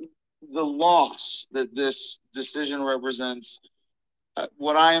 what the loss that this decision represents,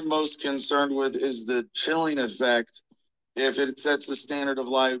 what I am most concerned with is the chilling effect if it sets a standard of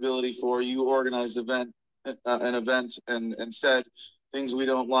liability for you organized an event and said things we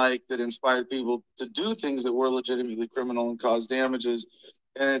don't like that inspired people to do things that were legitimately criminal and cause damages.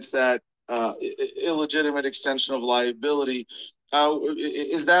 And it's that illegitimate extension of liability.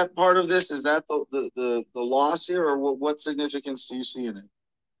 Is that part of this? Is that the loss here, or what significance do you see in it?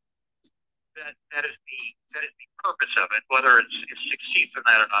 That is the purpose of it. Whether it succeeds in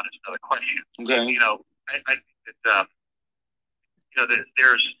that or not is another question. Okay. I think that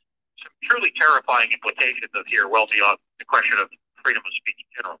there's some truly terrifying implications of here, well beyond the question of freedom of speech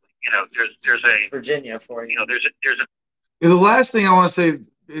generally. There's a Virginia for you. There's a. The last thing I want to say,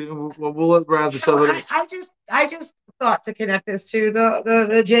 we'll let Brad decide. I just thought to connect this to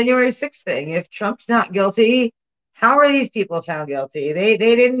the January 6th thing. If Trump's not guilty, how are these people found guilty? They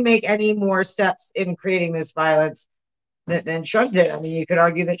didn't make any more steps in creating this violence than Trump did. I mean, you could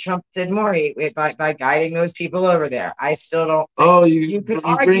argue that Trump did more by guiding those people over there. I still don't. You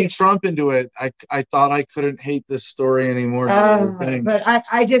bring Trump into it. I thought I couldn't hate this story anymore. But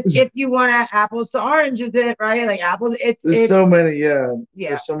I just, if you want apples to oranges in it, right? Like apples, there's so many,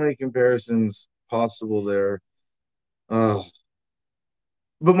 There's so many comparisons possible there. But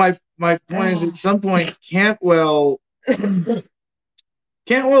my point is, at some point, Cantwell is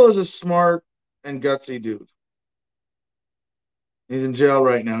a smart and gutsy dude. He's in jail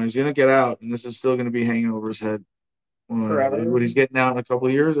right now. He's going to get out, and this is still going to be hanging over his head. Forever. When he's getting out in a couple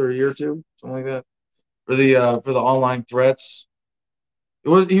of years or a year or two, something like that. For the online threats.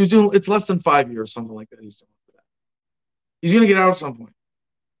 It's less than 5 years, something like that he's doing for that. He's going to get out at some point.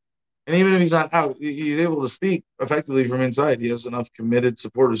 And even if he's not out, he's able to speak effectively from inside. He has enough committed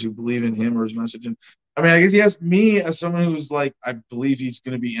supporters who believe in him or his message. And I mean, I guess he has me as someone who's like, I believe he's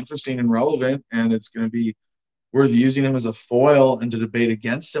going to be interesting and relevant, and it's going to be worth using him as a foil and to debate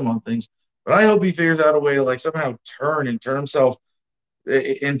against him on things. But I hope he figures out a way to somehow turn himself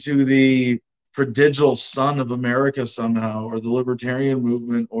into the prodigal son of America somehow, or the libertarian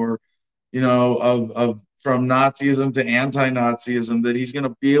movement, or of from Nazism to anti-Nazism, that he's going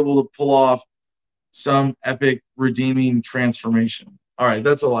to be able to pull off some epic redeeming transformation. All right,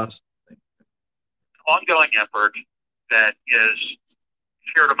 that's the last thing. Ongoing effort that is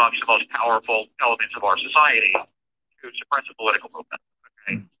shared amongst the most powerful elements of our society to suppress a political movement.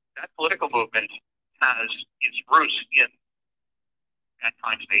 Okay? That political movement has its roots in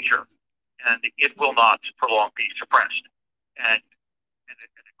mankind's nature, and it will not for long be suppressed. And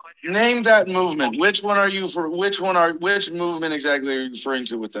name that movement. Which movement exactly are you referring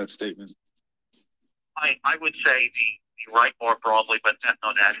to with that statement? I would say the right more broadly, but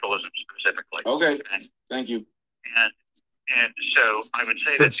ethno-nationalism specifically. Okay. Thank you. And so I would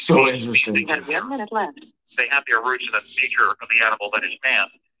say that's so interesting. They have their roots in the nature of the animal that is man,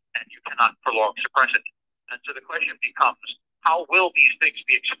 and you cannot for long suppress it. And so the question becomes, how will these things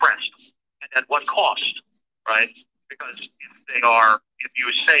be expressed, and at what cost, right? because if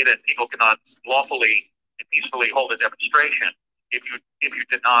you say that people cannot lawfully and peacefully hold a demonstration, if you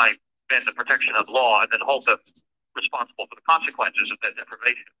deny men the protection of law and then hold them responsible for the consequences of that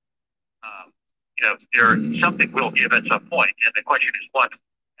deprivation, something will give at some point, and the question is what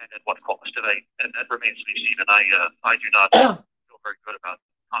and at what cost. And that remains to be seen. And I do not feel very good about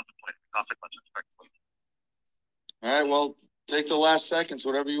contemplating the consequences. All right. Well, take the last seconds,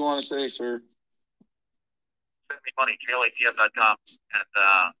 whatever you want to say, sir. Send me money, JLATF.com,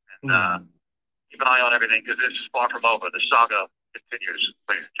 and keep an eye on everything because this is far from over. The saga continues,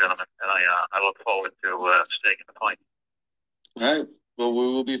 ladies and gentlemen, and I look forward to staying in the fight. All right. Well, we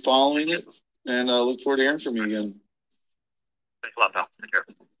will be following it, and I look forward to hearing from you again. Thanks a lot, pal. Take care.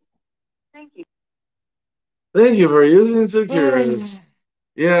 Thank you. Thank you for using Securus.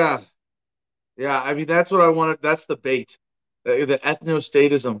 Yeah. I mean, that's what I wanted. That's the bait. The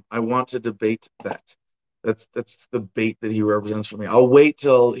ethnostatism. I want to debate that. That's the bait that he represents for me. I'll wait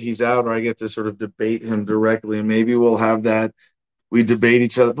till he's out or I get to sort of debate him directly, and maybe we'll have that. We debate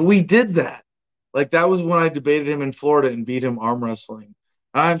each other. But we did that. Like, that was when I debated him in Florida and beat him arm wrestling.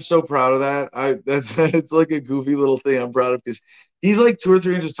 I'm so proud of that. It's like a goofy little thing I'm proud of because he's like 2 or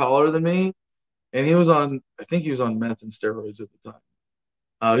 3 inches taller than me, and I think he was on meth and steroids at the time.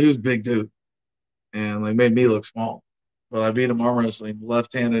 He was a big dude, and like made me look small. But I beat him arm wrestling,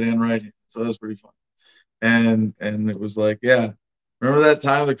 left-handed and right-handed, so that was pretty fun. And it was like, yeah, remember that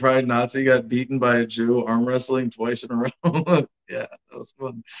time the Cried Nazi got beaten by a Jew arm wrestling twice in a row? Yeah, that was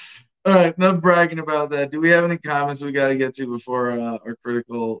fun. All right, enough bragging about that. Do we have any comments we got to get to before our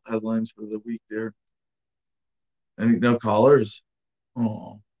critical headlines for the week there? No callers?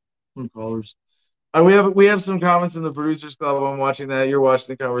 Oh, no callers. We have some comments in the Producers Club. I'm watching that. You're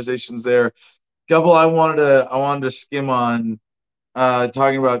watching the conversations there. Couple I wanted to skim on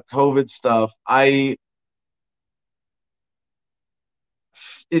talking about COVID stuff.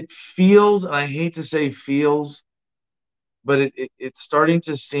 It feels, and I hate to say feels, but it's starting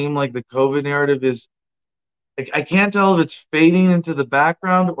to seem like the COVID narrative is, I can't tell if it's fading into the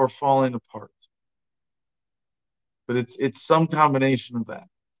background or falling apart. But it's some combination of that.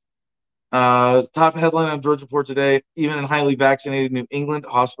 Top headline on Drudge Report today, even in highly vaccinated New England,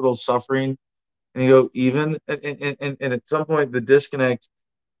 hospitals suffering. And you go, even? And at some point, the disconnect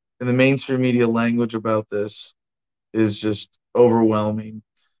in the mainstream media language about this is just overwhelming.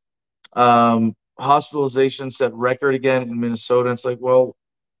 Hospitalization set record again in Minnesota. It's like, well,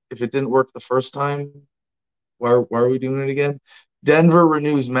 if it didn't work the first time, why are we doing it again? Denver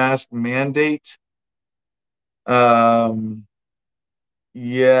renews mask mandate. Germany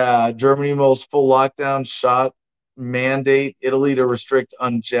most full lockdown shot mandate. Italy to restrict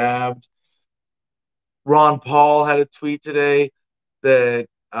unjabbed. Ron Paul had a tweet today yesterday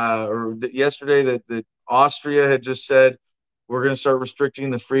that Austria had just said, we're going to start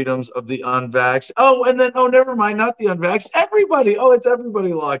restricting the freedoms of the unvaxxed. Oh, and then, never mind, not the unvaxxed. Everybody. Oh, it's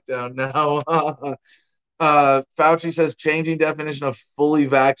everybody locked down now. Fauci says changing definition of fully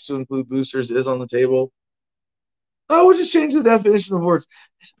vaxxed to include boosters is on the table. Oh, we'll just change the definition of words.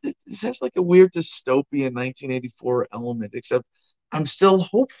 This has like a weird dystopian 1984 element, except I'm still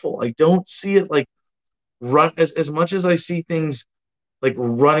hopeful. I don't see it like run as much as I see things like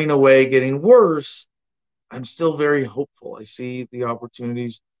running away, getting worse. I'm still very hopeful. I see the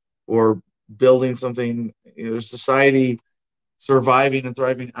opportunities for building something, society surviving and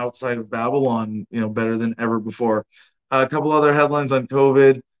thriving outside of Babylon, better than ever before. A couple other headlines on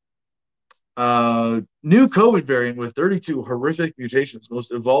COVID. New COVID variant with 32 horrific mutations,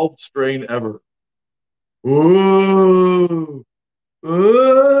 most evolved strain ever. Ooh.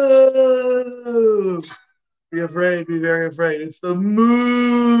 Ooh. Be afraid, be very afraid. It's the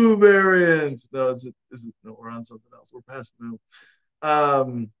Moo variant. No, we're on something else. We're past Moo.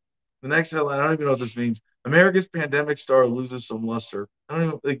 The next headline, I don't even know what this means. America's pandemic star loses some luster. I don't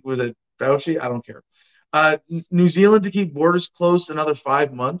even think, was it Fauci? I don't care. New Zealand to keep borders closed another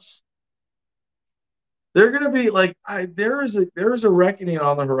 5 months. They're going to be like, there is a reckoning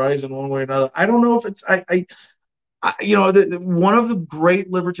on the horizon one way or another. I don't know if it's, one of the great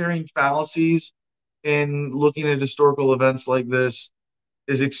libertarian fallacies in looking at historical events like this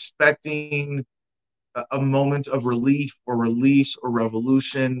is expecting a moment of relief or release or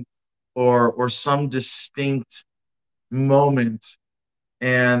revolution or some distinct moment,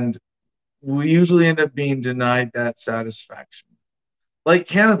 and we usually end up being denied that satisfaction. Like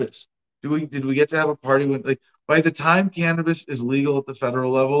cannabis, did we get to have a party when, like, by the time cannabis is legal at the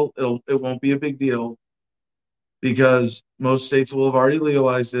federal level, it won't be a big deal because most states will have already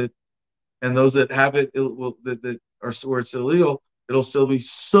legalized it. And those that have it, that are where it's illegal, It'll still be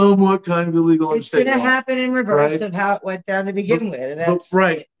somewhat kind of illegal. It's going to happen in reverse of how it went down to begin with. And that's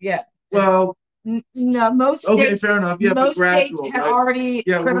right. Yeah. Well, no, most states. Okay, fair enough. Yeah, most but gradual, states had already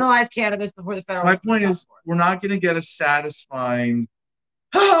criminalized cannabis before the federal. My point is, we're not going to get a satisfying.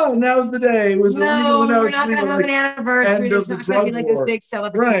 Now's the day. It was illegal. Now it's legal. We're not going to have an anniversary. There's not going to be like this big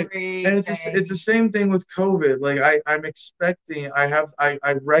celebratory. Right, and it's the same thing with COVID. Like I'm expecting. I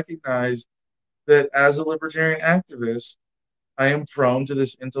recognize that as a libertarian activist, I am prone to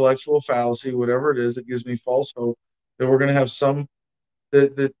this intellectual fallacy, whatever it is, that gives me false hope that we're going to have some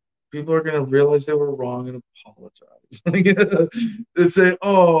that people are going to realize they were wrong and apologize. And say,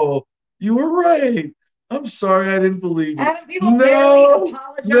 "Oh, you were right. I'm sorry, I didn't believe you." Adam, people barely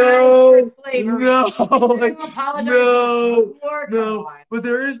apologize for slavery. No. But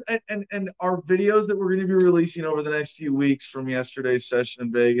there is, and our videos that we're going to be releasing over the next few weeks from yesterday's session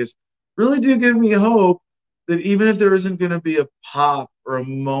in Vegas really do give me hope that even if there isn't going to be a pop or a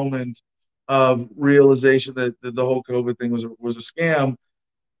moment of realization that the whole COVID thing was a scam,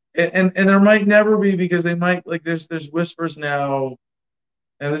 and there might never be, because they might, like, there's whispers now,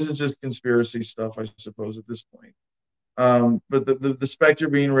 and this is just conspiracy stuff, I suppose, at this point. But the specter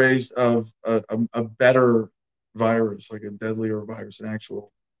being raised of a better virus, like a deadlier virus, an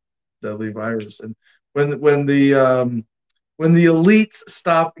actual deadly virus, and when the elites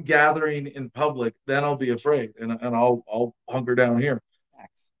stop gathering in public, then I'll be afraid, and I'll hunker down here.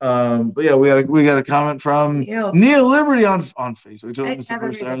 But yeah, we got a comment from Neil Liberty on Facebook. It's the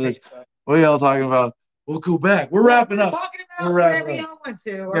first time this. What are y'all talking about? We'll go back. We're wrapping up. We're whatever y'all want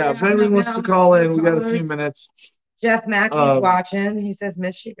to. Yeah, if anyone wants to call in, we got a few minutes. Jeff Mackey's watching. He says,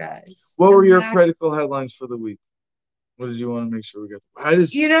 "Miss you guys." What were your critical headlines for the week? What did you want to make sure we got?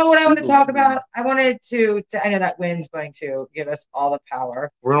 You know what I want to talk about? I wanted to I know that wind's going to give us all the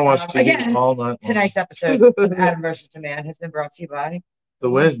power. We're gonna watch TV again, all night. Tonight's episode of Adam versus Demand has been brought to you by the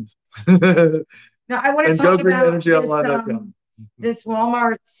wind. No, I want to talk about this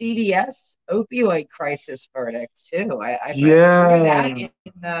Walmart CVS opioid crisis verdict too. I heard that in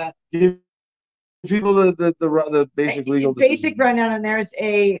the give people the basic legal basic rundown, and there's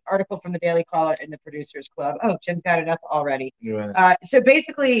a article from the Daily Caller in the Producers Club. Oh, Jim's got it up already. So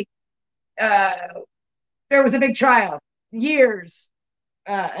basically, there was a big trial, years.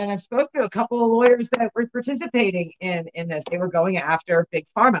 And I've spoken to a couple of lawyers that were participating in this. They were going after Big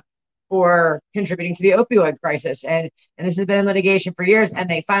Pharma for contributing to the opioid crisis. And this has been in litigation for years. And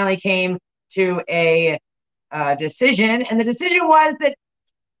they finally came to a decision. And the decision was that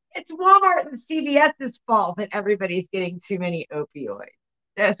it's Walmart and CVS's fault that everybody's getting too many opioids.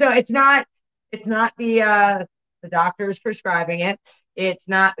 So it's not the doctors prescribing it. It's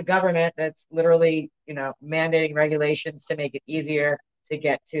not the government that's literally, mandating regulations to make it easier to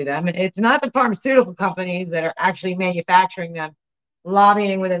get to them. It's not the pharmaceutical companies that are actually manufacturing them,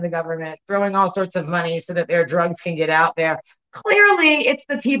 lobbying within the government, throwing all sorts of money so that their drugs can get out there. Clearly, it's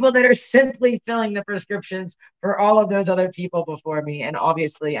the people that are simply filling the prescriptions for all of those other people before me. And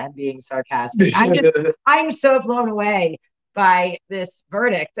obviously, I'm being sarcastic. I'm so blown away by this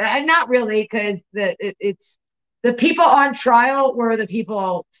verdict. And not really, because it's the people on trial were the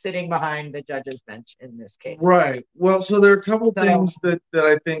people sitting behind the judge's bench in this case. Right. Well, so there are a couple things that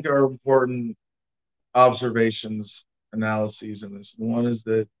I think are important observations, analyses in this. One is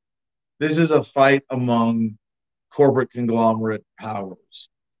that this is a fight among corporate conglomerate powers,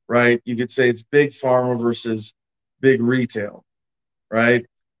 right? You could say it's big pharma versus big retail, right?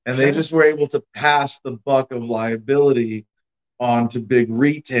 And they just were able to pass the buck of liability on to big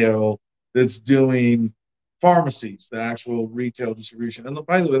retail that's doing pharmacies, the actual retail distribution. And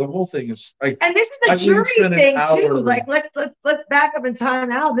by the way, the whole thing is like, and this is a jury thing too. Like, let's back up in time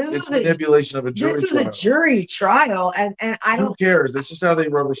now. This was manipulation of a jury. This was a jury trial, and I don't. Who cares? That's just how they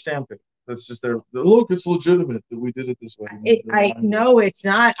rubber stamp it. That's just look. It's legitimate that we did it this way. I know it's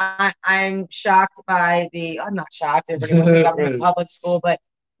not. I'm shocked by I'm not shocked. Everybody wants to government public school, but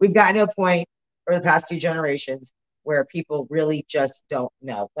we've gotten to a point over the past few generations where people really just don't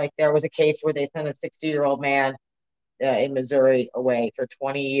know. Like, there was a case where they sent a 60-year-old man in Missouri away for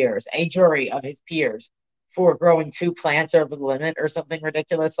 20 years, a jury of his peers, for growing 2 plants over the limit or something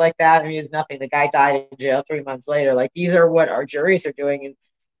ridiculous like that. I mean, it's nothing. The guy died in jail 3 months later. Like, these are what our juries are doing. And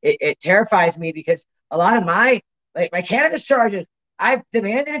it terrifies me, because a lot of my cannabis charges, I've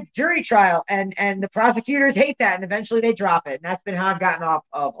demanded a jury trial, and the prosecutors hate that, and eventually they drop it. And that's been how I've gotten off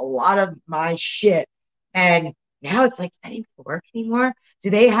of a lot of my shit. And now it's like, does that even work anymore? Do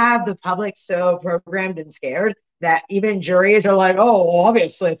they have the public so programmed and scared that even juries are like, oh, well,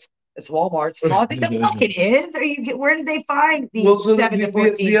 obviously it's Walmart's fault? I think the fuck it is. Where did they find these 7 to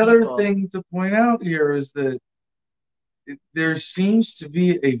 14 the other thing to point out here is that there seems to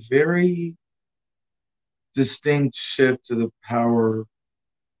be a very distinct shift to the power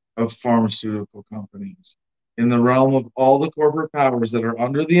of pharmaceutical companies in the realm of all the corporate powers that are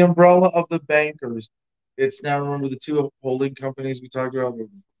under the umbrella of the bankers. It's now, remember the two holding companies we talked about,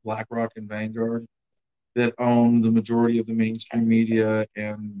 BlackRock and Vanguard, that own the majority of the mainstream media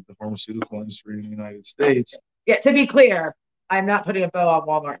and the pharmaceutical industry in the United States. Yeah, to be clear, I'm not putting a bow on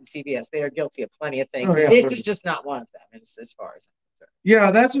Walmart and CVS. They are guilty of plenty of things. Oh, yeah, this is just not one of them, as far as I'm concerned.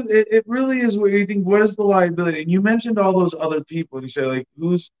 Yeah, that's what it really is. What you think? What is the liability? And you mentioned all those other people, and you say, like,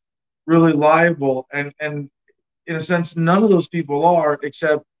 who's really liable? And in a sense, none of those people are,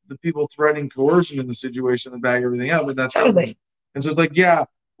 except the people threatening coercion in the situation and bag everything up. And that's totally. And so it's like, yeah,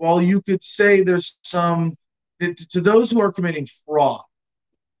 while you could say there's some to those who are committing fraud,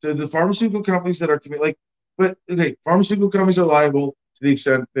 to the pharmaceutical companies that are committing, like, but okay, pharmaceutical companies are liable to the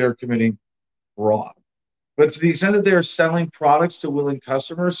extent they're committing fraud. But to the extent that they're selling products to willing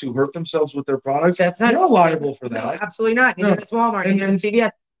customers who hurt themselves with their products, that's not liable for that. No, absolutely not. Neither is Walmart, neither is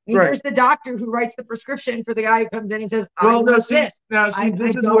CVS. Neither's the doctor who writes the prescription for the guy who comes in and says, I want this. This I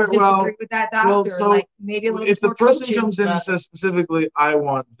is don't where, disagree with that doctor. Well, so like maybe a little if the person coaching, comes in and says specifically, I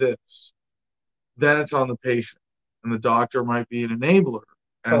want this, then it's on the patient. And the doctor might be an enabler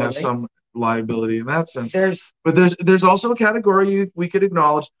and has some liability in that sense. But there's also a category we could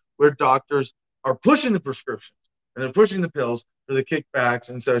acknowledge where doctors are pushing the prescriptions and they're pushing the pills for the kickbacks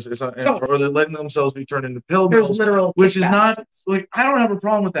and so or they're letting themselves be turned into pill mills, which is not like, I don't have a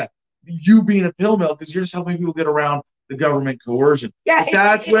problem with that. You being a pill mill, because you're just helping people get around the government coercion. Yeah,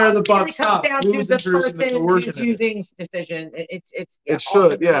 that's where the buck stops. Down to the person who's using decision. It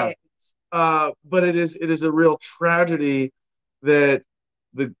should, yeah. But it is a real tragedy that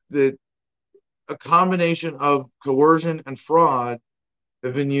a combination of coercion and fraud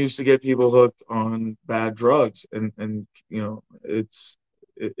have been used to get people hooked on bad drugs, and you know,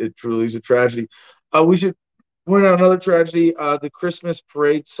 it truly is a tragedy. We should point out another tragedy: the Christmas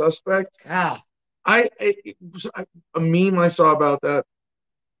parade suspect. A meme I saw about that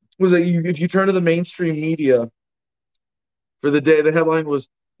was that if you turn to the mainstream media for the day, the headline was,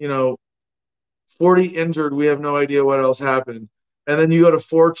 40 injured. We have no idea what else happened. And then you go to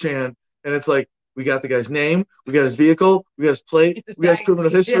 4chan, and it's like, we got the guy's name, we got his vehicle, we got his plate, we got his criminal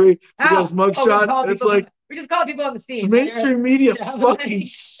history, we got his mugshot. It's like, we just call people on the scene. Mainstream media fucking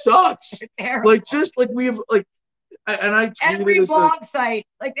sucks. Like, just like we have, like, and I every blog site,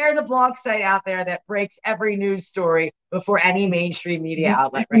 like, there's a blog site out there that breaks every news story before any mainstream media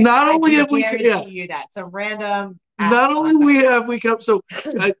outlet. Right? Not only have we, you that some random. Not only have we come, so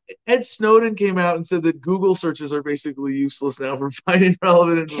Ed Snowden came out and said that Google searches are basically useless now for finding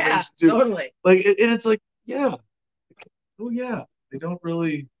relevant information. Yeah, too. Totally. Like, and it's like, yeah, oh yeah, they don't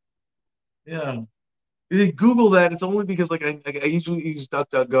really, yeah. If you Google that, it's only because like I usually use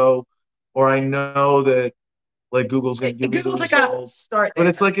DuckDuckGo, or I know that like Google's going to give me the results. Start there. But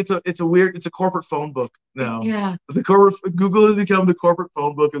it's like it's a corporate phone book now. Yeah. Google has become the corporate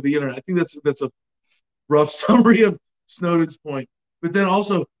phone book of the internet. I think that's a rough summary of Snowden's point. But then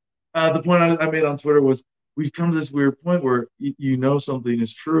also, the point I made on Twitter was, we've come to this weird point where you know something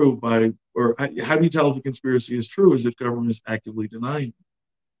is true or how do you tell if a conspiracy is true? Is if government is actively denying it.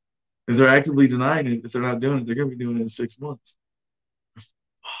 If they're actively denying it, if they're not doing it, they're going to be doing it in 6 months.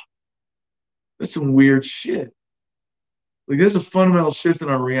 That's some weird shit. Like, there's a fundamental shift in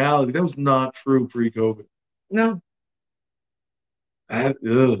our reality. That was not true pre-COVID. No.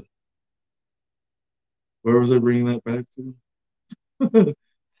 Where was I bringing that back to?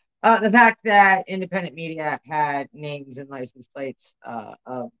 The fact that independent media had names and license plates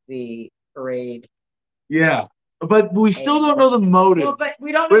of the parade. Yeah, but we still don't know the motive. Well, but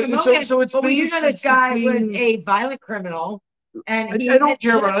we don't know the motive. So it's, but we do know this guy was a violent criminal, and I don't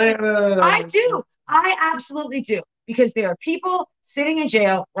care about that. I do. I absolutely do, because there are people sitting in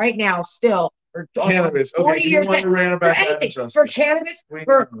jail right now still for cannabis. 40 years for anything, for cannabis,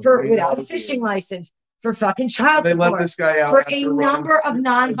 for without a fishing license, for fucking child support, let this guy out for a number of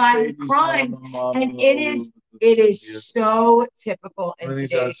non-violent crimes, and it is so typical in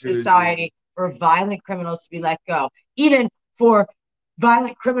today's society for violent criminals to be let go, even for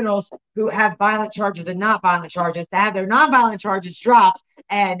violent criminals who have violent charges and not violent charges to have their non-violent charges dropped,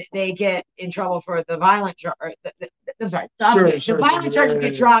 and they get in trouble for the violent the violent charges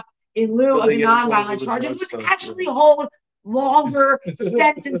get dropped in lieu of the non-violent charges, which actually hold longer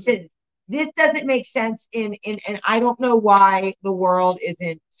sentences. This doesn't make sense and I don't know why the world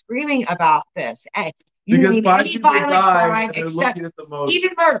isn't screaming about this. Because 5 people die, and they're looking at the motive.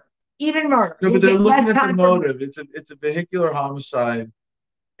 Even murder. No, but they're looking at the motive. It's a vehicular homicide,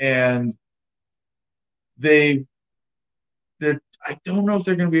 and they I don't know if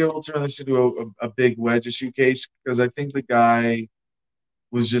they're going to be able to turn this into a big wedge issue case, because I think the guy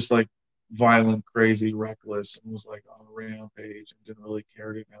was just like violent, crazy, reckless, and was like on a rampage and didn't really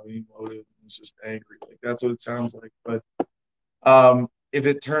care, didn't have any motive, and was just angry. Like that's what it sounds like. But if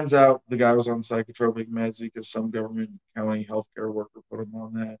it turns out the guy was on psychotropic meds because some government county healthcare worker put him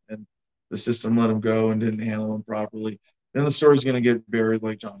on that and the system let him go and didn't handle him properly, then the story's going to get buried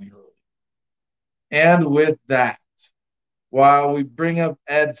like Johnny Hurley. And with that, while we bring up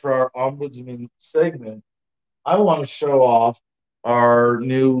Ed for our ombudsman segment, I want to show off our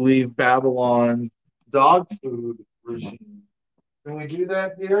new Leave Babylon dog food regime. Can we do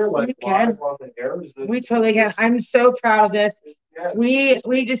that here? Like we can. On the air? We totally can. I'm so proud of this. Yes.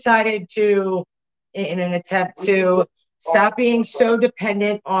 We decided to, in an attempt to stop being so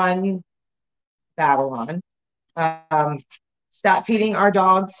dependent on Babylon, stop feeding our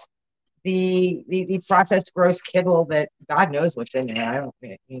dogs the processed gross kibble that God knows what's in there. I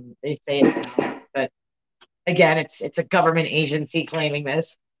mean, they say it now, but again, it's a government agency claiming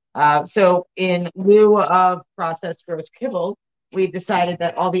this. So in lieu of processed gross kibble, we've decided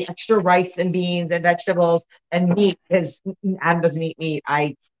that all the extra rice and beans and vegetables and meat, because Adam doesn't eat meat.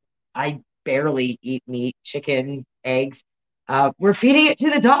 I barely eat meat, chicken, eggs. We're feeding it to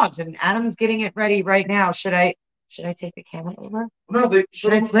the dogs, and Adam's getting it ready right now. Should I take the camera over? No, they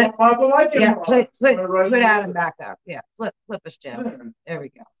should I flip? Yeah, put Adam back up. Yeah, flip us, Jim. There we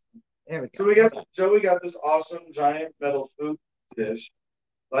go. There we go. So Joey got this awesome giant metal food dish,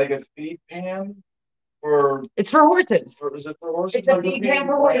 like a feed pan for. It's for horses. Is it for horses? It's a feed pan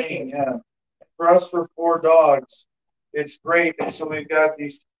for horses. Yeah. For us, for 4 dogs, it's great. And so we've got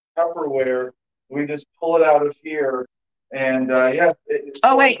these Tupperware. We just pull it out of here, and yeah.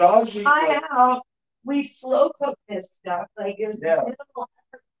 Oh wait, dogs time out. We slow cook this stuff. Like minimal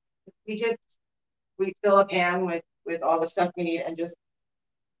effort. We fill a pan with all the stuff we need and just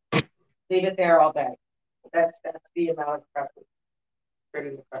leave it there all day. That's the amount of prep. It's pretty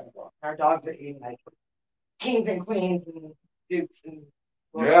incredible. Our dogs are eating like kings and queens and dukes and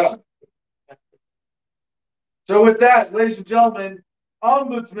yeah. So with that, ladies and gentlemen,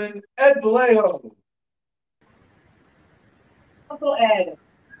 Ombudsman Ed Vallejo. Uncle Ed.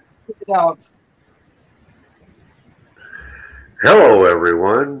 With the dogs. Hello,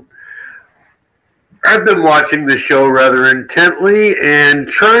 everyone. I've been watching the show rather intently and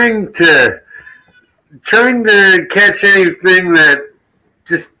trying to catch anything that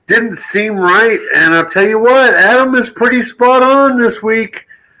just didn't seem right. And I'll tell you what, Adam is pretty spot on this week.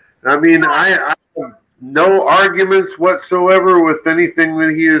 I mean, I have no arguments whatsoever with anything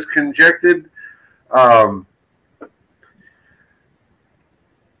that he has conjectured. I'm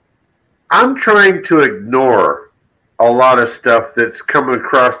trying to ignore a lot of stuff that's coming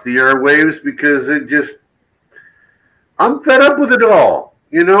across the airwaves because I'm fed up with it all.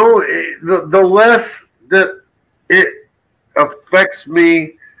 You know, the less that it affects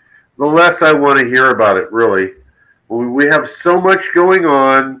me, the less I want to hear about it, really. We have so much going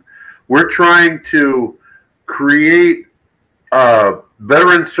on. We're trying to create a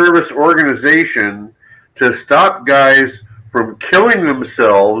veteran service organization to stop guys from killing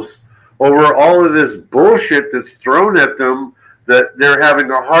themselves over all of this bullshit that's thrown at them that they're having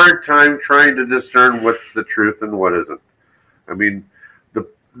a hard time trying to discern what's the truth and what isn't. I mean,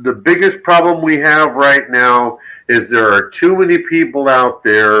 the biggest problem we have right now is there are too many people out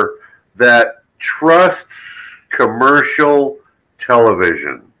there that trust commercial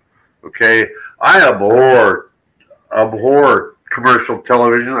television. Okay? I abhor commercial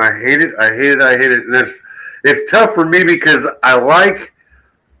television. I hate it. And it's tough for me because I like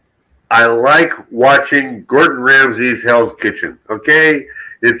watching Gordon Ramsay's Hell's Kitchen. Okay,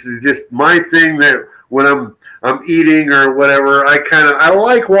 it's just my thing that when I'm eating or whatever, I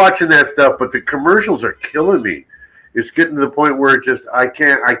like watching that stuff. But the commercials are killing me. It's getting to the point where I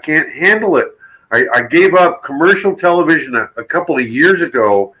can't handle it. I gave up commercial television a couple of years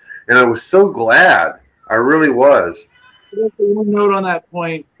ago, and I was so glad. I really was. One note on that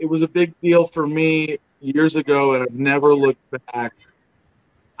point: it was a big deal for me years ago, and I've never looked back.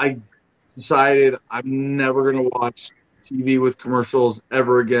 I decided I'm never going to watch TV with commercials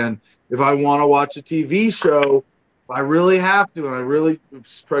ever again. If I want to watch a TV show, I really have to, and I really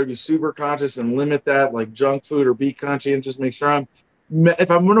try to be super conscious and limit that, like junk food, or be conscientious, make sure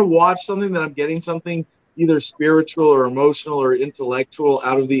if I'm going to watch something, that I'm getting something either spiritual or emotional or intellectual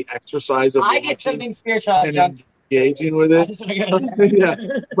out of the exercise of I get something spiritual out of junk food. Engaging with it. Yeah,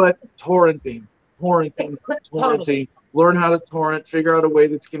 but torrenting. Learn how to torrent, figure out a way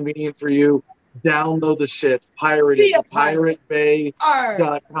that's convenient for you, download the shit, pirate it,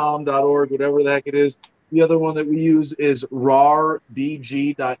 piratebay.com.org, whatever the heck it is. The other one that we use is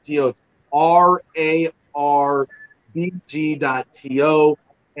rarbg.to. It's rarbg.to,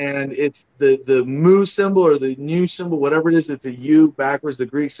 and it's the mu symbol or the new symbol, whatever it is. It's a U backwards, the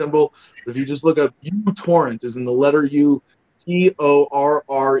Greek symbol. If you just look up uTorrent, is in the letter U,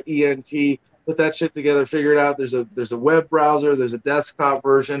 TORRENT. Put that shit together, figure it out. There's a web browser, there's a desktop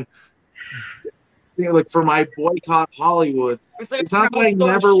version. Like for my boycott Hollywood, it's not that I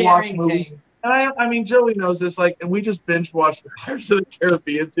never watch movies. I mean, Joey knows this. Like, and we just binge watched the Pirates of the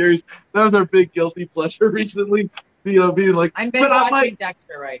Caribbean series. That was our big guilty pleasure recently. Being like, I'm watching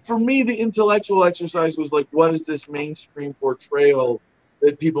Dexter, right? For me, the intellectual exercise was like, what is this mainstream portrayal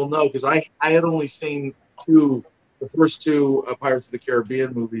that people know? Because I had only seen the first two Pirates of the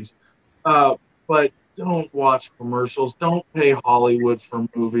Caribbean movies. But don't watch commercials. Don't pay Hollywood for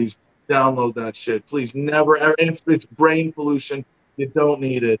movies. Download that shit, please. Never ever. And it's brain pollution. You don't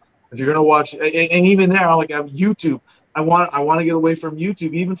need it. If you're gonna watch, and even there, like I have YouTube. I want to get away from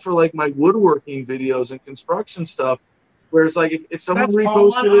YouTube, even for like my woodworking videos and construction stuff. Where it's like if someone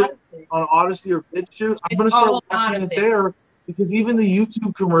reposted it on Odyssey or BitChute, I'm gonna start watching it there because even the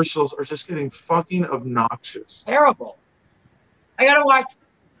YouTube commercials are just getting fucking obnoxious. Terrible. I gotta watch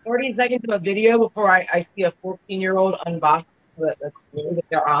 30 seconds of a video before I see a 14-year-old unbox that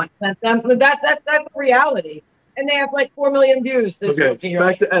their aunt sent them. So that's the reality. And they have like 4 million views. Okay,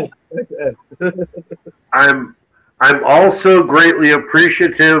 back to Ed. I'm also greatly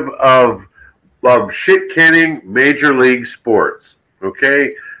appreciative of shit canning Major League Sports.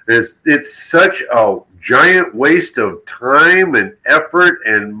 Okay, it's such a giant waste of time and effort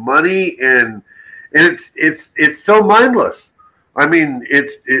and money, and it's so mindless. I mean,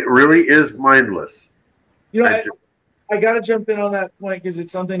 it really is mindless. You know, I got to jump in on that point because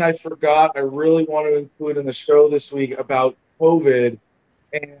it's something I forgot. I really want to include in the show this week about COVID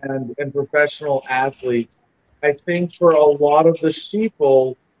and professional athletes. I think for a lot of the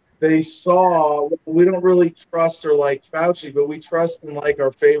sheeple, they saw, we don't really trust or like Fauci, but we trust and like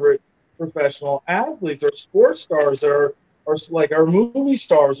our favorite professional athletes or sports stars or like our movie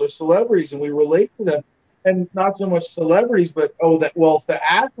stars or celebrities, and we relate to them. And not so much celebrities, but the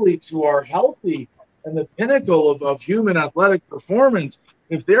athletes who are healthy and the pinnacle of human athletic performance,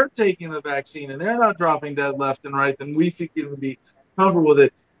 if they're taking the vaccine and they're not dropping dead left and right, then we think it would be comfortable with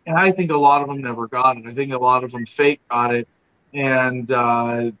it. And I think a lot of them never got it. I think a lot of them fake got it. And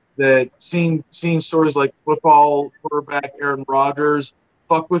that seeing stories like football quarterback Aaron Rodgers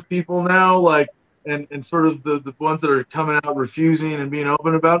fuck with people now, like, and sort of the ones that are coming out refusing and being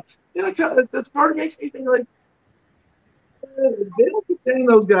open about, that's part of makes me think like, they don't contain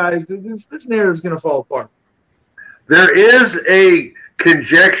those guys. This narrative is going to fall apart. There is a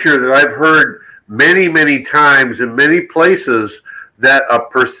conjecture that I've heard many, many times in many places that a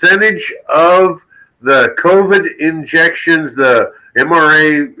percentage of the COVID injections, the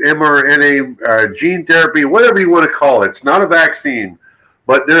mRNA, gene therapy, whatever you want to call it, it's not a vaccine,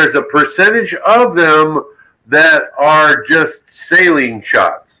 but there's a percentage of them that are just saline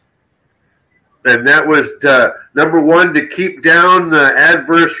shots. And that was number one, to keep down the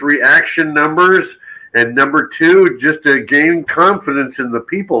adverse reaction numbers, and number two, just to gain confidence in the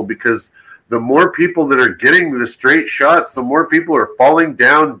people, because the more people that are getting the straight shots, the more people are falling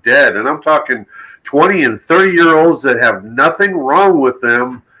down dead. And I'm talking 20 and 30-year-olds that have nothing wrong with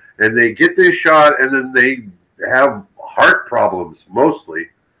them, and they get this shot, and then they have heart problems mostly.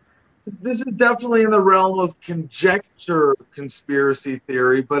 This is definitely in the realm of conjecture, conspiracy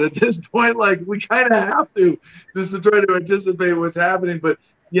theory, but at this point, like, we kind of have to just to try to anticipate what's happening. But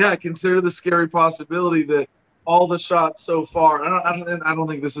yeah, consider the scary possibility that all the shots so far. I don't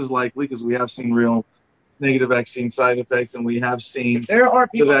think this is likely because we have seen real negative vaccine side effects, and we have seen there are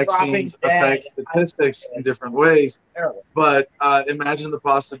people the vaccines affect statistics in different ways. But imagine the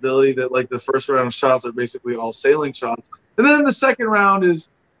possibility that like the first round of shots are basically all saline shots, and then the second round is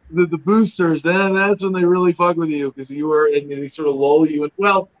the boosters. Then that's when they really fuck with you because you are, and they sort of lull you. And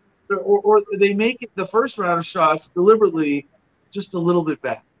well, or they make it the first round of shots deliberately just a little bit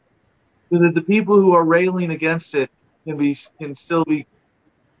bad, so that the people who are railing against it can still be.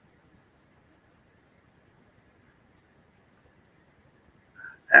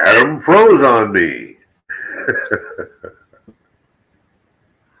 Adam froze on me.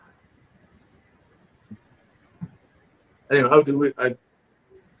 Anyway, how do we?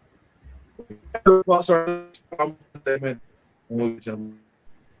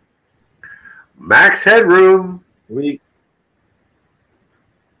 Max headroom.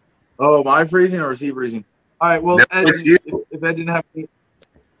 Oh, am I freezing or is he freezing? All right. Well, no, Ed, it's you. If Ed didn't have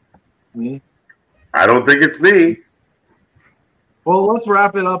me, I don't think it's me. Well, let's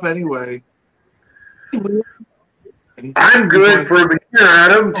wrap it up anyway. I'm good from here,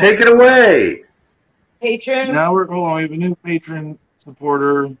 Adam. Take it away. Patron. Now hold on. We have a new patron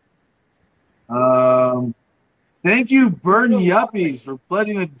supporter. Thank you, Bernie Yuppies, for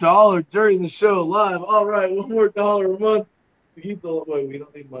pledging $1 during the show live. All right, one more $1 a month to keep the wait. We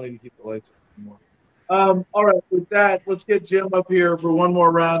don't need money to keep the lights on anymore. All right, with that, let's get Jim up here for one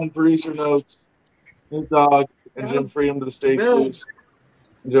more round in producer notes. Snoop Dogg and Jim Freedom to the stage, please.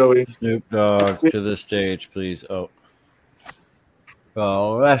 Joey. Snoop Dogg to the stage, please.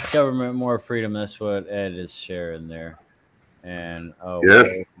 Oh, less government, more freedom. That's what Ed is sharing there. And yes.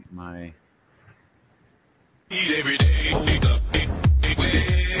 My. Every day. Smoke weed every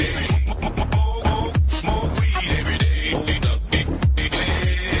day. Smoke weed every day.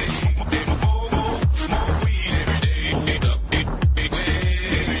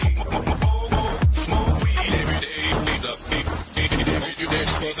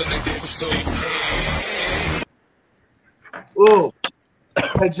 Oh,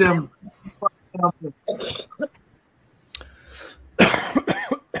 hi, Jim.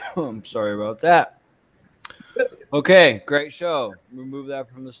 I'm sorry about that. Okay, great show. Remove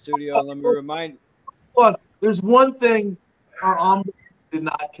that from the studio. Let me remind you. Look, there's one thing our ombudsman did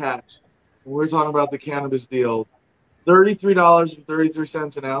not catch when we were talking about the cannabis deal.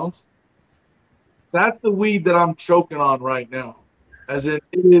 $33.33 an ounce. That's the weed that I'm choking on right now. As in,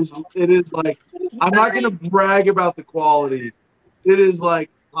 it is like, I'm not going to brag about the quality. It is like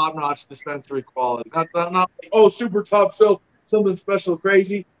top-notch dispensary quality. Not like, super top shelf, something special,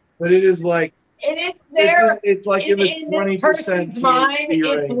 crazy, but it is like, it's like in the 20% mind,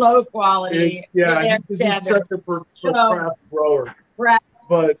 it's low quality. This is such a for craft grower.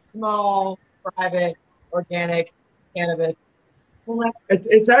 But small, private, organic cannabis.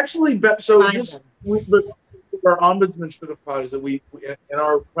 It's actually so just our ombudsman should have caught is that we in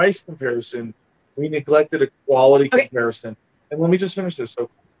our price comparison we neglected a quality comparison. And let me just finish this. So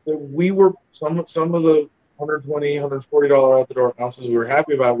we were some of the $120, $140 out the door ounces we were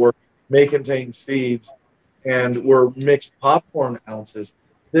happy about may contain seeds and were mixed popcorn ounces.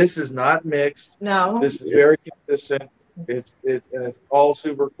 This is not mixed. No. This is very consistent. It's all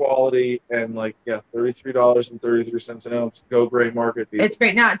super quality and $33.33 an ounce. Go Gray Market. People. It's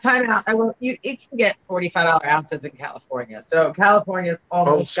great. Now time out. You can get $45 ounces in California. So California's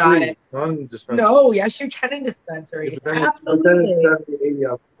almost got it. No, yes, you can in dispensaries. Absolutely. But then it's 70, 80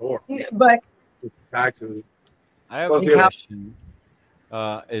 out the door. But taxes. I have a question.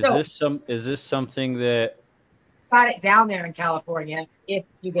 Is this something that got it down there in California if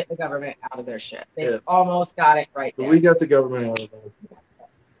you get the government out of their shit? They almost got it right there. We got the government out of there.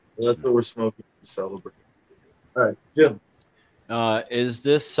 That's what we're smoking to celebrate. All right, Jim. Is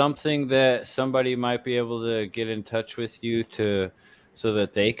this something that somebody might be able to get in touch with you so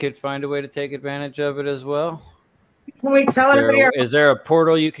that they could find a way to take advantage of it as well? Can we tell everybody? Is there a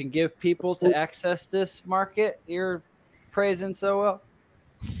portal you can give people to access this market you're praising so well?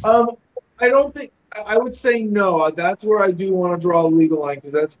 I don't think. I would say no. That's where I do want to draw a legal line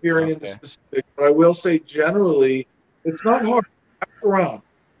because that's veering into specific. But I will say generally, it's not hard. Ask around.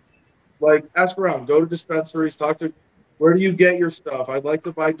 Ask around. Go to dispensaries. Talk to. Where do you get your stuff? I'd like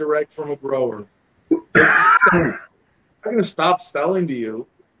to buy direct from a grower. I'm going to stop selling to you.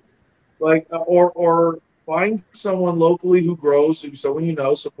 Or find someone locally who grows, someone you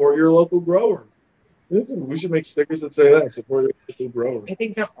know, support your local grower. We should make stickers that say that, support your local grower. I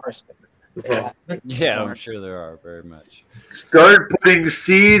think there are stickers. Yeah, I'm sure there are very much. Start putting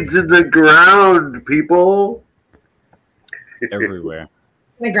seeds in the ground, people. Everywhere.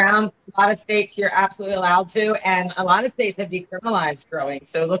 In the ground, a lot of states you're absolutely allowed to, and a lot of states have decriminalized growing.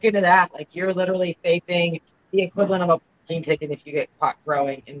 So look into that. You're literally facing the equivalent of a parking ticket if you get caught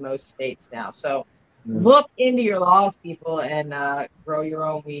growing in most states now. So look into your laws, people, and grow your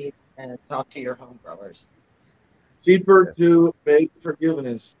own weed and talk to your home growers. Cheaper to beg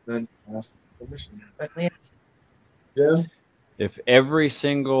forgiveness than ask permission. Yeah. If every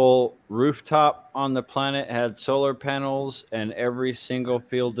single rooftop on the planet had solar panels and every single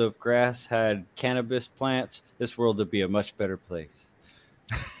field of grass had cannabis plants, this world would be a much better place.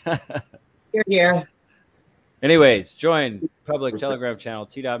 Here. Anyways, join public Telegram channel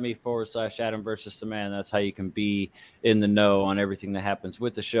t.me/Adam versus the man. That's how you can be in the know on everything that happens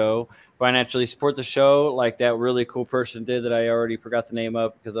with the show. Financially support the show like that really cool person did that I already forgot the name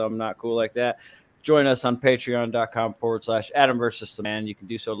of because I'm not cool like that. Join us on patreon.com/Adam versus the man. You can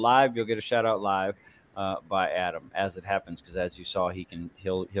do so live. You'll get a shout out live by Adam as it happens because as you saw,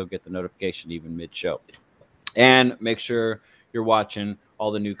 he'll get the notification even mid show. And make sure you're watching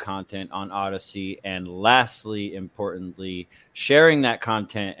all the new content on Odyssey. And lastly, importantly, sharing that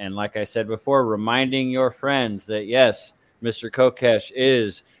content. And like I said before, reminding your friends that, yes, Mr. Kokesh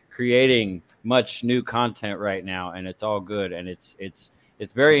is creating much new content right now, and it's all good, and it's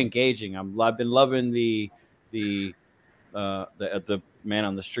very engaging. I've been loving the man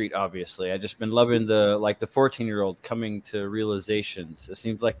on the street. Obviously, I just been loving the 14-year-old coming to realizations. It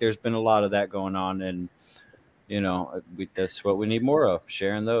seems like there's been a lot of that going on, and that's what we need more of,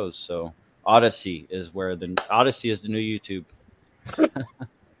 sharing those. So Odyssey is the new YouTube.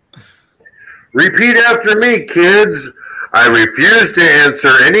 Repeat after me, kids. I refuse to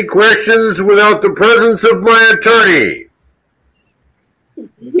answer any questions without the presence of my attorney.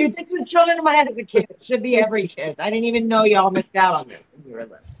 You think the children in my head as a kid. It should be every kid. I didn't even know y'all missed out on this when you were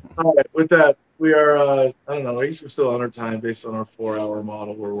little. All right, with that, we are, I don't know, I guess we're still on our time based on our 4-hour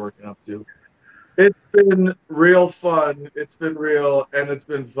model we're working up to. It's been real fun. It's been real, and it's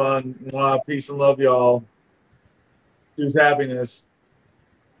been fun. Peace and love, y'all. Choose happiness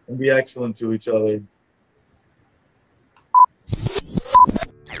and be excellent to each other.